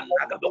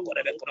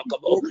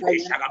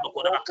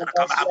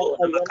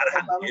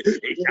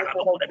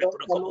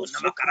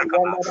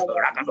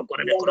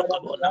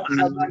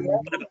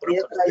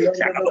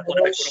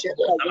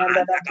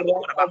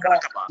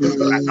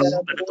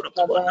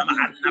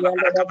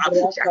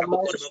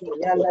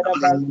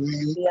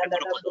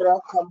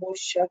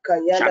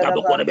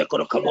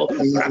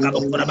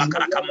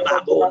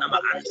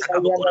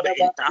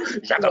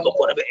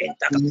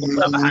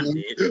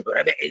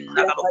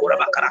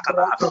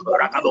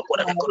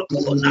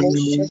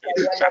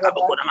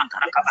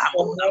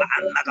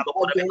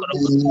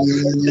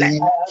 Let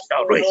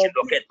restoration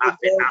locate my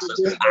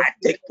finances. I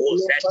take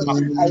possession of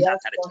financial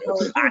territory.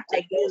 I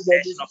take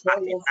possession of my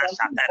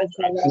financial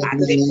territory. I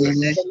take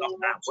possession of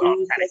my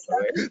wealth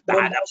territory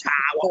by the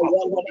power of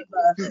the Holy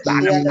Ghost. By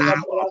the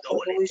power of the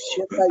Holy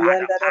Ghost. By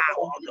the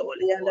power of the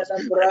Holy Ghost.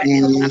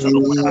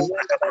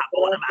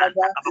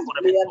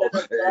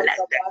 Let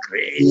the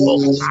grace, oh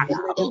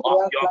Father, of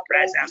your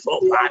presence,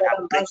 oh Father,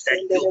 break the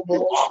yoke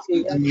of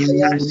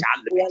financial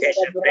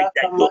limitation, break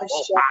the yoke,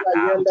 oh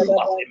Father,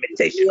 of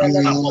limitation,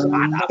 oh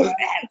Father,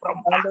 and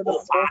from that,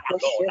 oh Father,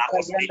 Lord, that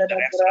was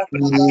interest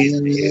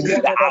against me,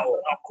 that I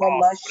will not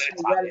cause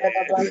spiritually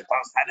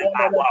concerning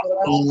my wealth,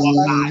 Lord God,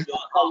 by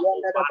your help,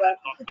 oh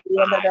Father,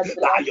 Lord,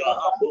 by your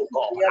help, oh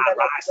God,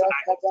 arise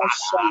tonight, oh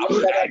Father,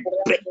 and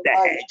break the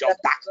hedge of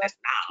darkness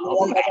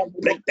now, and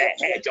break the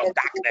hedge of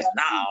darkness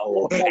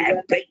now,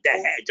 and break the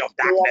hedge of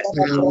darkness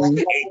now,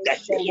 in the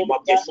name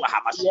of Yeshua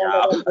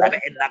HaMashiach,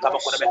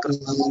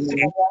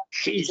 in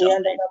Jesus'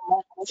 name.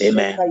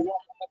 Amen.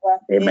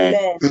 Amen.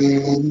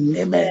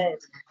 Amen.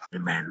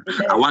 Amen.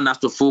 I want us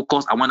to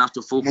focus.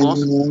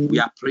 We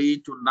are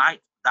praying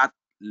tonight that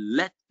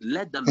let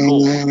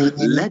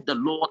the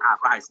Lord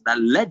arise. That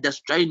let the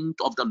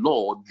strength of the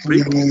Lord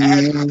break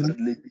every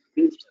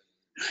limitation.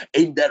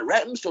 In the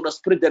realms of the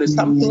spirit, there is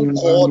something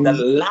called the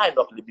line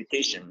of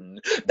limitation.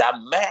 That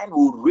man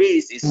will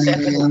raise a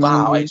certain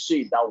vow and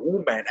say that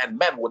women and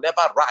men will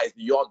never rise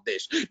beyond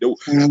this.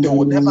 They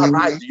will never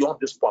rise beyond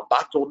this point.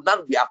 But so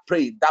now we are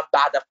praying that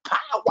by the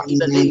power in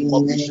the name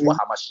of Yeshua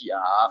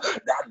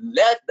HaMashiach, that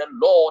let the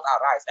Lord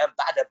arise, and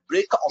by the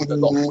breaker of the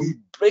Lord, we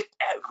break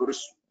every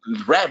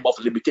realm of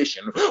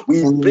limitation.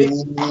 We break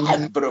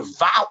every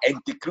vow and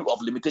decree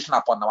of limitation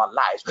upon our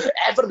lives.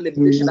 Every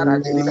limitation that the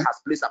enemy has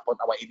placed upon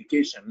our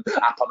education,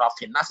 upon our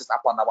finances,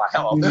 upon our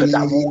health,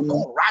 that we will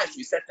not rise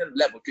to a certain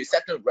level, to a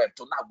certain realm.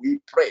 So now we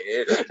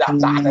pray that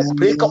by the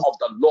breaker of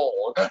the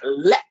Lord,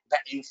 let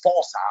the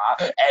enforcer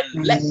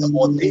and let the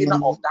ordainer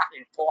of that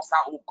enforcer,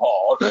 oh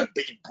God,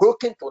 be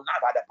broken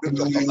tonight by the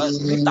breaker of the Lord.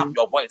 Lift up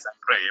your voice and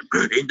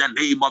pray in the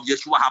name of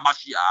Yeshua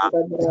HaMashiach.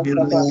 We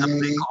release the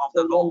breaker of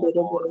the Lord.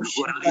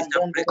 We release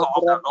the breaker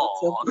of the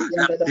Lord.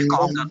 The breaker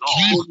of the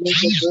Lord.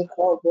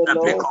 The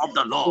breaker of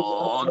the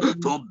Lord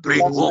to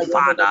break, oh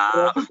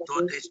Father,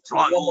 to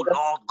destroy, oh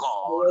Lord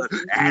God,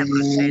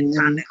 every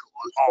satanic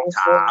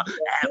altar,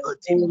 every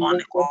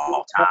demonic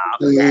altar,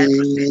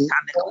 every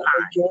satanic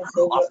line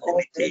of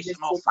limitation,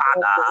 oh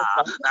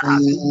Father, that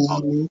has been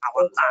on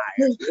our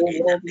lives.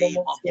 In the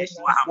name of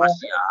Yeshua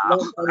HaMashiach.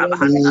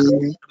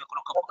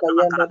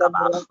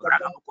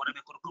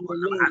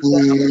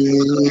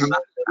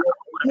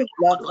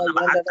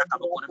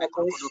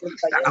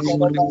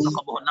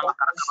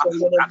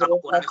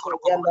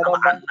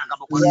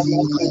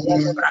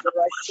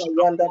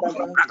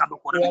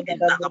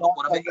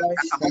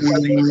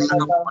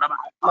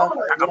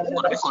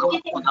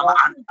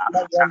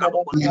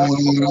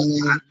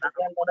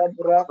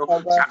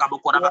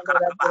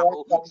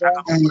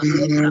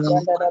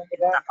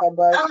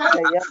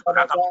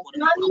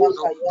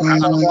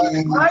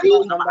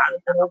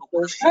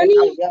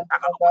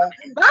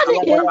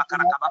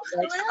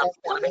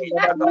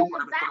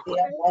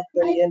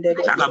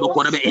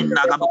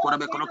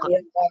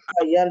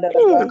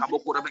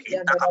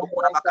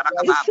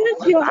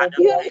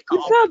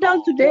 You fell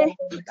down today.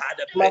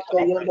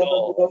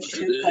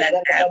 Let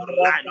every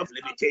line of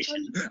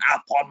limitation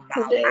upon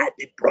my life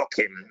be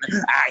broken.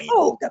 I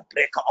invoke the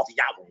breaker of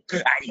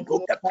Yahweh. I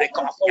invoke the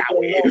breaker of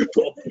Yahweh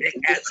to break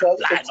every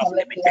line of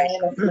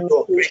limitation,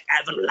 to break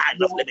every line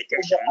of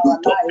limitation, to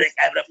break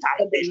every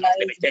foundation of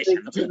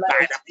limitation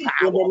by the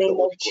power of the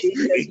Holy Ghost.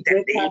 In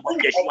the name of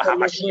Yeshua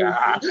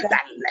HaMashiach,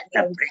 that let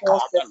the breaker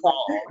of the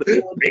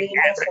Lord break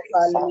every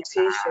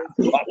enforcer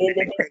of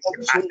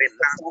limitation in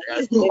my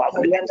finances, of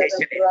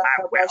limitation in my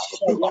wealth,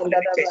 of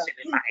limitation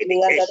in my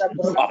education,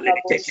 of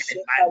limitation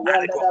in my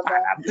marriage, oh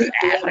Father.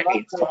 Every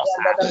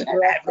enforcer,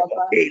 every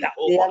ordainer,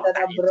 oh God,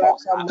 that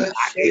enforcer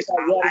against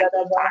my life,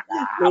 oh Father,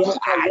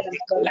 I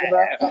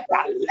declare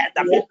that let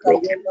them be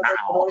broken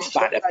now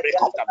by the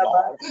break of the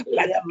Lord.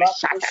 Let them be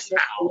shattered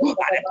now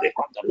by the break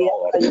of the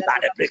Lord, by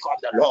the break of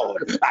the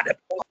Lord, by the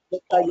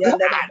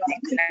I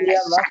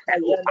declare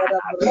shattered, oh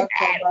Father,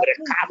 every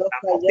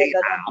covenant of data,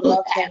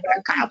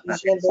 every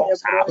covenant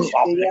enforcer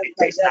of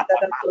limitation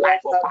upon my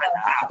life, oh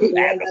Father,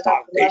 every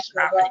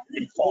foundational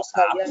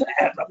enforcer,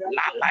 every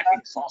bloodline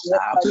enforcer,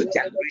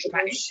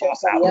 generational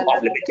enforcer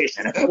of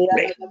limitation,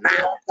 break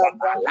now from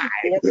my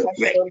life,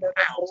 break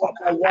now from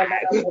my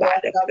life, by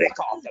the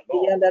breaker of the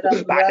Lord,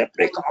 by the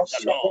breaker of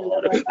the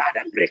Lord, by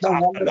the breaker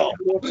of the Lord,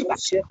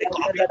 by the breaker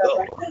of the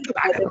Lord,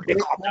 by the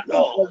breaker of the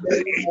Lord,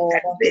 in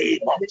the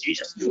name of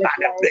Jesus, by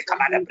the breaker,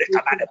 by the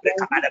breaker, by the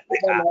breaker, by the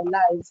breaker.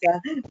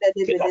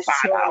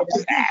 Father,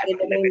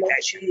 every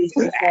limitation,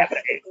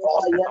 every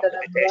enforcement of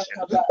limitation,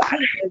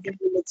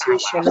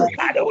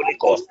 by the Holy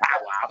Ghost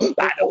power,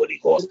 by the Holy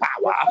Ghost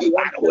power,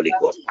 by the Holy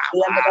Ghost power,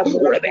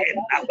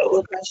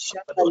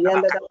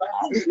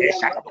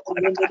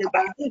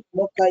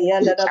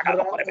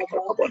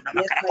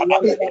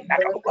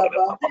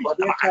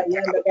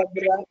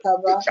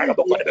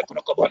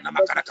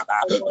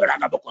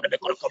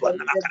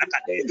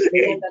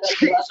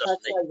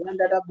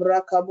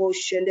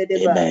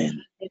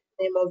 Amen.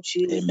 Name of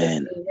Jesus.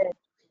 Amen.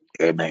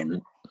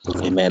 Amen.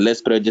 Amen.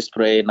 Let's pray this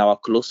prayer in our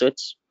closet.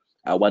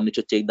 I want you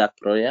to take that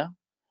prayer.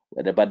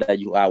 Wherever that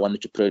you are, I want you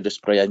to pray this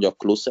prayer in your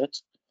closet.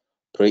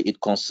 Pray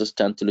it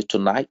consistently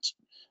tonight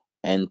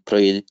and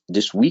pray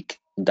this week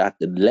that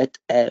let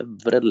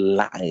every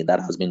lie that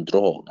has been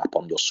drawn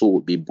upon your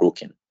soul be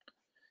broken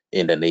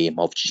in the name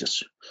of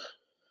Jesus.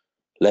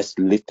 Let's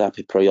lift up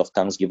a prayer of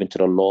thanksgiving to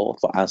the Lord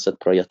for answered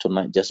prayer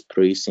tonight. Just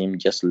praise Him.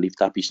 Just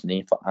lift up His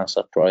name for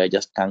answered prayer.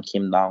 Just thank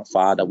Him now.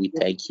 Father, we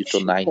thank you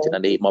tonight in the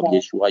name of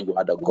Yeshua. You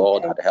are the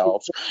God that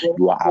helps.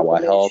 You are our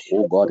help,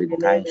 oh God, in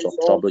times of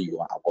trouble. You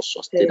are our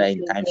sustainer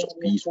in times of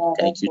peace. We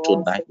thank you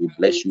tonight. We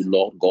bless you,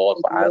 Lord God,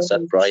 for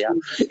answered prayer.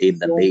 In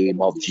the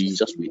name of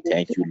Jesus, we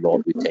thank you,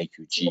 Lord. We thank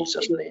you,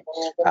 Jesus' name.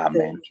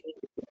 Amen.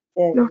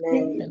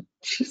 Amen.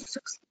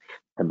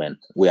 Amen.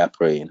 We are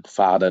praying.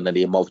 Father, in the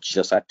name of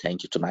Jesus, I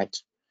thank you tonight.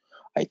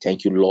 I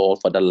thank you, Lord,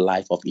 for the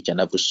life of each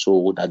and every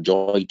soul that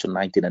joined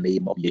tonight in the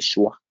name of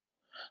Yeshua.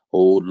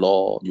 Oh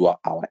Lord, you are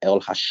our El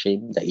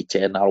Hashim, the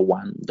eternal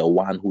one, the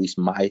one who is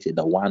mighty,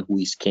 the one who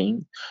is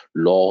king.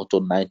 Lord,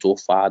 tonight, oh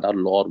Father,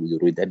 Lord, we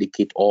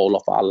rededicate all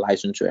of our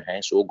lives into your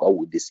hands. Oh God,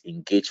 we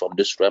disengage from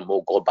this realm,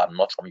 oh God, but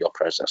not from your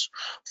presence.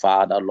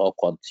 Father, Lord,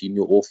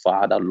 continue, oh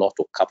Father, Lord,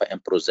 to cover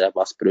and preserve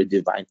our spirit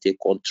divine, take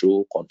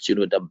control,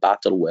 continue the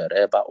battle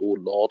wherever, oh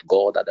Lord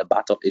God, that the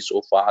battle is,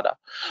 oh Father.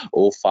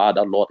 Oh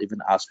Father, Lord, even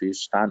as we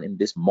stand in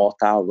this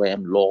mortal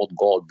realm, Lord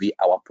God, be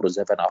our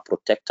preserver and our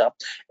protector.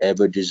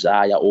 Every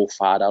desire, oh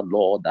Father,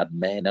 Lord, that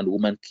men and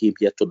women came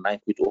here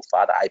tonight with, oh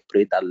Father, I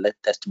pray that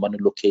let testimony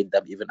locate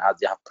them even as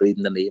they have prayed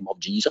in the name of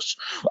Jesus.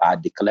 I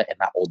declare and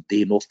I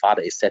ordain, oh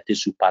Father, a certain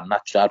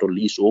supernatural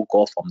release, oh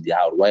God, from their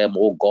realm,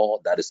 oh God,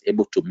 that is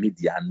able to meet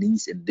their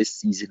needs in this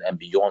season and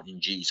beyond in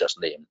Jesus'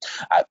 name.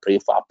 I pray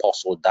for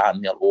Apostle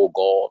Daniel, oh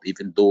God,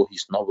 even though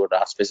he's not with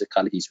us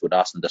physically, he's with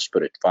us in the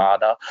spirit.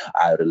 Father,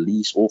 I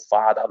release, oh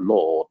Father,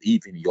 Lord,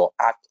 even your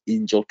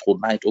archangel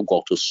tonight, oh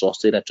God, to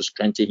sustain and to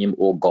strengthen him,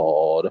 oh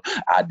God.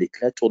 I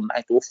declare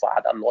tonight, oh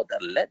Father, Lord,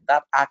 and let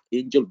that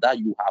archangel that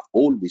you have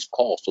always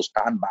caused to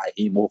stand by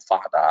him, oh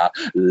Father,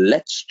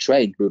 let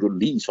strength be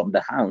released from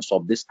the hands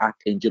of this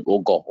archangel, oh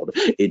God,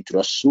 into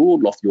the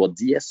soul of your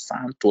dear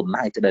son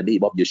tonight in the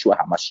name of Yeshua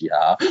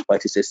HaMashiach. For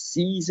it is a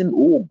season,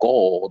 oh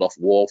God, of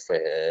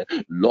warfare.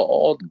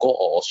 Lord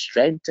God,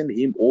 strengthen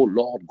him, oh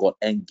Lord God,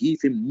 and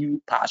give him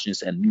new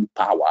passions and new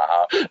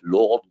power.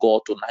 Lord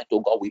God, tonight,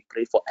 oh God, we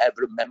pray for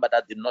every member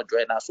that did not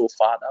join us, oh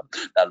Father,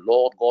 that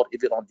Lord God,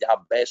 even on their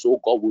best,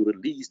 oh God, will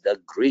release the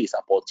grace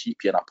upon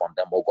TP and upon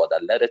them, oh God,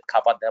 that let it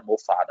cover them, oh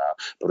Father,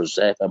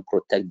 preserve and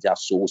protect their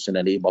souls in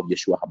the name of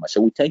Yeshua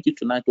HaMashiach. We thank you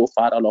tonight, oh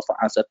Father, Lord, for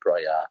answered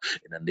prayer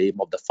in the name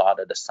of the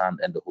Father, the Son,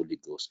 and the Holy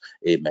Ghost.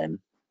 Amen.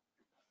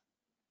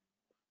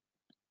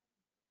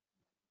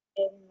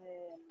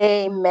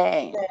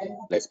 Amen.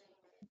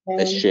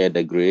 Let's share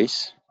the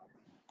grace.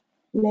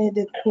 May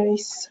the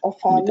grace of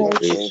our May the Lord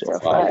grace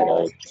of our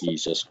Lord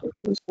Jesus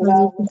Christ,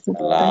 love of the God,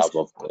 love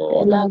of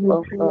The God, love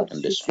of God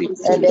and the sweet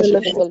and the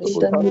fellowship sweet of the fellowship Holy of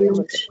the Spirit Holy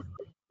be Spirit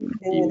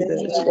be with with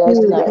be us with us now us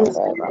now now and and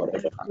forevermore.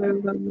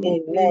 forevermore.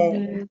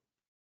 Amen.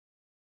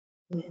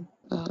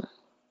 Mm.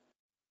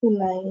 Good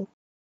night.